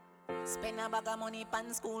 Spend a bag of money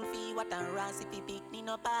pan school fee. What a ras if he pick me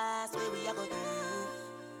no pass. Where we a go do?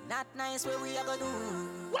 Not nice where we a go do.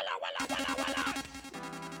 Walla.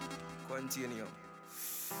 Continue.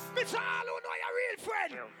 Mr. All who know your real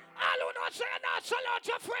friend. All who know say you're not sell out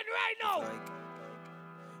your friend right now.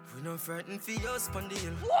 We no frightened for your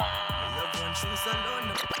spondyle. Whoa!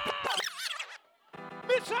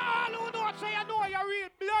 Mr. All who know say you know your real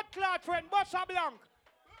blood clot friend, Bossa Blanc.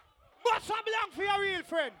 Bossa Blanc for your real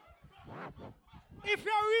friend. If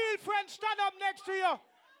your real friend stand up next to you,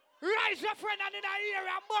 rise your friend and in the ear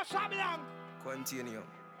and Bossa Blanc. Continue.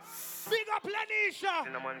 Big up Lanisha.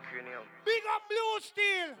 Big up Blue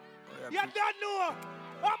Steel. You don't know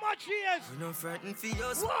how much he is. We no frightened for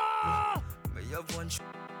your Whoa! But you have one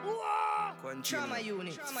Whoa! Continue. Trauma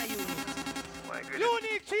unit.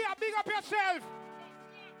 Unique here, big up yourself.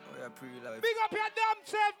 Oh, yeah, pre-life. Big up your damn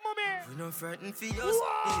self, mommy. We no frightened for your steal.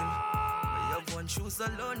 But you have one shoes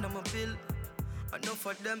alone, I'm a bill. Enough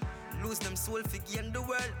of them lose them soul for gain the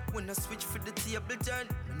world. When I switch for the table turn,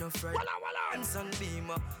 we no frightened. And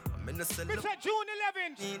Sunbeamer. Mr. June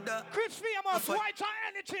 11th, Chris Famous, White or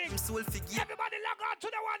anything. Everybody log on to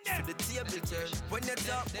the one there. For the table turn. When you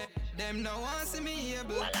talk, them no want see me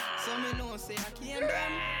able. So me know say I can't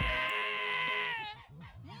them.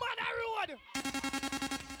 Mother Road.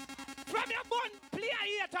 From your bun, player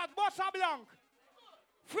here at Bossa Blanc.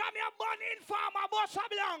 From your bun, informer Bossa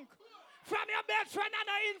Blanc. From your best friend and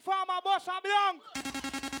the informer Bossa Blanc.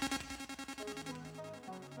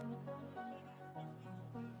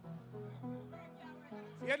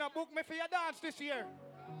 You know, book me for your dance this year.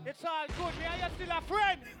 It's all good. Me and you still a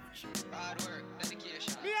friend. Hard work,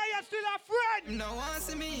 dedication. Me and you still a friend. No one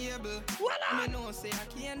see me able. Voila. Me know say I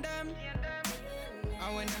can't them.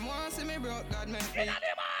 And when them want see me broke, God make me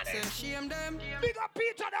say shame them. Big up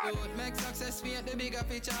Peter down. Don't make success paint the bigger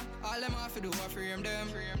picture. All them have to do is frame them.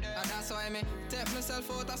 And that's why me take myself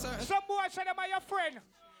out of certain. Some boys say them are your friend.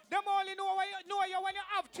 Them only know you when you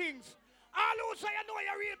have things. All who say you know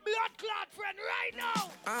your real blood clot friend right now.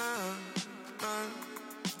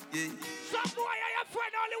 Yeah. Some boy are your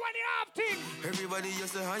friend only when you have things. Everybody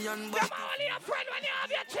used to high and Them only your friend when you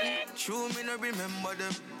have your things. True, me no remember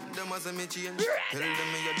them. Them as a me change. Tell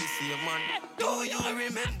them me you're the same man. Do you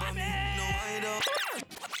remember me? No, I don't.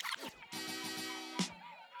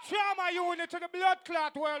 Trauma unit to the blood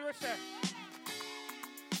clot world, we say.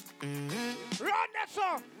 Run that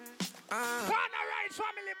song. Corner Rights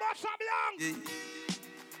family, boss up long.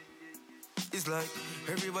 It's like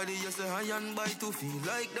everybody used to high and buy to feel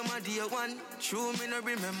like them a dear one. True, me no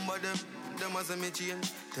remember them. Them as a me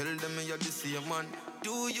change. Tell them me you're the same man.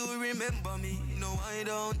 Do you remember me? No, I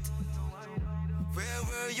don't. Where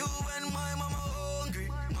were you when my mama hungry?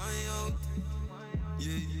 My out.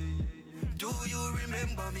 Yeah. Do you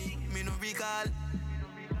remember me? Me no recall.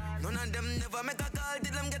 None of them never make a call.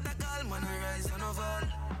 Did them get a call? Man, I rise and of all.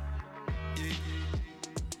 Yeah.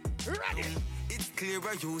 Ready. It's clear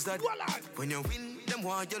I use that. When you win, them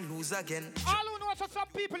want you lose again. All who know so some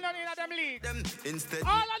people not in them league. Them instead. All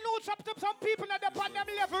I know some people not up on them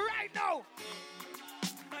level right now.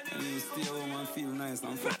 You stay home and feel nice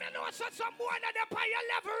and fun. From you know so some boy not up on your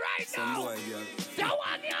level right Some now. boy, girl. That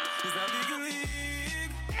one, yeah. It's a big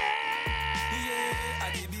league. Yeah,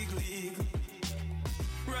 at the big league.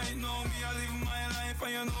 Right now, me I live my life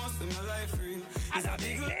and you know see my life real. It's a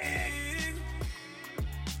big league.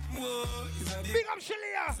 Whoa, it's a big up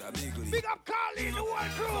Shalia. Big up Carly, the whole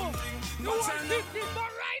crew. The whole 50, but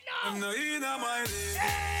right now. I'm not in my league.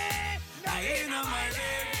 Not in my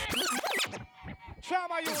league.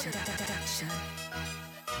 Trauma unit.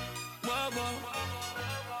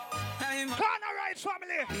 Corner Rights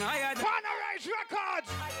family. Corner Rights records.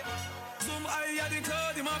 Zoom I had the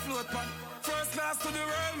cloud in my float pan. First class to the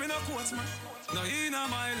world, me no coach man. No in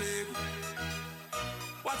my league.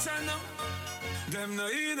 Watch out now. Them no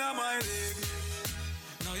in my league.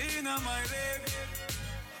 No in my league.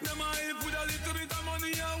 Them I put a little bit of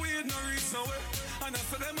money and weed no reach nowhere. And I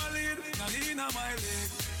say them a lead. No in my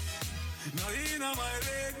league. No in my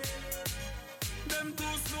league. Them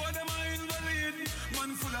too slow, them a invalid.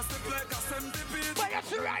 Man full of step like a centipede. But you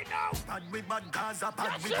see right now. Bad we bad Gaza,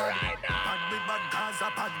 bad we see bad. right now. Bad we bad Gaza,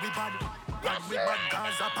 bad we bad. Bad we bad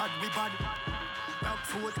Gaza, bad we bad. Black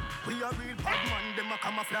foot, we a real bad man, them a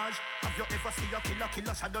camouflage. Have you ever seen a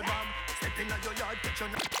killer shadow dog? Step in your yard, get your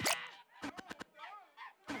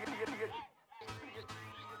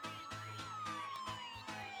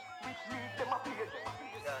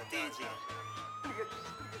DJ.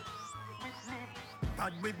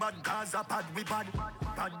 Bad we bad Gaza, bad we bad.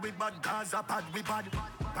 Bad we bad Gaza, bad we bad.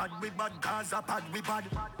 Bad we bad Gaza, bad we bad.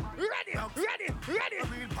 Ready. A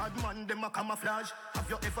real bad man, them a camouflage. Have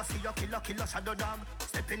you ever seen a killer shadow dog?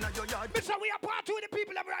 Step in your yard. Mister, we are party with the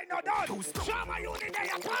people them right now, dog. Trauma unit, they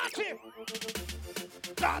are party.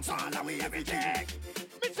 Dance all and we everything.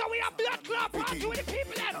 Mister, we are blood club party with the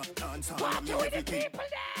people them. Party with the people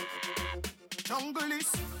them. Jungle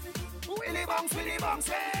is Willy Bongs,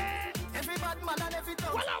 eh. every bad man and every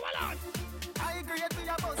town. Well on. I agree with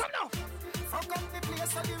your boss. Come now. Fuck up the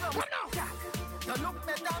place of the room. Come now. Yeah. You look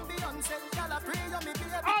better than Beyonce. Y'all a pray you me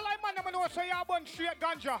baby. All I man them know say you bun straight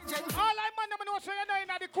ganja. All I man them know say you know in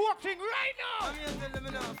the coke thing right now. I'm here telling me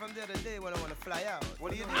now from the other day when I want to fly out.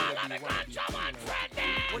 What do you do? All of the ganja man friendly.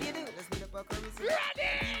 What do you do? Let's meet up at Currency.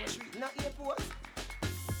 Ready. Not airport.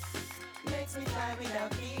 Makes me fly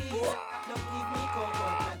without peace. Don't give me cocoa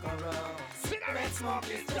like a rose. Cigarette smoke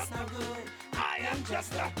is just no good. I am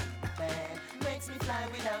just a bad. Makes me fly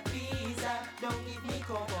without visa. Don't give me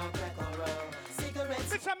cocoa like a rose.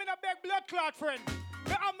 Cigarettes. Listen, me no beg blood clot friend.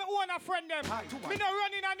 Me have my own a friend them. Me no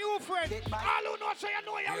running a new friend. All who know say you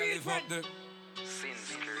know your real friend.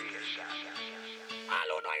 All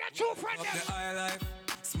who know your true friend Up them. the high life.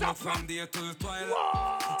 Smoke from day till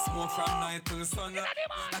twilight. Smoke from night till sunlight.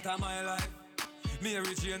 That a my life.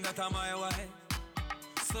 Mary Jane, that a my wife.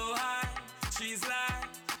 So high, she's like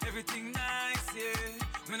everything nice,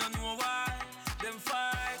 yeah. Me no know why them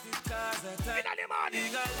fight it cause I take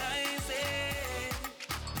legalize it.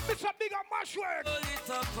 It's a bigger mash word. Pull it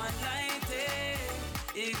up and light it,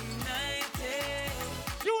 ignite it.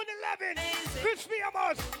 June 11, Chris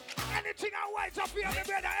Fiamos. Anything I white up here, my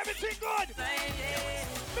brother, everything good.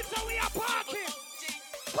 Mr. We are party.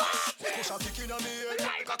 Party! Push a kick inna me head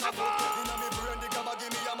like a foot. Inna me brain, the gabba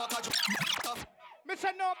give me a maca. Me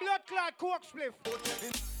say no blood clot coke spliff.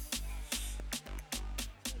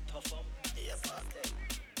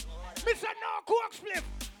 Me say no coke spliff.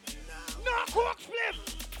 No coke spliff.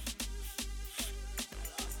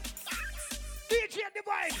 DJ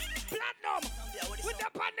Divine, Platinum, with the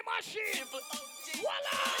panty machine.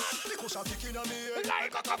 Voila! Push a kick inna me head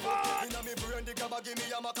like a foot. Inna me brain, the gabba give me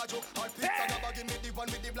a maca. Hard pick, the gabba give me the one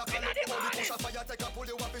with the black and the push a fire, take a pull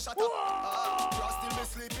you up, shut up. Brass till me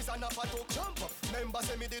sleep is an apple talk jump up. Member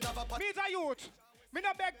say me did have a pat. Me is a youth. Me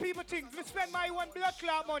no beg people things. Me spend my own blood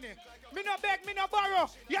clot money. Me no beg, me no borrow.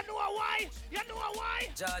 You know why? You know why?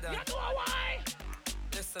 Jordan. You know why?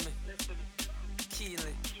 Listen me.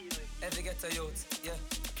 Keely. Every get a youth. Yeah.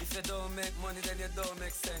 If you don't make money, then you don't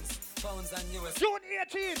make sense. Pounds and US. June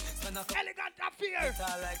 18th. Elegant affair. It's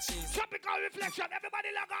all like cheese. Tropical reflection. Everybody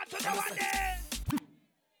log on to the one day.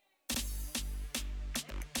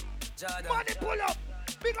 Jordan. Money pull up.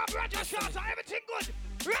 Big up Roger Slaughter. Everything good.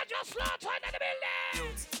 Roger Slaughter in the building.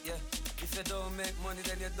 Youth, yeah. If you don't make money,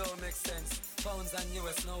 then you don't make sense. Pounds and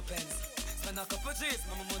US, no pence. Spend a couple G's,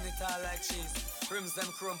 my money tall like cheese. Rims them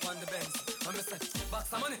chrome on the Benz. I'm say,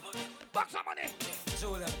 box of money. Box of money.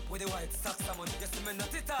 Julia, with the white stacks of money. Yes, me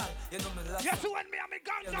not it all. You know me love. Yes, when me and me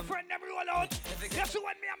gangster friend them roll out. Yes,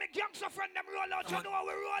 when me and me gangster friend them roll out. You know how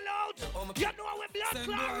we roll out. You know how we blood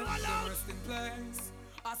clot roll out. Rest in place.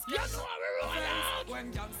 You know how we roll out.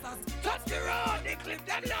 When gangsters touch the road, they clip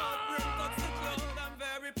them down. I'm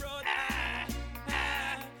very proud.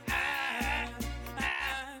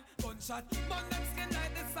 Gunshot, burn them skin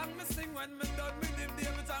like the song me sing when me done with him.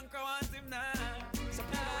 David Anchor want him now.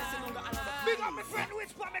 Big up my friend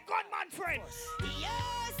Whisper, my gunman friend.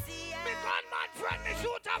 Yes, yeah. My gunman friend, my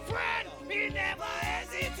shooter friend. He never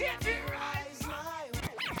hesitate to rise.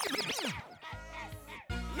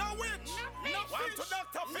 No witch, no one to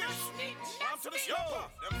Dr. Fish, one to the snapper.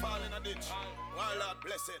 Them fall in a ditch. One Lord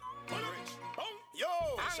blessed, one rich. Yo,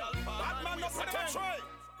 Batman no pretend.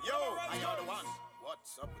 Yo, I got the one.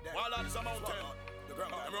 What's up with them? One Lord is a mountain. The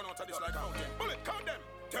ground, them run out of this like a mountain. Bullet, count them.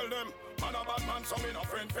 Tell them, man a bad man, so me no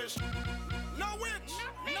friend fish. No witch,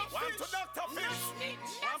 no one to Dr. Fish,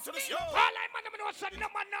 one to the snapper. All I man, know said no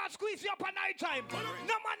man not squeeze you up at night time.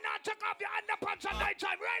 No man not take off your underpants at night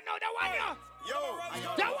time. Right now, the one ya. Yo,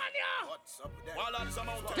 the one ya. What's up with them? One Lord is a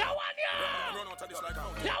mountain. The one ya. Run out of this like a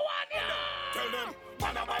mountain. The one ya. Tell them,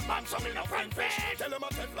 man a bad man, so me no friend fish. Tell them a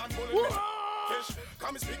Teflon bullet fish.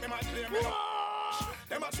 Come and speak me my claim me.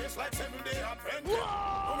 Them a trace like 7 day at friend.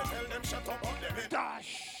 Come and tell them shut up on them head.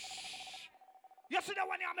 Dash. You see the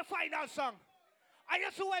one here on the final song. I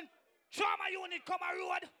used to when Trauma Unit come a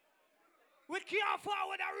road, we can't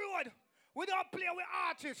forward a road. We don't play with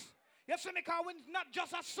artists. You see me, because we're not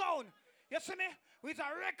just a sound. You see me? We're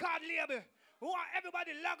a record label. We want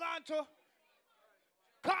everybody log on to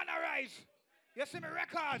Cornerize. You see me,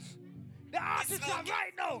 records. The artists are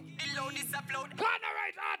right now.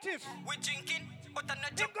 Cornerize artists. We're drinking, but I'm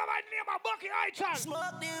not drinking. You go by the name of Bucky Eichel.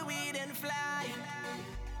 Smoke the weed and fly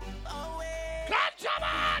away. Ganja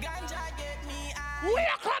man. Ganja get me high.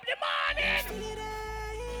 Wake up the morning.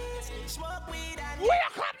 Smoke weed and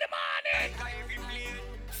wake up the morning. Like a heavy blade.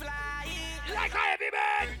 Fly. Like a heavy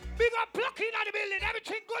man. Big up plucking at the building.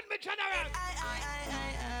 Everything good, me general.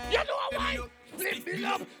 You know why? Flip me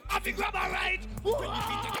up. I be grab a right.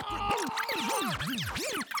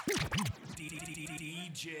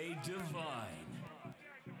 DJ Divine.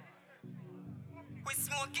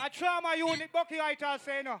 A Trauma Unit, Bucky Eichel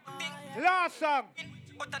say no. Last song.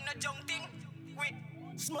 But I'm not jumping.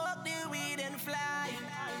 Smoke the weed and fly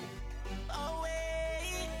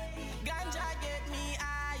away. Ganja get me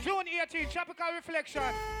high. June 18, Tropical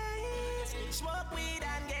Reflection. Smoke weed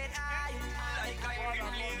and get high. Like I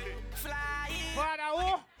fly. Father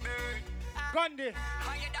who? Gundy.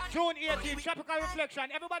 June 18, Tropical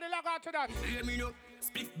Reflection. Everybody log on to that. Let me know.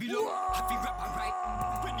 Speak below. Happy rapper right.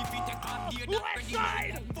 When you feet take on the west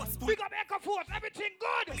side. Big up Echo Force. Everything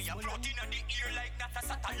good. Me a floating on the ear like that's a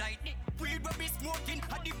satellite. Weed will be smoking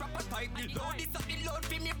at the rapper pipe. The load is up the load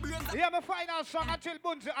for me brains. Hear my final song until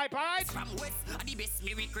Bunzi hype, alright? From west at the best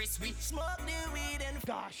Merry Christmas. Smoke the weed and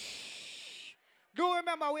dash. Do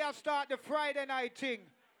remember we have started the Friday night thing.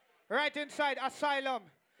 Right inside Asylum.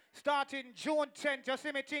 Starting June 10th. You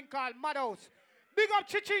see me thing called Madhouse. Big up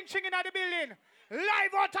Chiching Ching in the building.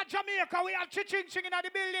 Live out of Jamaica, we have Chiching Ching in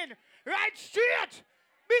the building. Right straight.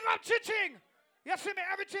 Big up Chiching. You see me,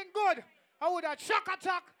 everything good. I would have shock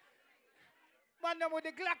attack. Man, them with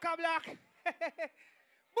the Glacka Black.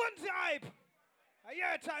 Bunzi hype. A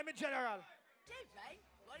year time in general. Divine,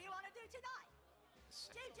 what do you want to do tonight?